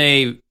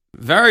a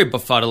very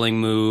befuddling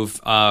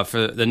move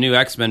for the new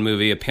X-Men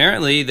movie.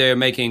 Apparently, they're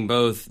making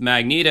both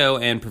Magneto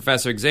and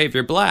Professor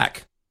Xavier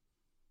black.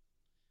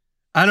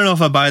 I don't know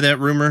if I buy that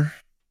rumor.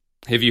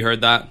 Have you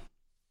heard that?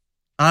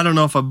 I don't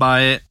know if I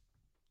buy it.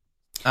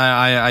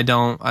 I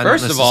don't.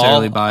 First don't of all,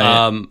 necessarily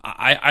buy it.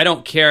 I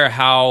don't care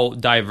how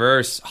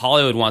diverse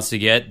Hollywood wants to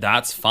get.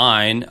 That's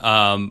fine.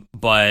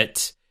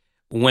 But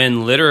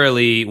when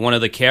literally one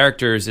of the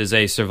characters is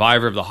a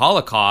survivor of the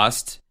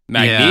Holocaust,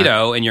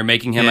 Magneto, and you're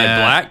making him a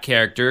black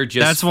character,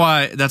 that's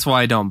why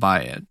I don't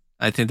buy it.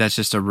 I think that's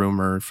just a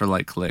rumor for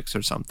like clicks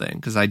or something,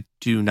 because I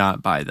do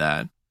not buy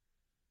that,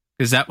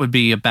 because that would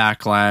be a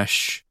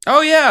backlash.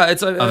 Oh yeah,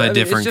 it's of a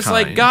different it's just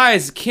kind. Like,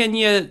 guys, can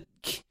you?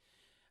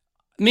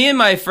 Me and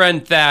my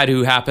friend Thad,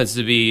 who happens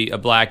to be a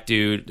black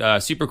dude,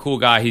 super cool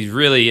guy. He's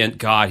really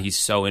he's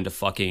so into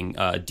fucking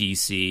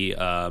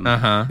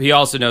DC. He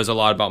also knows a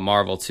lot about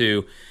Marvel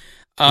too.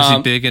 Is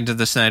he big into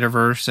the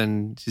Snyderverse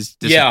and he's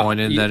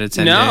disappointed that it's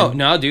ending?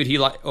 No, dude. He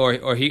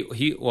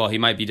he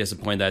might be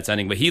disappointed that it's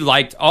ending, but he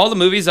liked all the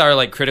movies that are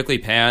like critically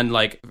panned,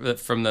 like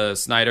from the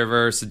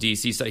Snyderverse, the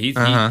DC stuff.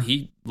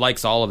 He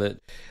likes all of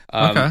it.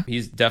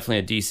 He's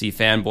definitely a DC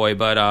fanboy,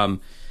 but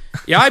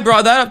I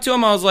brought that up to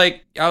him. I was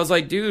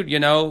like, dude,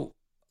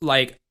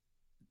 like,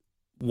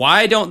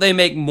 why don't they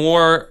make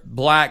more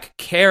black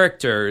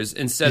characters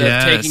instead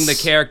of taking the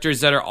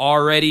characters that are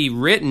already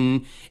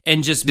written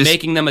and just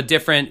making them a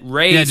different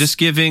race? Yeah, just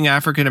giving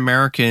African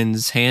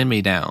Americans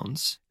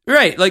hand-me-downs.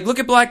 Right, like look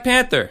at Black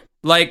Panther.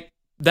 Like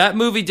that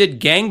movie did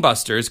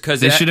gangbusters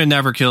because they should have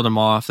never killed him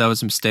off. That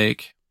was a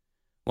mistake.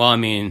 Well, I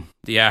mean,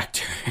 the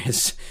actor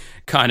is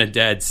kind of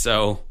dead,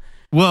 so.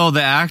 Well,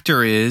 the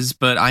actor is,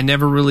 but I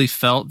never really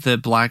felt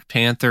that Black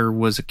Panther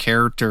was a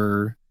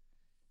character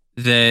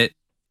that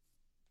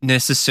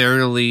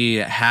necessarily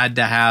had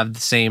to have the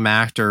same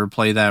actor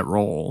play that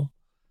role.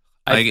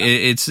 Like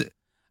it's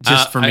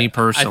just for me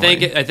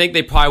personally. I think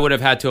they probably would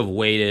have had to have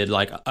waited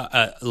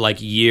like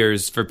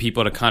years for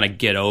people to kind of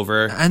get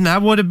over, and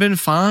that would have been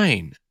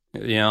fine.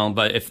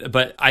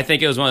 But I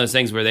think it was one of those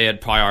things where they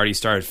had probably already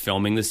started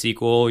filming the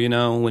sequel.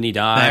 When he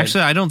died.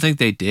 Actually, I don't think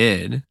they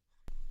did.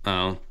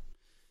 Oh,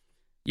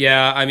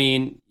 yeah. I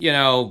mean,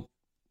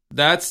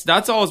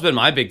 that's always been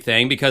my big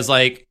thing, because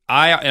like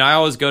I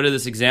always go to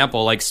this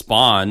example like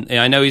Spawn, and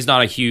I know he's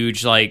not a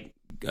huge like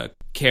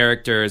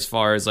character as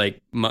far as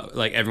like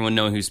everyone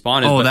knowing who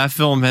Spawn is. Oh, that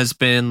film has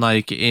been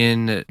like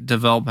in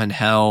development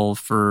hell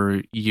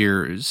for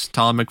years.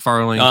 Todd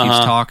McFarlane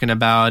keeps talking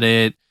about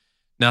it.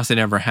 Nothing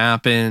ever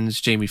happens.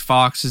 Jamie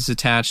Foxx is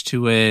attached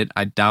to it.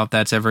 I doubt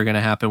that's ever going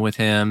to happen with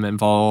him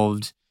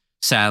involved,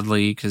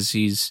 sadly, because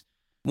he's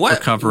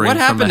recovering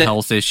from a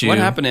health issue. What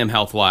happened to him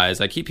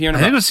health-wise? I keep hearing I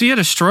think he had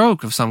a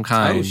stroke of some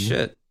kind. Oh,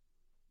 shit.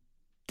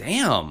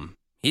 Damn.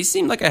 He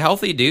seemed like a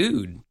healthy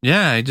dude.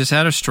 Yeah, he just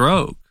had a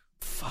stroke.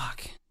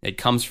 Fuck. It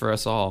comes for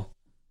us all.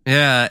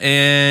 Yeah,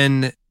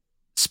 and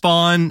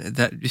Spawn,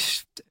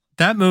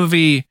 that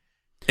movie,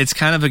 it's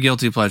kind of a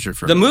guilty pleasure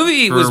for the me.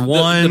 Movie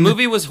the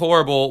movie was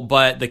horrible,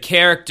 but the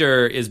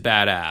character is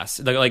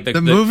badass.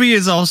 The movie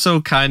is also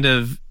kind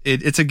of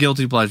it's a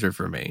guilty pleasure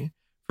for me.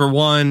 For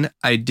one,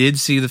 I did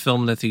see the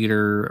film in the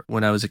theater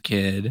when I was a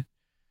kid.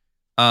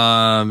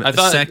 I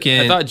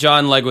thought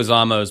John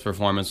Leguizamo's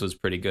performance was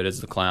pretty good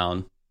as the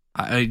clown.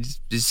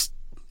 It's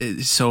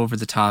so over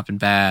the top and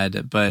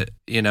bad, but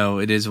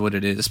it is what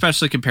it is,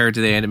 especially compared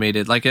to the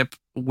animated. Like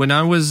when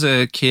I was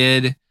a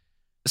kid,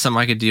 something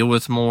I could deal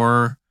with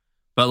more,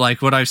 but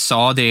like what I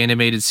saw, the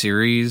animated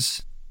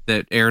series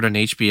that aired on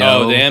HBO.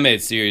 Oh, the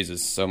animated series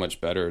is so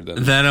much better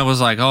than. Then I was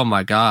like, oh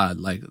my god,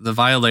 like the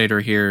violator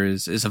here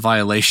is a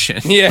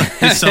violation. Yeah,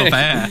 it's so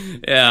bad.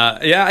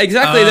 Yeah,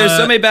 exactly. There's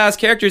so many badass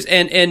characters,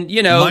 and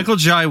Michael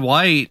Jai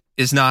White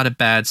is not a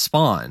bad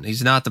Spawn.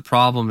 He's not the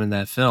problem in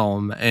that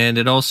film, and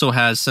it also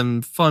has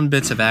some fun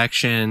bits of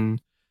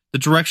action The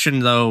direction,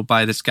 though,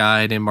 by this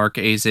guy named Mark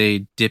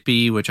Aze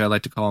Dippy, which I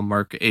like to call him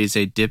Mark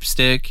Aze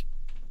Dipstick,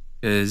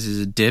 because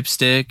he's a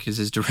dipstick, because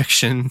his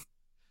direction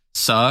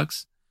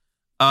sucks.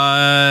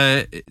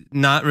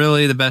 Not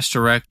really the best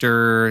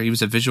director. He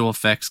was a visual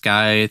effects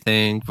guy, I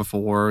think,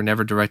 before.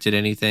 Never directed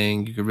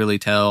anything. You could really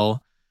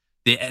tell.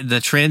 The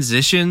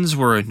transitions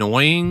were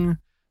annoying.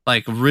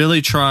 Like,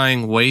 really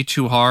trying way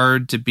too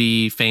hard to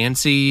be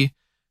fancy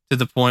to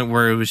the point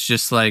where it was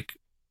just like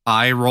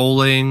eye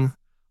rolling.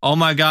 Oh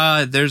my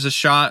God, there's a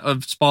shot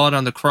of Spawn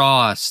on the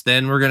cross.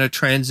 Then we're going to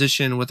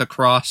transition with a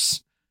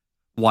cross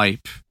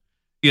wipe.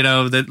 You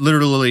know, that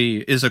literally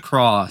is a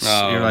cross.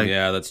 Oh, You're like,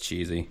 yeah, that's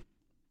cheesy.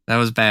 That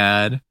was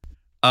bad.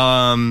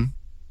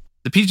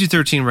 The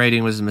PG-13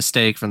 rating was a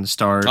mistake from the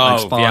start. Oh, like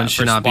Spawn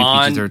should not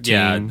Spawn, be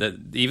PG-13. Yeah,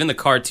 even the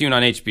cartoon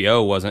on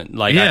HBO wasn't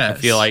like, Yes. I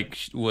feel like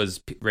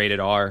was rated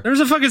R. There was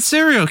a fucking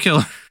serial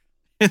killer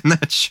in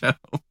that show.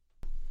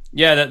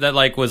 Yeah, that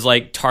like was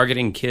like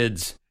targeting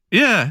kids.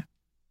 Yeah,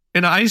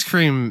 in an ice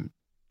cream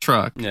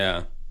truck.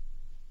 Yeah.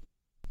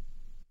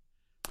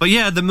 But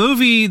yeah, the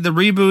movie, the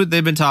reboot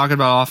they've been talking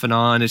about off and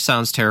on, it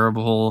sounds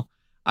terrible.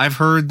 I've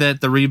heard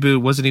that the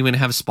reboot wasn't even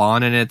have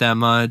Spawn in it that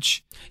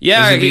much.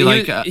 Yeah, it was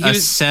gonna be like a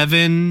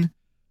 7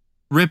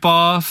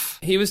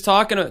 ripoff. He was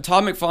talking.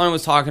 Todd McFarlane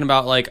was talking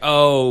about like,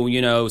 oh,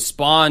 you know,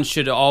 Spawn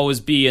should always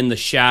be in the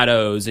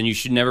shadows, and you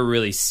should never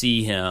really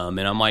see him.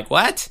 And I'm like,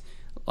 what?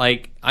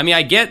 Like, I mean,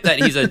 I get that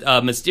he's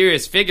a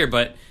mysterious figure,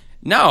 but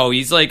no,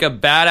 he's like a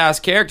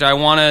badass character. I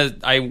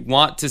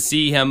want to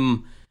see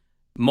him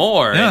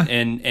more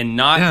and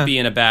not be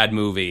in a bad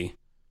movie.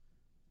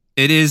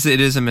 It is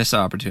a missed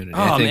opportunity.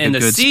 Oh, and the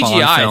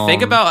CGI.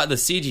 Think about the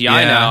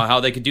CGI now, how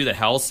they could do the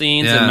hell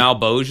scenes and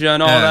Malbosia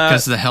and all that.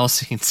 Because the hell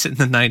scenes in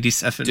the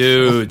 97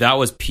 Dude, film. that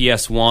was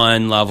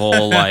PS1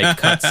 level, like,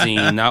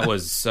 cutscene. That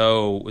was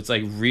it's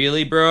like,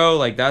 really, bro?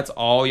 Like, that's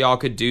all y'all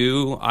could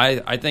do?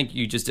 I think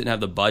you just didn't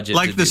have the budget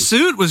Like, the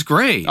suit was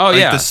great. Oh,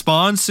 yeah. The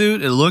Spawn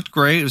suit, it looked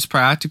great. It was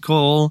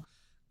practical.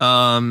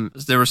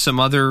 There was some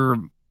other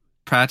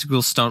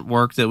practical stunt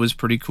work that was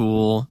pretty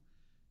cool.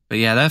 But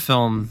yeah, that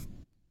film...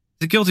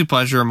 It's a guilty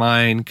pleasure of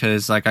mine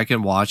because like I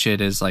can watch it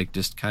as like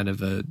just kind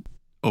of a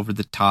over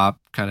the top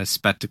kind of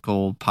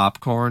spectacle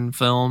popcorn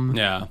film.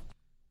 Yeah.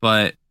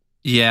 But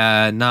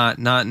yeah, not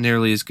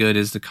nearly as good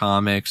as the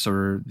comics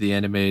or the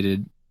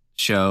animated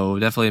show.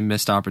 Definitely a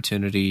missed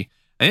opportunity.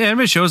 The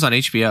animated show is on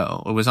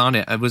HBO. It was on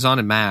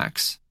at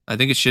Max. I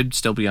think it should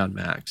still be on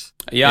Max.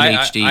 Yeah, in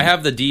HD. I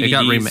have the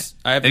DVDs.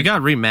 It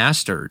got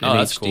remastered in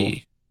that's HD.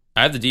 Cool.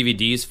 I have the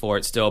DVDs for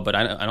it still, but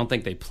I don't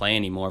think they play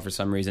anymore for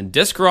some reason.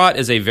 Disc rot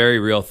is a very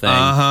real thing.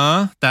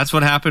 That's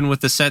what happened with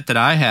the set that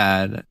I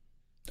had.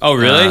 Oh,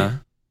 really?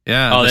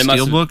 Yeah. Oh, the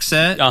Steelbook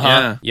set.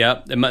 Yeah.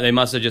 Yep. They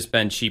must have just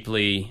been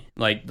cheaply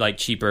like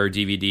cheaper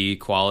DVD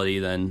quality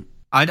than.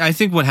 I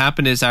think what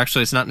happened is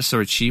actually it's not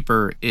necessarily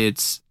cheaper.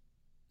 It's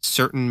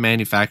certain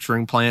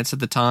manufacturing plants at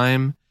the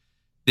time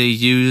they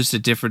used a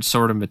different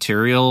sort of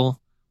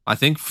material. I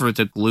think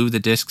to glue the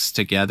discs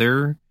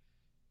together.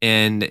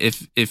 And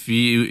if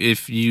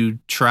you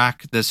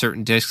track the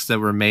certain discs that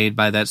were made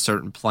by that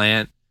certain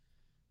plant,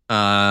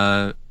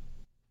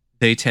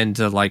 they tend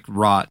to like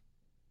rot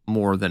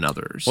more than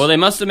others. Well, they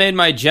must have made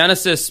my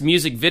Genesis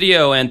music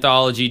video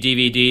anthology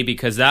DVD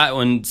because that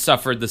one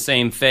suffered the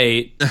same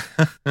fate.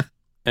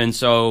 And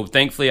so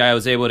thankfully I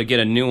was able to get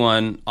a new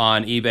one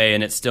on eBay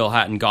and it still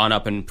hadn't gone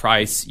up in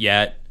price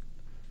yet.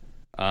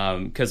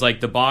 Because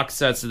like the box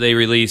sets that they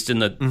released in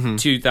the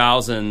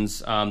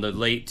 2000s, the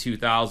late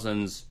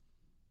 2000s,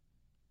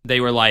 they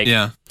were like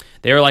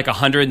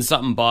 $100 and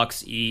something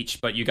bucks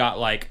each, but you got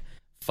like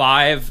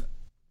 5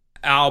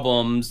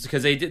 albums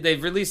because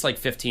they've released like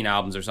 15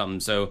 albums or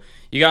something. So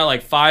you got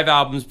like 5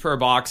 albums per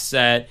box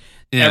set.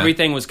 Yeah.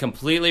 Everything was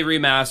completely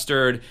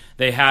remastered.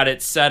 They had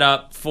it set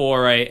up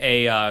for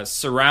a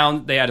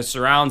surround. They had a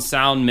surround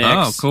sound mix.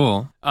 Oh,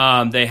 cool.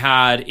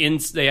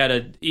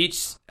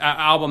 Each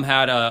album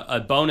had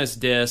a bonus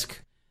disc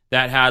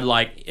that had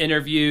like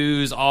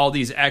interviews, all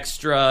these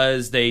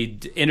extras. They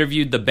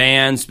interviewed the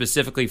band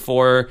specifically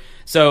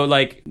so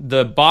like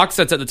the box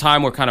sets at the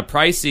time were kind of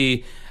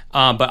pricey,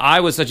 but I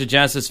was such a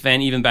Genesis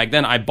fan even back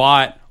then. I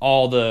bought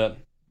all the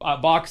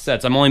box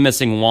sets. I'm only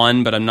missing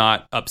one, but I'm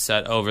not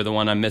upset over the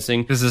one I'm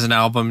missing. This is an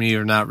album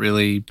you're not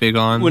really big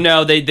on? Well,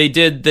 no, they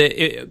did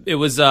it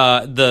was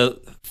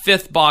the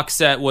 5th box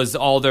set was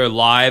all their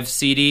live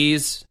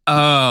CDs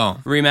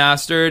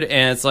remastered,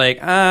 and it's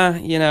like,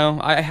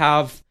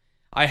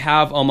 I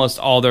have almost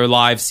all their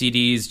live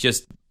CDs,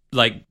 just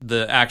like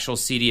the actual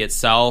CD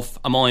itself.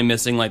 I'm only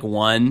missing like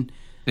one.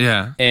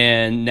 Yeah.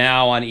 And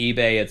now on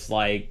eBay, it's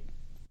like,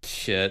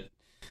 shit,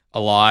 a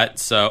lot.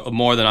 So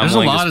more than I'm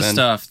willing to spend. There's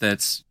a lot of stuff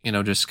that's,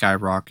 just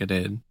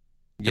skyrocketed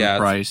in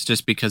price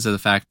just because of the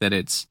fact that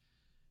it's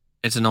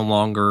no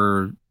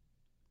longer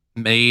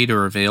made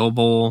or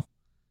available.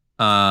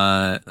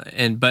 But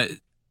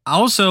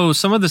also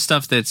some of the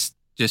stuff that's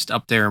just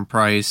up there in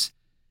price,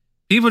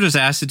 people just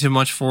ask too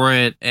much for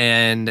it,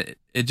 and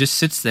it just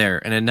sits there,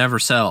 and it never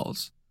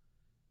sells,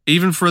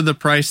 even for the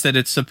price that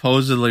it's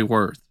supposedly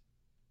worth.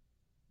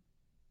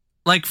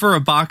 like for a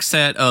box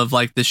set of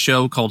like this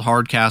show called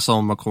Hardcastle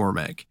and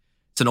McCormick.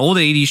 It's an old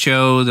 80s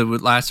show that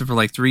would lasted for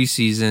like 3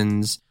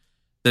 seasons.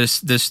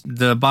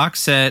 The box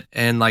set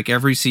and like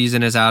every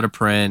season is out of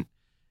print,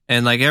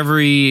 and like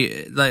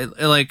every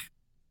like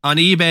on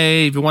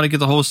eBay, if you want to get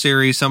the whole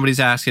series, somebody's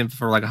asking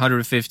for like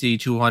 150,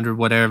 200,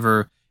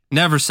 whatever.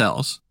 Never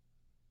sells.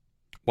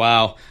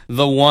 Wow.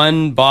 The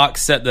one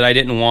box set that I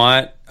didn't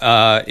want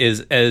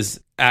is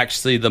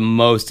actually the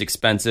most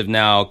expensive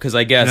now, because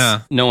I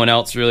guess no one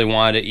else really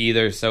wanted it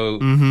either, so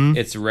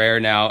it's rare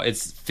now.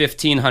 It's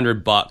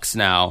 $1,500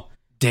 now.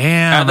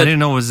 Damn, I didn't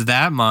know it was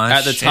that much.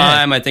 At the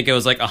time, I think it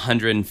was like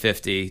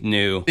 150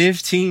 new.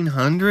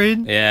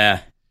 1,500?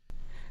 Yeah.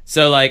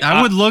 So like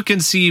I would look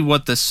and see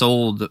what the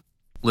sold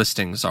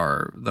listings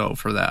are though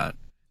for that.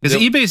 Because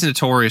eBay's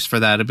notorious for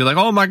that. It'd be like,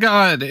 oh my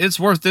god, it's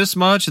worth this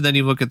much, and then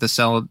you look at the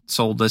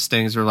sold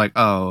listings, you're like,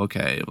 oh,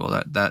 okay,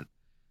 well that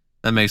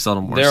makes a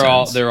little more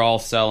sense. They're all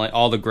selling.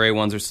 All the gray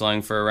ones are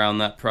selling for around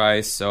that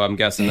price. So I'm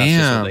guessing that's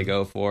just what they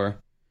go for.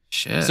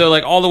 Shit. So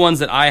like all the ones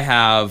that I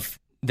have,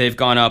 they've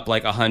gone up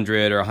like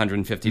 $100 or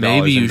 $150.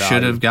 Maybe you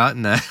should have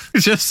gotten that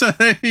just so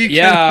that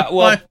you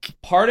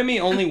part of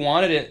me only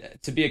wanted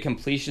it to be a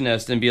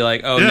completionist and be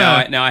like, oh,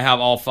 now I have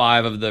all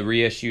 5 of the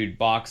reissued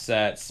box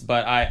sets.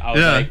 But I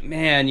was like,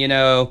 man,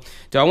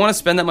 do I want to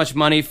spend that much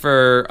money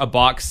for a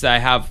box that I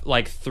have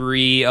like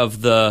 3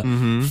 of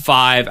the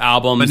 5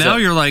 albums? But now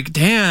you're like,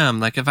 damn,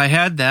 like if I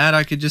had that,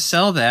 I could just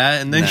sell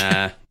that and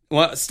then.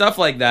 Well, stuff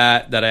like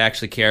that I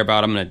actually care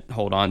about, I'm going to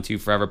hold on to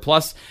forever.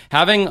 Plus,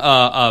 having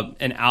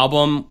an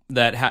album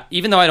that,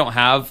 even though I don't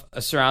have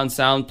a surround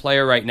sound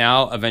player right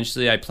now,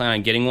 eventually I plan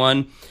on getting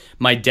one.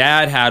 My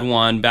dad had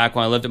one back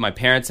when I lived at my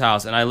parents'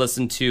 house, and I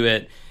listened to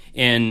it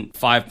in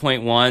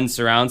 5.1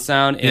 surround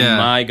sound, and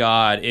my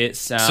God, it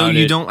sounded... So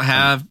you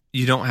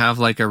don't have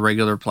like a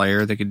regular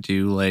player that could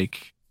do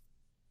like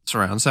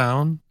surround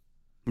sound?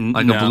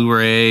 Like a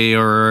Blu-ray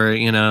or,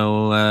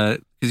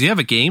 because you have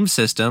a game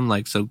system,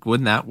 like, so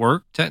wouldn't that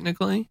work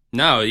technically?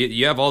 No,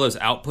 you have all those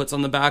outputs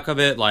on the back of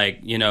it,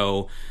 like,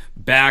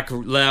 back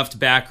left,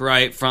 back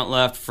right, front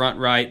left, front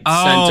right,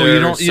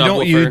 center.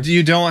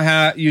 You don't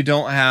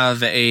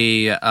have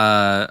a.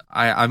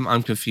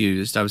 I'm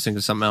confused. I was thinking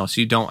of something else.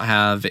 You don't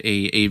have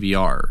a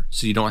AVR,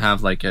 so you don't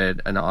have like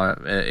an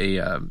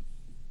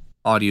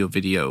audio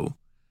video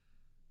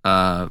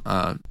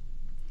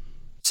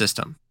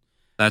system.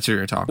 That's what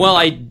you're talking about.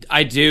 Well,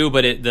 I do,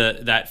 but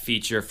that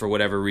feature for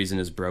whatever reason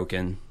is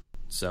broken,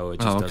 so it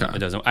just doesn't. It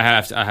doesn't. I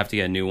have to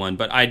get a new one.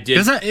 But I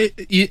did.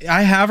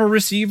 I have a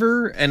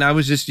receiver, and I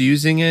was just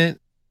using it,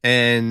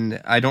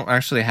 and I don't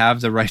actually have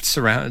the right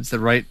surrounds, the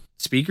right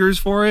speakers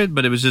for it,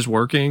 but it was just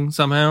working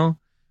somehow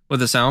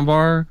with a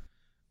soundbar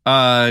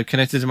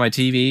connected to my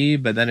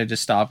TV. But then it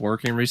just stopped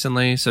working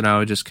recently, so now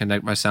I just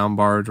connect my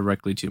soundbar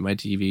directly to my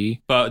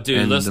TV. But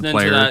dude, listening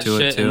to that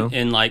shit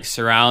in like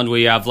surround, where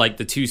you have like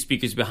the 2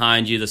 speakers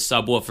behind you, the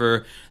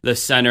subwoofer, the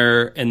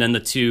center, and then the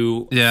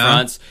 2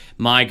 fronts.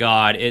 My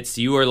God,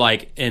 you are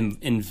like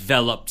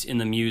enveloped in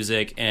the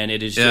music, and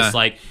it is just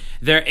like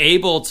they're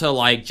able to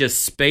like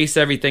just space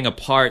everything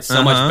apart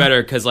so much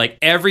better, because like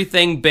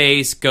everything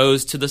bass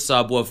goes to the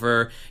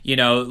subwoofer.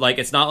 Like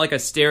it's not like a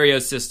stereo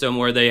system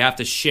where they have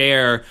to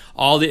share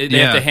they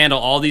have to handle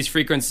all these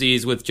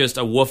frequencies with just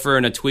a woofer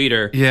and a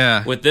tweeter.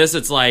 Yeah. With this,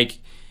 it's like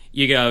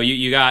you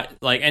got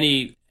like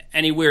any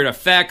weird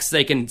effects,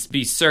 they can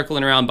be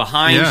circling around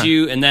behind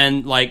you, and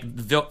then like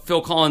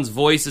Phil Collins'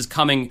 voice is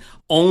coming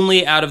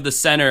only out of the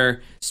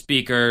center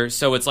speaker,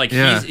 so it's like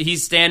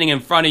he's standing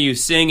in front of you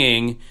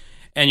singing,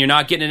 and you're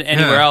not getting it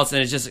anywhere else,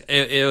 and it's just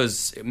it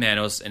was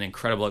an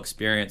incredible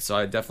experience. So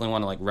I definitely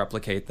want to like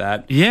replicate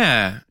that.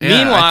 Meanwhile,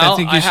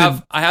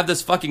 I have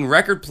this fucking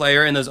record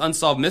player and those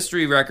Unsolved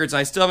Mystery records, and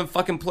I still haven't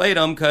fucking played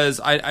them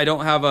because I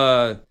don't have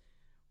a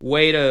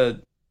way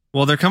to.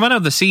 Well, they're coming out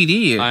of the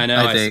CD. I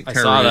know. I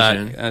saw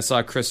that. I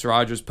saw Chris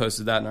Rogers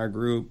posted that in our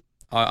group.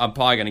 I'm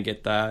probably gonna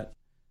get that.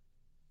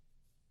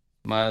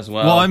 Might as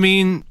well. Well, I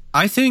mean,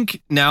 I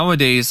think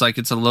nowadays, like,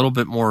 it's a little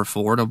bit more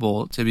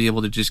affordable to be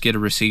able to just get a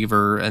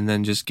receiver and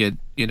then just get,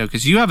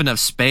 because you have enough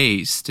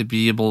space to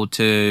be able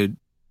to,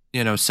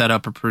 set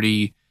up a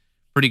pretty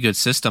good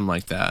system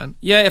like that.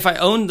 Yeah, if I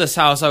owned this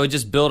house, I would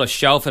just build a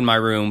shelf in my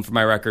room for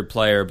my record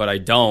player, but I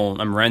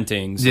don't. I'm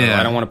renting, so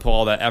I don't want to put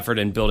all that effort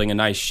in building a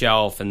nice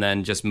shelf and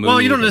then just move.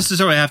 Well, you don't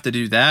necessarily have to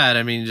do that.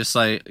 I mean, just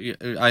like,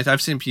 I've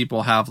seen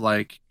people have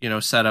like,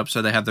 set up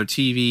so they have their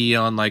TV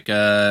on like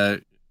a,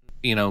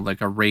 like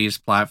a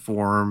raised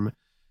platform.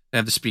 They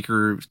have the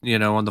speaker,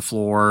 on the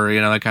floor,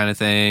 that kind of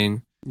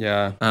thing.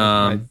 Yeah,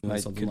 I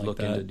could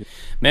look into.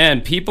 Man,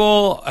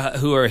 people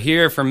who are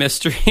here for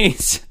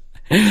mysteries.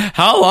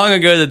 How long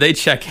ago did they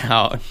check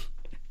out?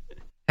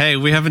 Hey,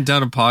 we haven't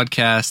done a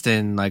podcast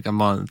in like a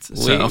month.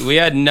 So. We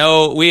had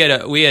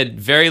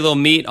very little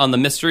meat on the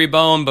mystery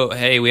bone, but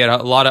hey, we had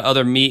a lot of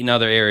other meat in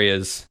other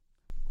areas.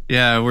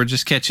 Yeah, we're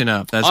just catching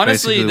up. That's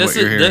honestly,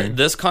 basically what you're hearing.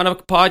 This kind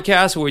of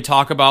podcast where we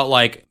talk about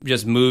like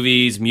just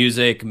movies,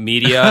 music,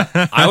 media.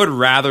 I would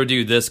rather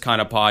do this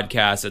kind of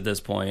podcast at this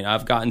point.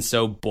 I've gotten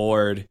so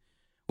bored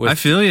I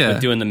feel you.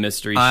 With doing the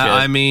mystery shit.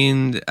 I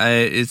mean,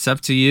 it's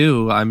up to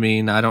you. I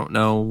mean, I don't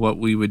know what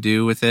we would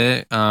do with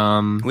it.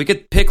 We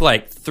could pick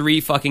like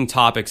 3 fucking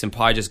topics and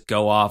probably just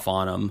go off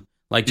on them.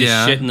 Like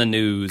just shit in the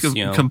news,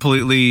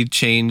 Completely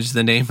change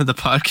the name of the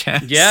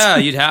podcast. Yeah,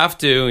 you'd have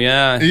to,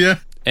 Yeah.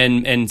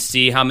 And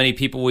see how many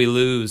people we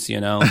lose,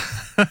 because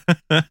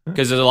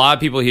there's a lot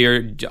of people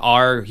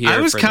are here. I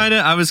was kind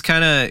of,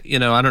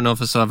 I don't know if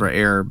this will ever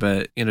air,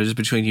 but just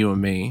between you and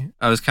me,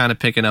 I was kind of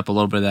picking up a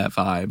little bit of that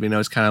vibe.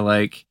 It's kind of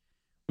like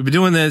we've been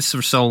doing this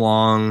for so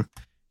long.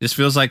 It just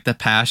feels like the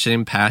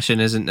passion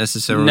isn't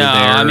necessarily there.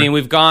 I mean,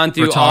 we've gone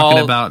through We're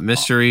talking about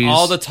mysteries,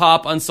 all the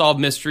top unsolved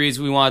mysteries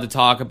we wanted to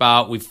talk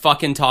about. We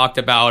fucking talked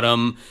about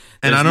them,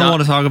 and I don't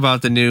want to talk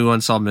about the new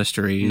unsolved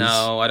mysteries.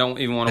 No, I don't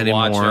even want to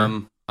watch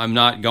them. I'm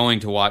not going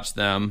to watch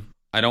them.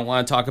 I don't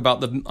want to talk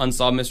about the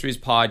Unsolved Mysteries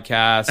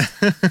podcast.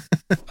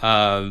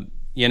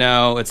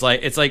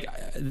 It's like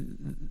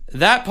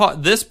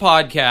this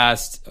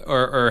podcast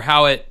or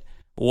how it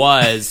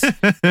was.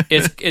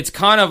 it's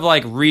kind of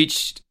like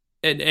reached.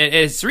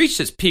 It's reached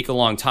its peak a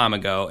long time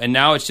ago, and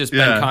now it's just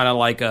been kind of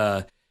like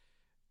a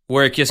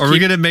where it just. Are we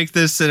gonna make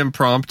this an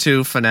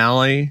impromptu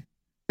finale?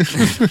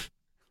 I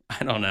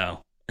don't know.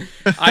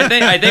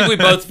 I think we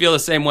both feel the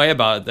same way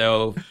about it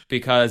though,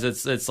 because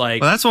it's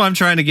like. Well, that's why I'm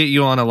trying to get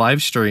you on a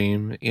live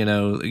stream. Get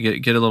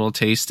a little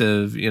taste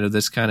of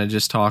this kind of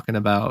just talking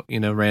about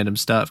random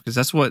stuff, because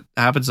that's what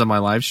happens on my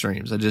live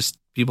streams.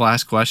 People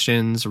ask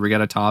questions, or we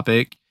got a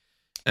topic,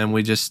 and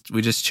we just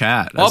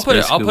chat. I'll put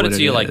it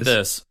to you like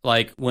this: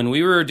 like when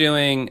we were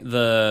doing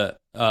the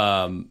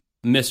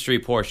mystery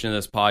portion of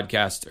this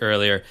podcast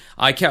earlier,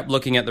 I kept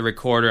looking at the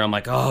recorder. I'm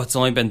like, oh, it's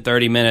only been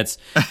 30 minutes.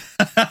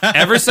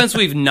 Ever since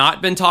we've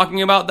not been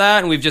talking about that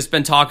and we've just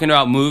been talking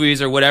about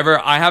movies or whatever,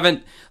 I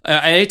haven't.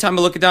 Anytime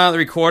I look down at the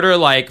recorder,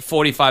 like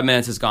 45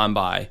 minutes has gone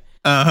by.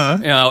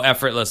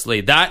 Effortlessly.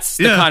 That's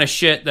the kind of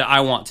shit that I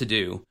want to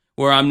do.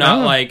 Where I'm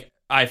not like.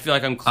 I feel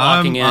like I'm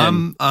clocking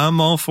in.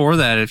 I'm all for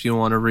that if you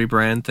want to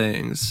rebrand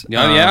things.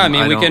 I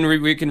mean,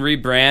 we can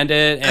rebrand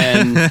it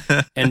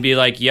and be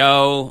like,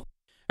 yo.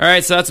 All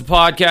right, so that's a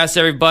podcast,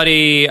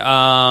 everybody.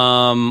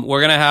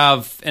 We're gonna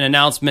have an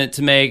announcement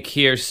to make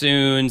here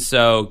soon,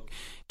 so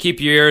keep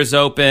your ears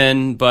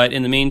open. But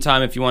in the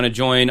meantime, if you want to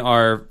join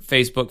our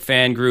Facebook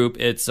fan group,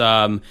 it's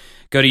go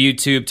to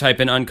YouTube, type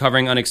in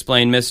 "Uncovering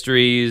Unexplained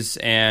Mysteries,"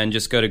 and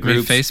just go to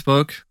groups.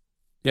 Facebook.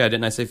 Yeah,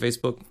 didn't I say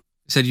Facebook? I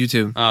said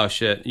YouTube. Oh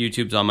shit,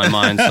 YouTube's on my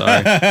mind.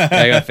 Sorry,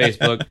 I got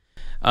Facebook.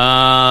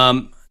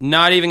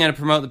 Not even gonna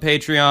promote the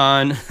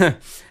Patreon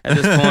at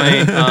this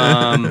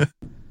point.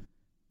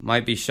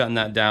 Might be shutting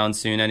that down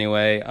soon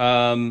anyway.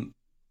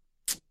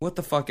 What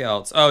the fuck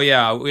else? Oh,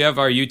 yeah, we have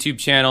our YouTube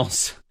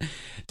channels.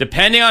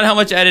 Depending on how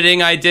much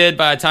editing I did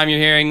by the time you're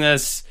hearing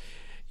this,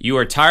 you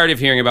are tired of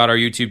hearing about our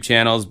YouTube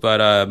channels,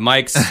 but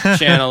Mike's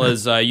channel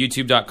is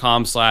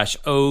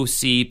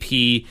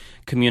youtube.com/OCP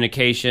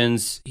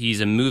Communications.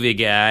 He's a movie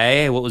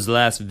guy. What was the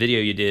last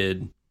video you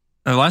did?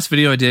 The last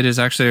video I did is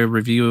actually a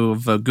review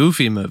of a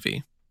Goofy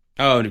movie.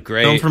 Oh,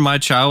 great. Film from my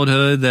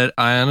childhood that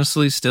I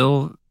honestly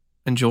still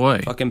enjoy.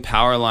 Fucking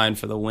Powerline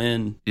for the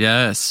win.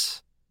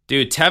 Yes.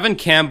 Dude, Tevin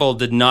Campbell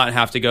did not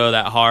have to go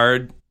that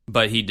hard,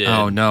 but he did.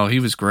 Oh, no,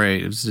 he was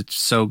great. It was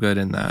so good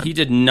in that. He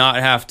did not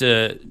have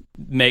to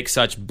make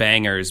such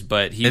bangers,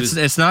 but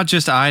It's not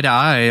just Eye to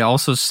Eye.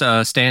 Also,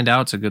 Stand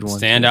Out's a good one.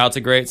 Stand Out's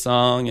a great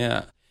song,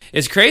 yeah.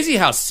 It's crazy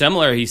how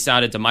similar he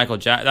sounded to Michael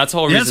Jackson. That's the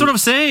whole reason. That's what I'm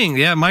saying.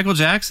 Yeah, Michael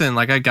Jackson.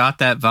 Like, I got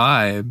that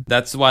vibe.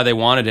 That's why they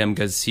wanted him,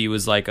 because he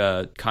was like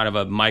a kind of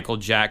a Michael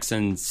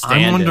Jackson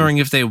stand-in. I'm wondering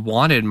if they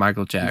wanted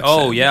Michael Jackson.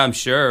 Oh, yeah, I'm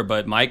sure.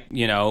 But Mike,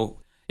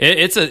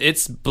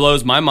 it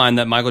blows my mind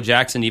that Michael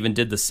Jackson even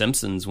did The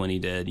Simpsons when he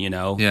did,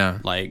 Yeah.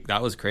 Like,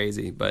 that was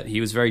crazy. But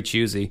he was very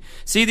choosy.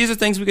 See, these are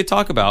things we could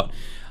talk about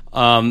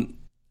on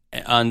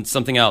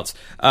something else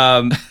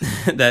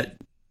that...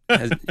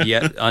 has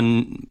yet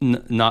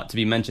not to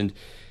be mentioned.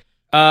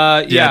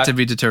 Yeah, to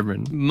be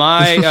determined.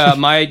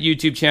 My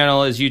YouTube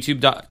channel is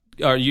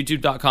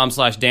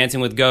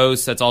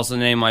youtube.com/dancingwithghosts. That's also the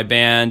name of my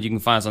band. You can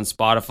find us on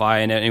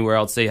Spotify and anywhere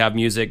else they have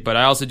music. But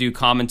I also do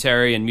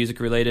commentary and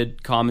music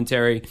related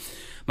commentary.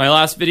 My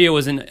last video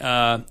was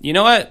you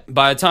know what?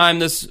 By the time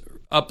this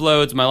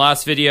uploads, my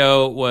last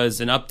video was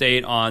an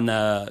update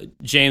on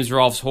James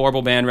Rolfe's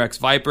horrible band Rex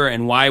Viper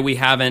and why we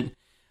haven't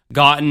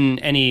gotten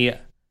any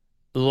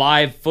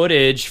live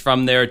footage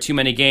from their Too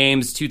Many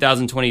Games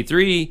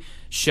 2023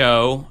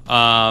 show,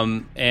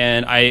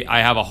 and I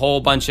have a whole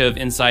bunch of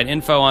inside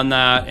info on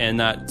that, and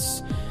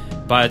that's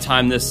by the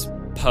time this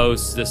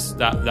posts,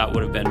 that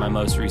would have been my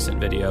most recent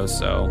video.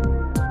 So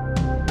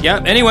yeah,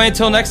 anyway,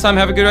 until next time,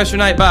 have a good rest of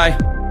your night. Bye.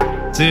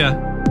 See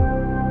ya.